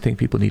 and I think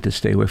people need to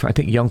stay away from it. I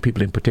think young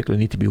people in particular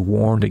need to be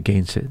warned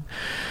against it.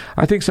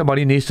 I think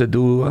somebody needs to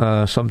do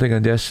something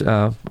on this.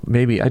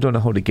 Maybe, I don't know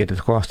how to get it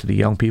across to the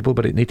young people,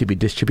 but it needs to be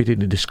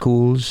distributed in the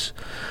schools.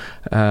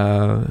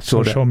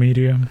 Social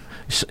media.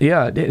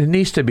 Yeah, it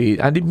needs to be.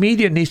 And the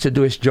media needs to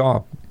do its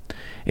job.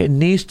 It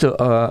needs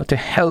to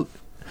help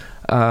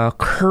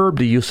curb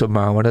the use of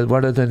marijuana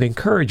rather than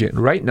encourage it.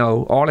 Right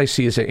now, all I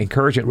see is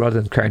encourage it rather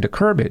than trying to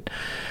curb it.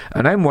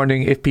 And I'm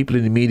wondering if people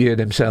in the media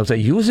themselves are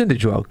using the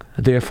drug,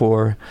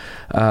 therefore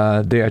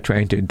they are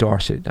trying to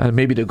endorse it. And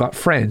maybe they've got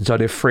friends, or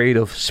they're afraid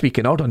of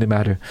speaking out on the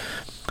matter.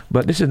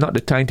 But this is not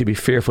the time to be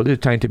fearful. This is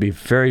the time to be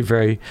very,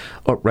 very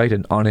upright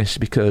and honest,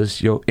 because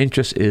your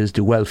interest is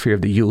the welfare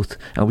of the youth,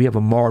 and we have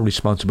a moral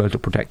responsibility to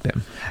protect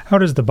them. How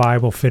does the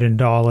Bible fit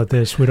into all of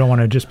this? We don't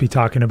want to just be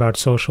talking about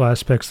social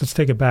aspects. Let's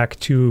take it back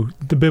to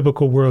the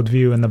biblical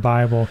worldview in the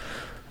Bible.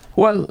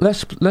 Well,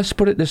 let's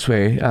put it this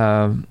way.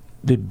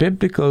 The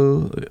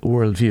biblical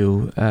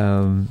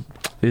worldview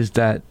is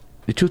that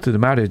the truth of the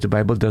matter is the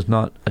Bible does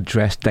not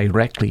address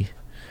directly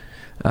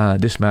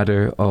this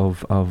matter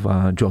of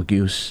drug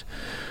use.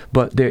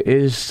 But there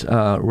is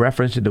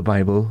reference in the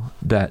Bible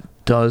that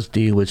does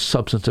deal with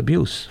substance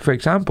abuse. For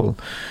example,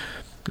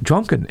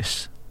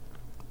 drunkenness.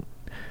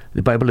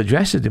 The Bible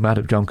addresses the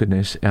matter of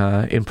drunkenness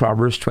in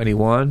Proverbs 20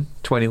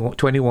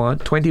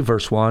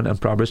 verse 1 and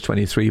Proverbs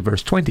 23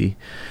 verse 20.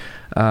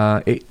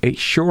 It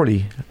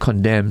surely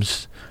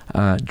condemns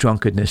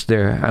drunkenness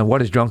there. And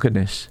what is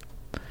drunkenness?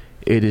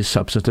 It is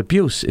substance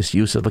abuse. It's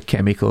use of a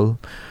chemical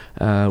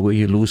where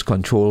you lose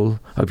control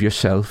of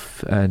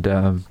yourself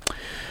and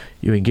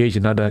you engage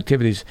in other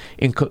activities.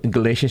 In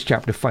Galatians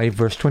chapter 5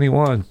 verse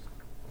 21,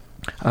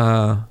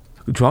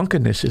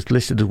 drunkenness is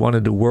listed as one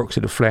of the works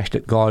of the flesh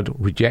that God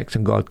rejects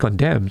and God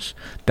condemns.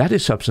 That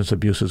is substance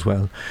abuse as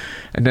well.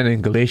 And then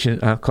in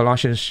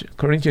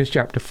Corinthians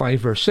chapter 5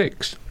 verse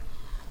 6,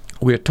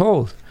 we are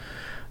told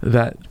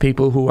that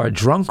people who are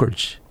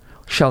drunkards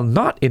shall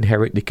not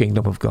inherit the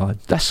kingdom of God.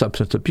 That's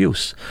substance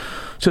abuse.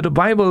 So the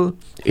Bible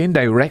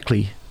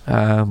indirectly,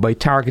 by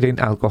targeting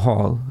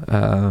alcohol,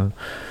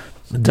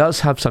 does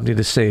have something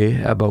to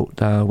say about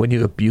when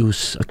you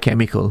abuse a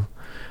chemical.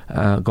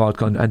 God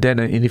can, and then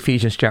in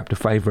Ephesians chapter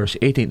 5 verse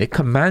 18, it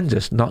commands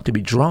us not to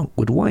be drunk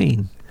with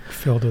wine,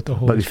 filled with the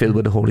Holy but be Spirit. filled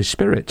with the Holy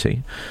Spirit.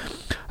 See,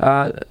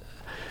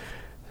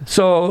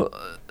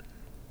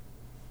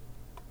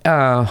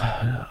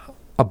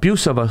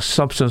 abuse of a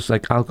substance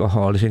like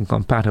alcohol is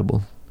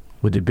incompatible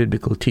with the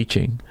biblical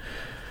teaching.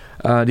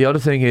 The other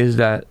thing is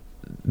that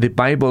the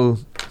Bible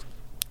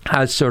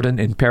has certain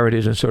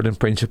imperatives and certain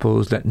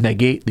principles that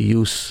negate the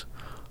use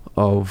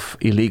of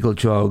illegal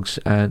drugs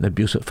and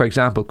abuse. For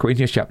example,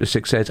 Corinthians chapter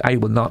 6 says, I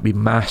will not be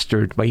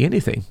mastered by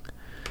anything.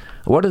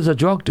 What does a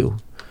drug do?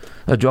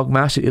 A drug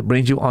master, it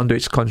brings you under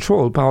its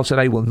control. Paul said,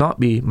 I will not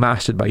be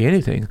mastered by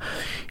anything.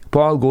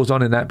 Paul goes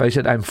on in that, but he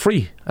said, I'm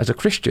free as a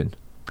Christian,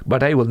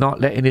 but I will not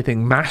let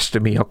anything master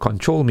me or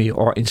control me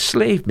or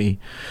enslave me.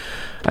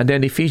 And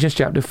then Ephesians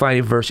chapter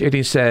 5 verse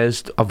 18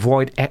 says,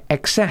 avoid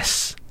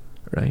excess,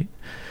 right?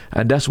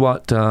 And that's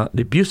what the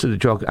abuse of the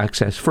drug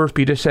access. First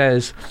Peter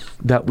says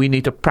that we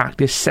need to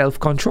practice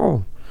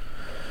self-control.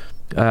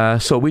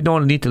 So we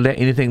don't need to let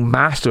anything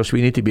master us.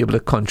 We need to be able to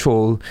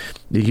control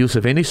the use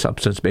of any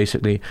substance,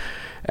 basically.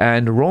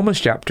 And Romans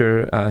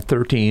chapter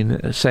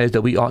 13 says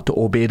that we ought to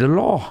obey the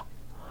law.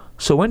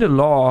 So when the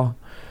law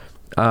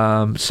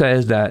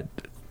says that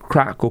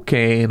crack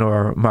cocaine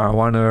or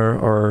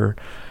marijuana or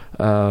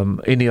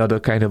any other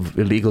kind of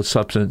illegal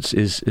substance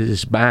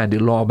is banned, the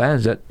law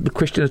bans that, the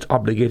Christian is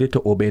obligated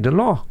to obey the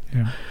law.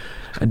 Yeah.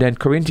 And then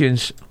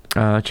Corinthians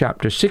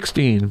chapter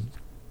 16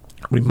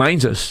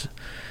 reminds us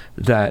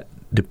that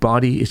the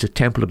body is the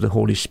temple of the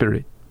Holy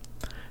Spirit.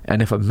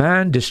 And if a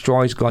man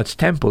destroys God's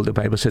temple, the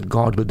Bible said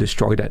God will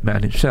destroy that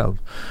man himself.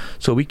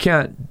 So we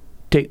can't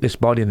take this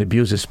body and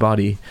abuse this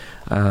body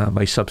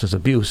by substance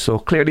abuse. So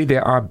clearly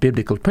there are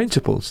biblical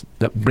principles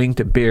that bring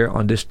to bear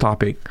on this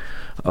topic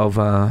of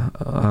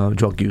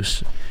drug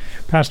use.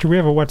 Pastor, we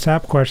have a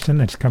WhatsApp question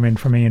that's come in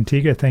from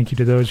Antigua. Thank you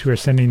to those who are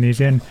sending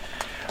these in.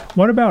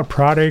 What about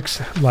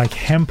products like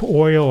hemp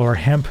oil or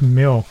hemp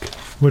milk,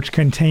 which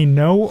contain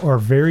no or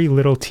very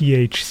little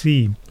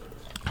THC?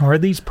 Are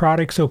these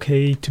products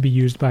okay to be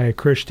used by a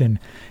Christian?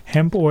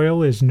 Hemp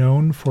oil is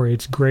known for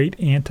its great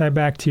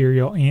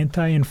antibacterial,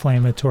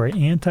 anti-inflammatory,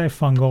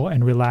 antifungal,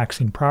 and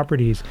relaxing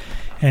properties,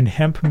 and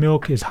hemp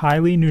milk is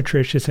highly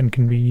nutritious and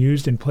can be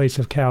used in place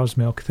of cow's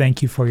milk.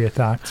 Thank you for your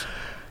thoughts.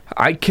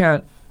 I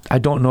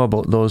don't know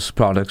about those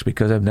products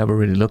because I've never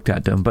really looked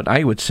at them, but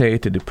I would say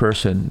to the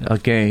person,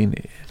 again,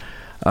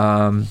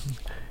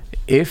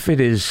 if it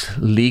is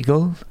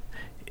legal,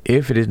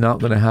 if it is not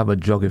going to have a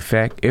drug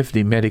effect, if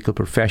the medical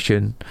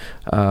profession,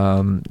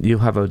 you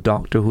have a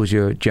doctor who's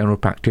your general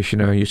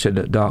practitioner, you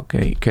said, Doc,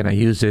 can I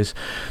use this?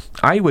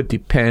 I would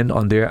depend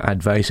on their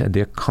advice and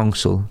their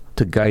counsel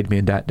to guide me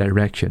in that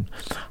direction.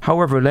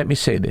 However, let me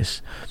say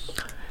this.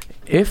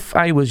 If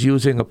I was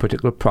using a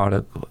particular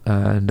product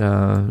and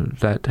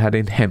that had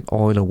in hemp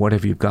oil or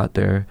whatever you've got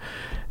there,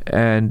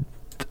 and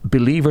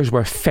believers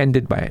were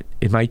offended by it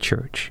in my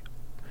church,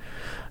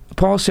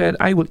 Paul said,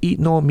 I will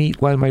eat no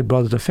meat while my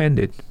brother's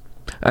offended.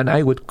 And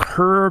I would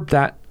curb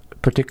that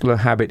particular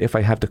habit if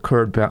I have to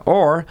curb that,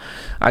 or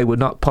I would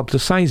not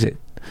publicize it.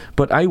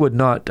 But I would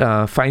not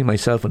find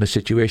myself in a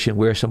situation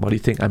where somebody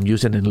think I'm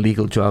using an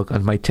illegal drug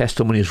and my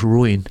testimony is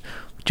ruined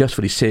just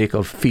for the sake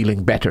of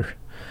feeling better.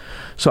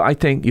 So I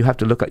think you have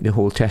to look at the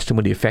whole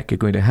testimony, the effect you're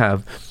going to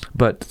have.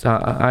 But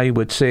I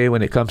would say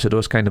when it comes to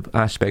those kind of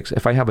aspects,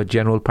 if I have a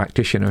general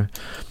practitioner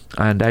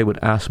and I would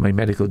ask my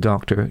medical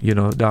doctor,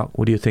 Doc,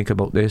 what do you think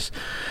about this?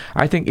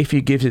 I think if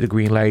he gives you the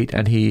green light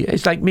and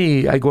it's like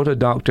me, I go to a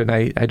doctor and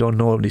I don't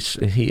know this,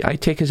 I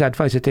take his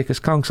advice, I take his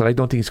counsel. I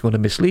don't think he's going to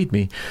mislead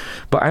me.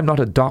 But I'm not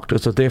a doctor,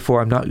 so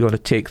therefore I'm not going to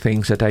take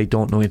things that I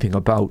don't know anything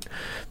about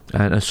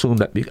and assume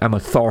that I'm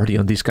authority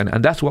on these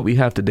and that's what we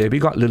have today. We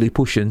got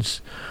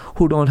Lilliputians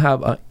who don't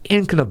have an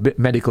inkling of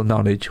medical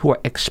knowledge, who are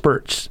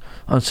experts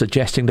on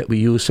suggesting that we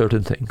use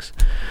certain things.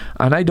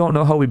 And I don't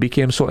know how we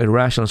became so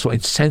irrational, so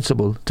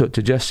insensible to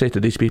just say to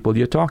these people,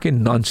 you're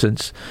talking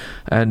nonsense,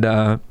 and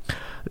the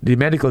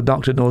medical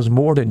doctor knows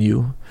more than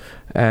you,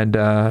 and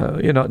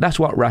that's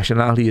what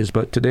rationality is.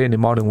 But today in the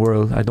modern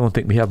world, I don't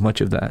think we have much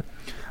of that.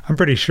 I'm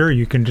pretty sure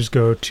you can just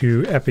go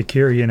to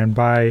Epicurean and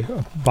buy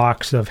a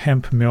box of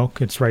hemp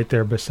milk. It's right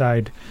there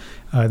beside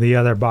the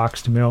other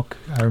boxed milk.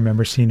 I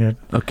remember seeing it.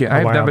 Okay,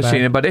 I've never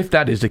seen it, but if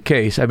that is the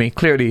case, I mean,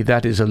 clearly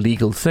that is a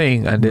legal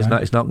thing, and it's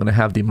not going to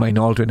have the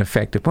mind-altering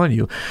effect upon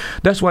you.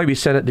 That's why we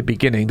said at the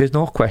beginning, there's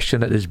no question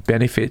that there's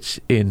benefits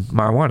in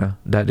marijuana,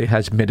 that it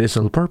has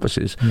medicinal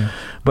purposes. Yeah.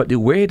 But the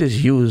way it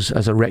is used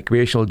as a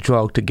recreational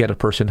drug to get a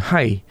person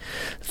high,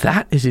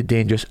 that is a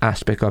dangerous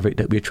aspect of it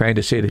that we're trying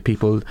to say to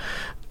people,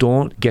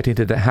 don't get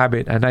into the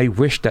habit. And I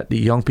wish that the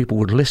young people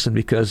would listen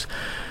because,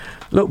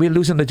 look, we're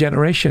losing the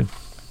generation.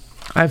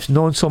 I've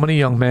known so many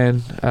young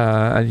men,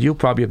 and you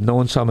probably have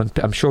known some, and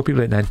I'm sure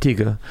people in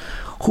Antigua,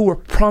 who were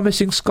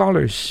promising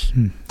scholars,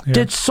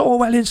 did so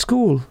well in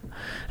school,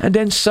 and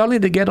then suddenly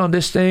they get on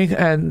this thing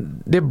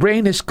and their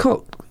brain is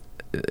cooked.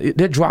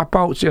 They drop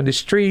out on the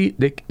street.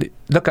 They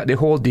look at their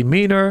whole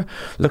demeanor,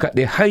 look at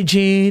their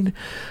hygiene.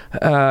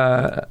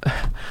 I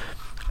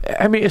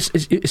mean,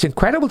 it's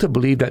incredible to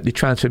believe that the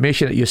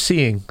transformation that you're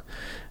seeing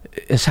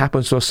has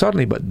happened so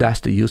suddenly, but that's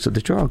the use of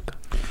the drug.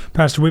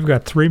 Pastor, we've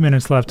got 3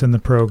 minutes left in the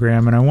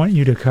program, and I want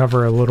you to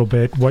cover a little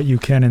bit what you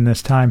can in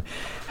this time.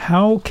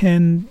 How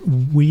can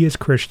we as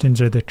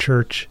Christians or the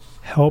church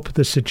help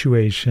the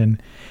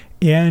situation,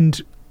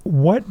 and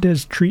what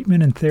does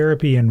treatment and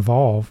therapy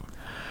involve?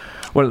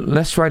 Well,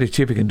 let's try to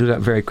see if we can do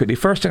that very quickly.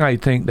 First thing I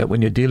think that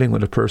when you're dealing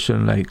with a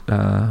person like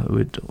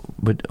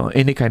with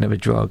any kind of a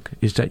drug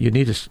is that you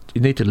need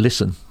to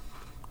listen,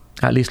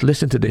 at least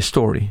listen to their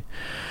story.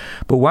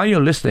 But while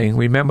you're listening,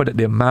 remember that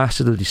they're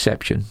masters of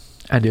deception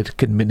and they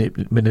can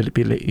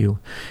manipulate you.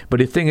 But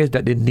the thing is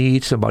that they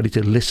need somebody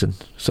to listen.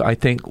 So I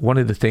think one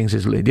of the things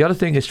is the other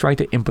thing is try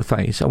to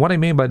empathize. And what I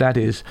mean by that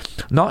is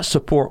not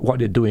support what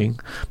they're doing,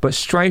 but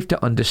strive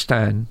to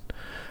understand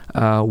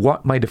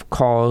what might have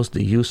caused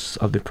the use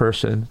of the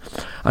person,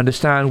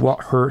 understand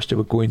what hurts they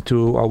were going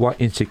through, or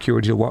what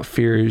insecurities or what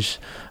fears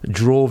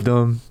drove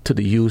them to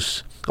the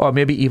use, or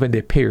maybe even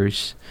their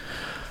peers.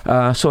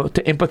 So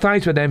to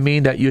empathize with them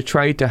means that you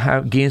try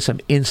to gain some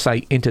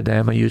insight into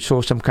them, and you show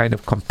some kind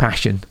of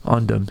compassion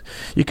on them.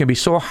 You can be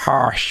so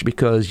harsh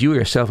because you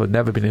yourself have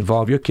never been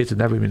involved, your kids have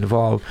never been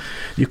involved.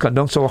 You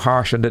condone so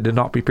harsh and that they're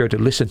not prepared to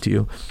listen to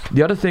you.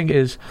 The other thing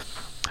is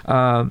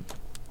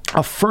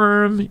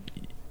affirm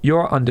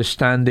your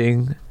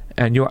understanding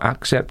and your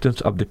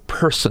acceptance of the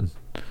person.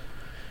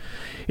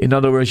 In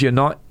other words, you're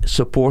not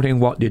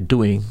supporting what they're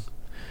doing,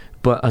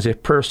 but as a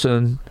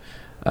person,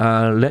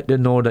 let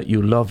them know that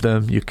you love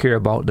them, you care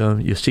about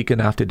them, you're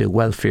seeking after their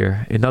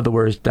welfare. In other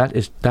words, that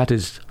is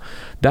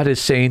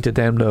saying to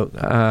them, look,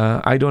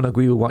 I don't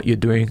agree with what you're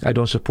doing. I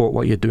don't support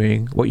what you're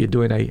doing. What you're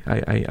doing,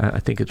 I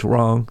think it's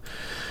wrong.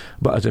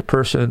 But as a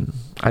person,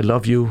 I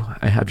love you.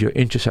 I have your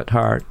interests at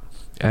heart.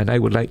 And I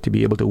would like to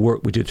be able to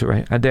work with you to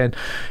right. And then,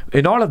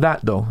 in all of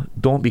that, though,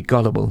 don't be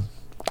gullible.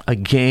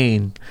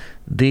 Again,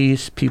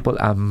 these people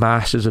are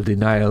masters of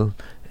denial,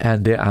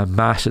 and they are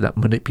masters at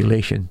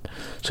manipulation.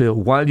 So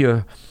while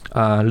you're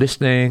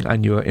listening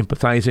and you're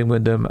empathizing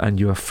with them and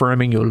you're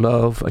affirming your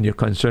love and your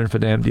concern for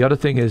them, the other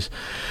thing is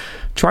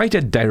try to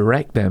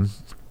direct them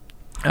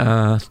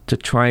to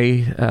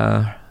try.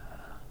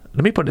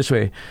 Let me put it this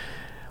way: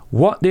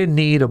 what they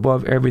need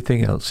above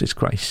everything else is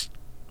Christ.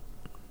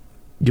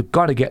 You've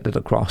got to get that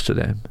across to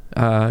them.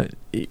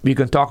 You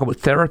can talk about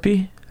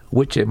therapy,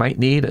 which they might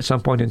need at some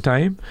point in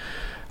time.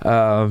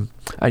 And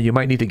you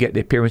might need to get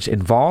their parents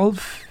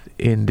involved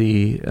in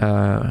the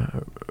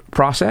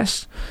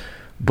process.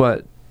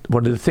 But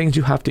one of the things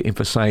you have to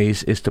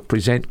emphasize is to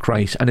present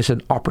Christ. And it's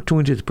an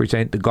opportunity to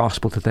present the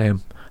gospel to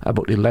them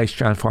about the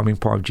life-transforming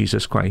power of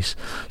Jesus Christ.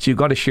 So you've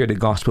got to share the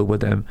gospel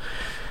with them.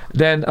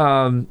 Then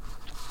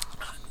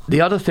the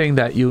other thing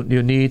that you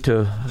need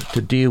to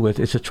deal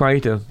with is to try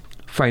to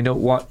find out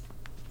what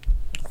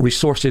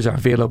resources are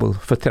available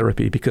for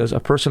therapy, because a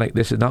person like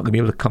this is not going to be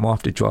able to come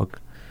off the drug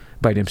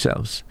by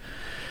themselves.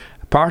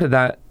 Part of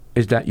that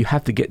is that you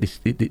have to get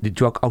the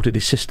drug out of the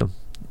system.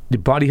 The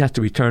body has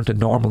to return to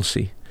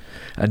normalcy.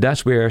 And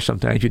that's where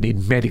sometimes you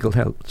need medical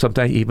help.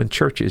 Sometimes even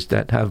churches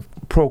that have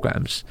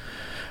programs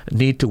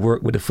need to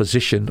work with a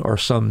physician or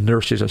some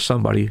nurses or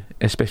somebody,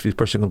 especially if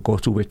the person will go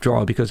through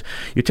withdrawal. Because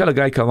you tell a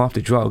guy come off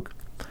the drug,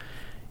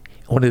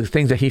 one of the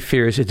things that he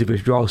fears is the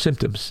withdrawal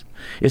symptoms.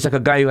 It's like a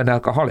guy who's an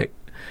alcoholic.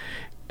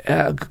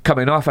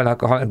 Coming off an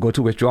alcohol and go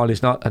to withdrawal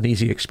is not an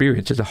easy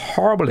experience. It's a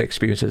horrible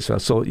experience as well.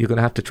 So you're going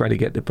to have to try to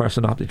get the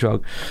person off the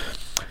drug.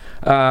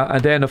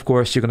 And then, of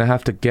course, you're going to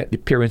have to get the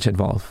parents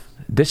involved.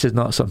 This is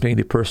not something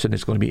the person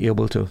is going to be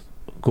able to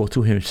go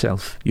through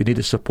himself. You need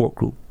a support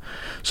group.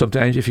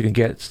 Sometimes if you can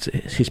get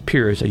his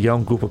peers, a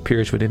young group of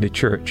peers within the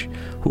church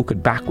who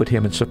could back with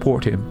him and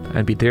support him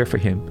and be there for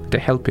him, to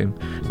help him,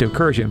 to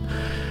encourage him,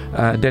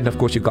 then of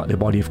course you've got the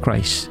body of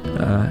Christ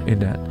in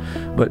that.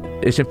 But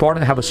it's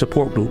important to have a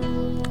support group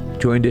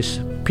during this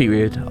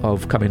period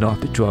of coming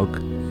off the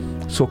drug.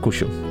 So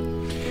crucial.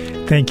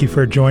 Thank you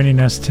for joining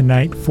us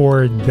tonight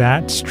for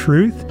That's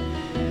Truth.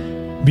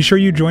 Be sure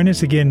you join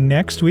us again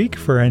next week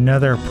for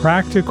another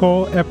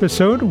practical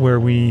episode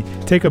where we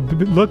take a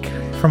look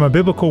from a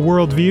biblical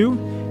worldview,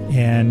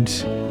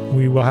 and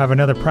we will have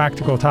another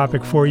practical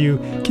topic for you.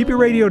 Keep your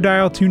radio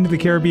dial tuned to the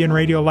Caribbean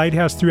Radio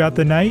Lighthouse throughout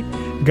the night.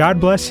 God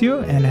bless you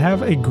and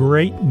have a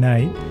great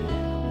night.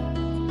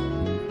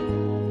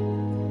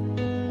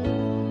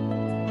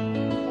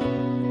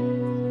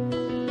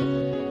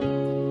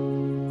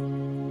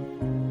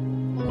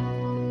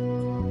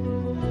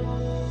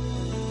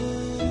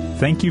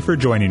 Thank you for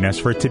joining us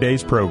for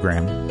today's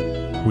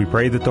program. We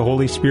pray that the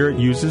Holy Spirit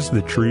uses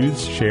the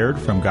truths shared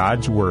from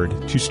God's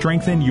Word to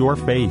strengthen your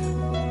faith.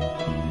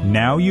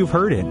 Now you've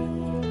heard it.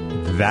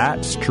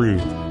 That's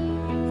truth.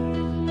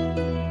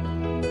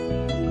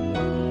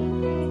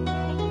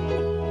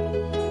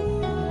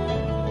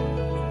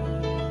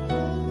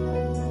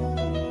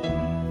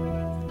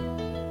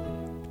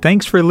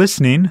 Thanks for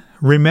listening.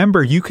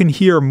 Remember, you can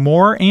hear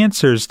more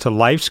answers to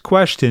life's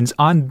questions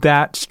on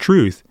That's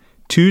Truth,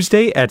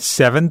 Tuesday at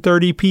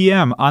 7:30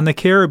 p.m. on the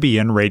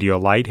Caribbean Radio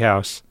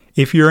Lighthouse.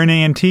 If you're in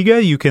Antigua,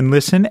 you can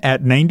listen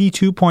at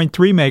 92.3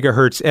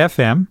 megahertz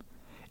FM.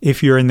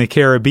 If you're in the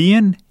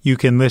Caribbean, you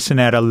can listen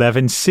at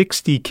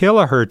 1160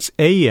 kilohertz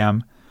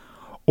AM,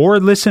 or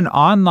listen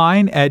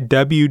online at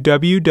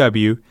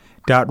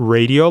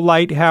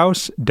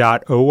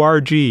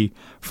www.radiolighthouse.org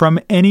from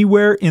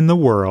anywhere in the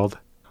world.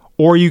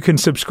 Or you can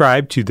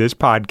subscribe to this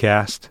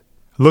podcast.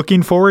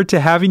 Looking forward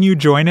to having you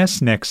join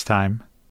us next time.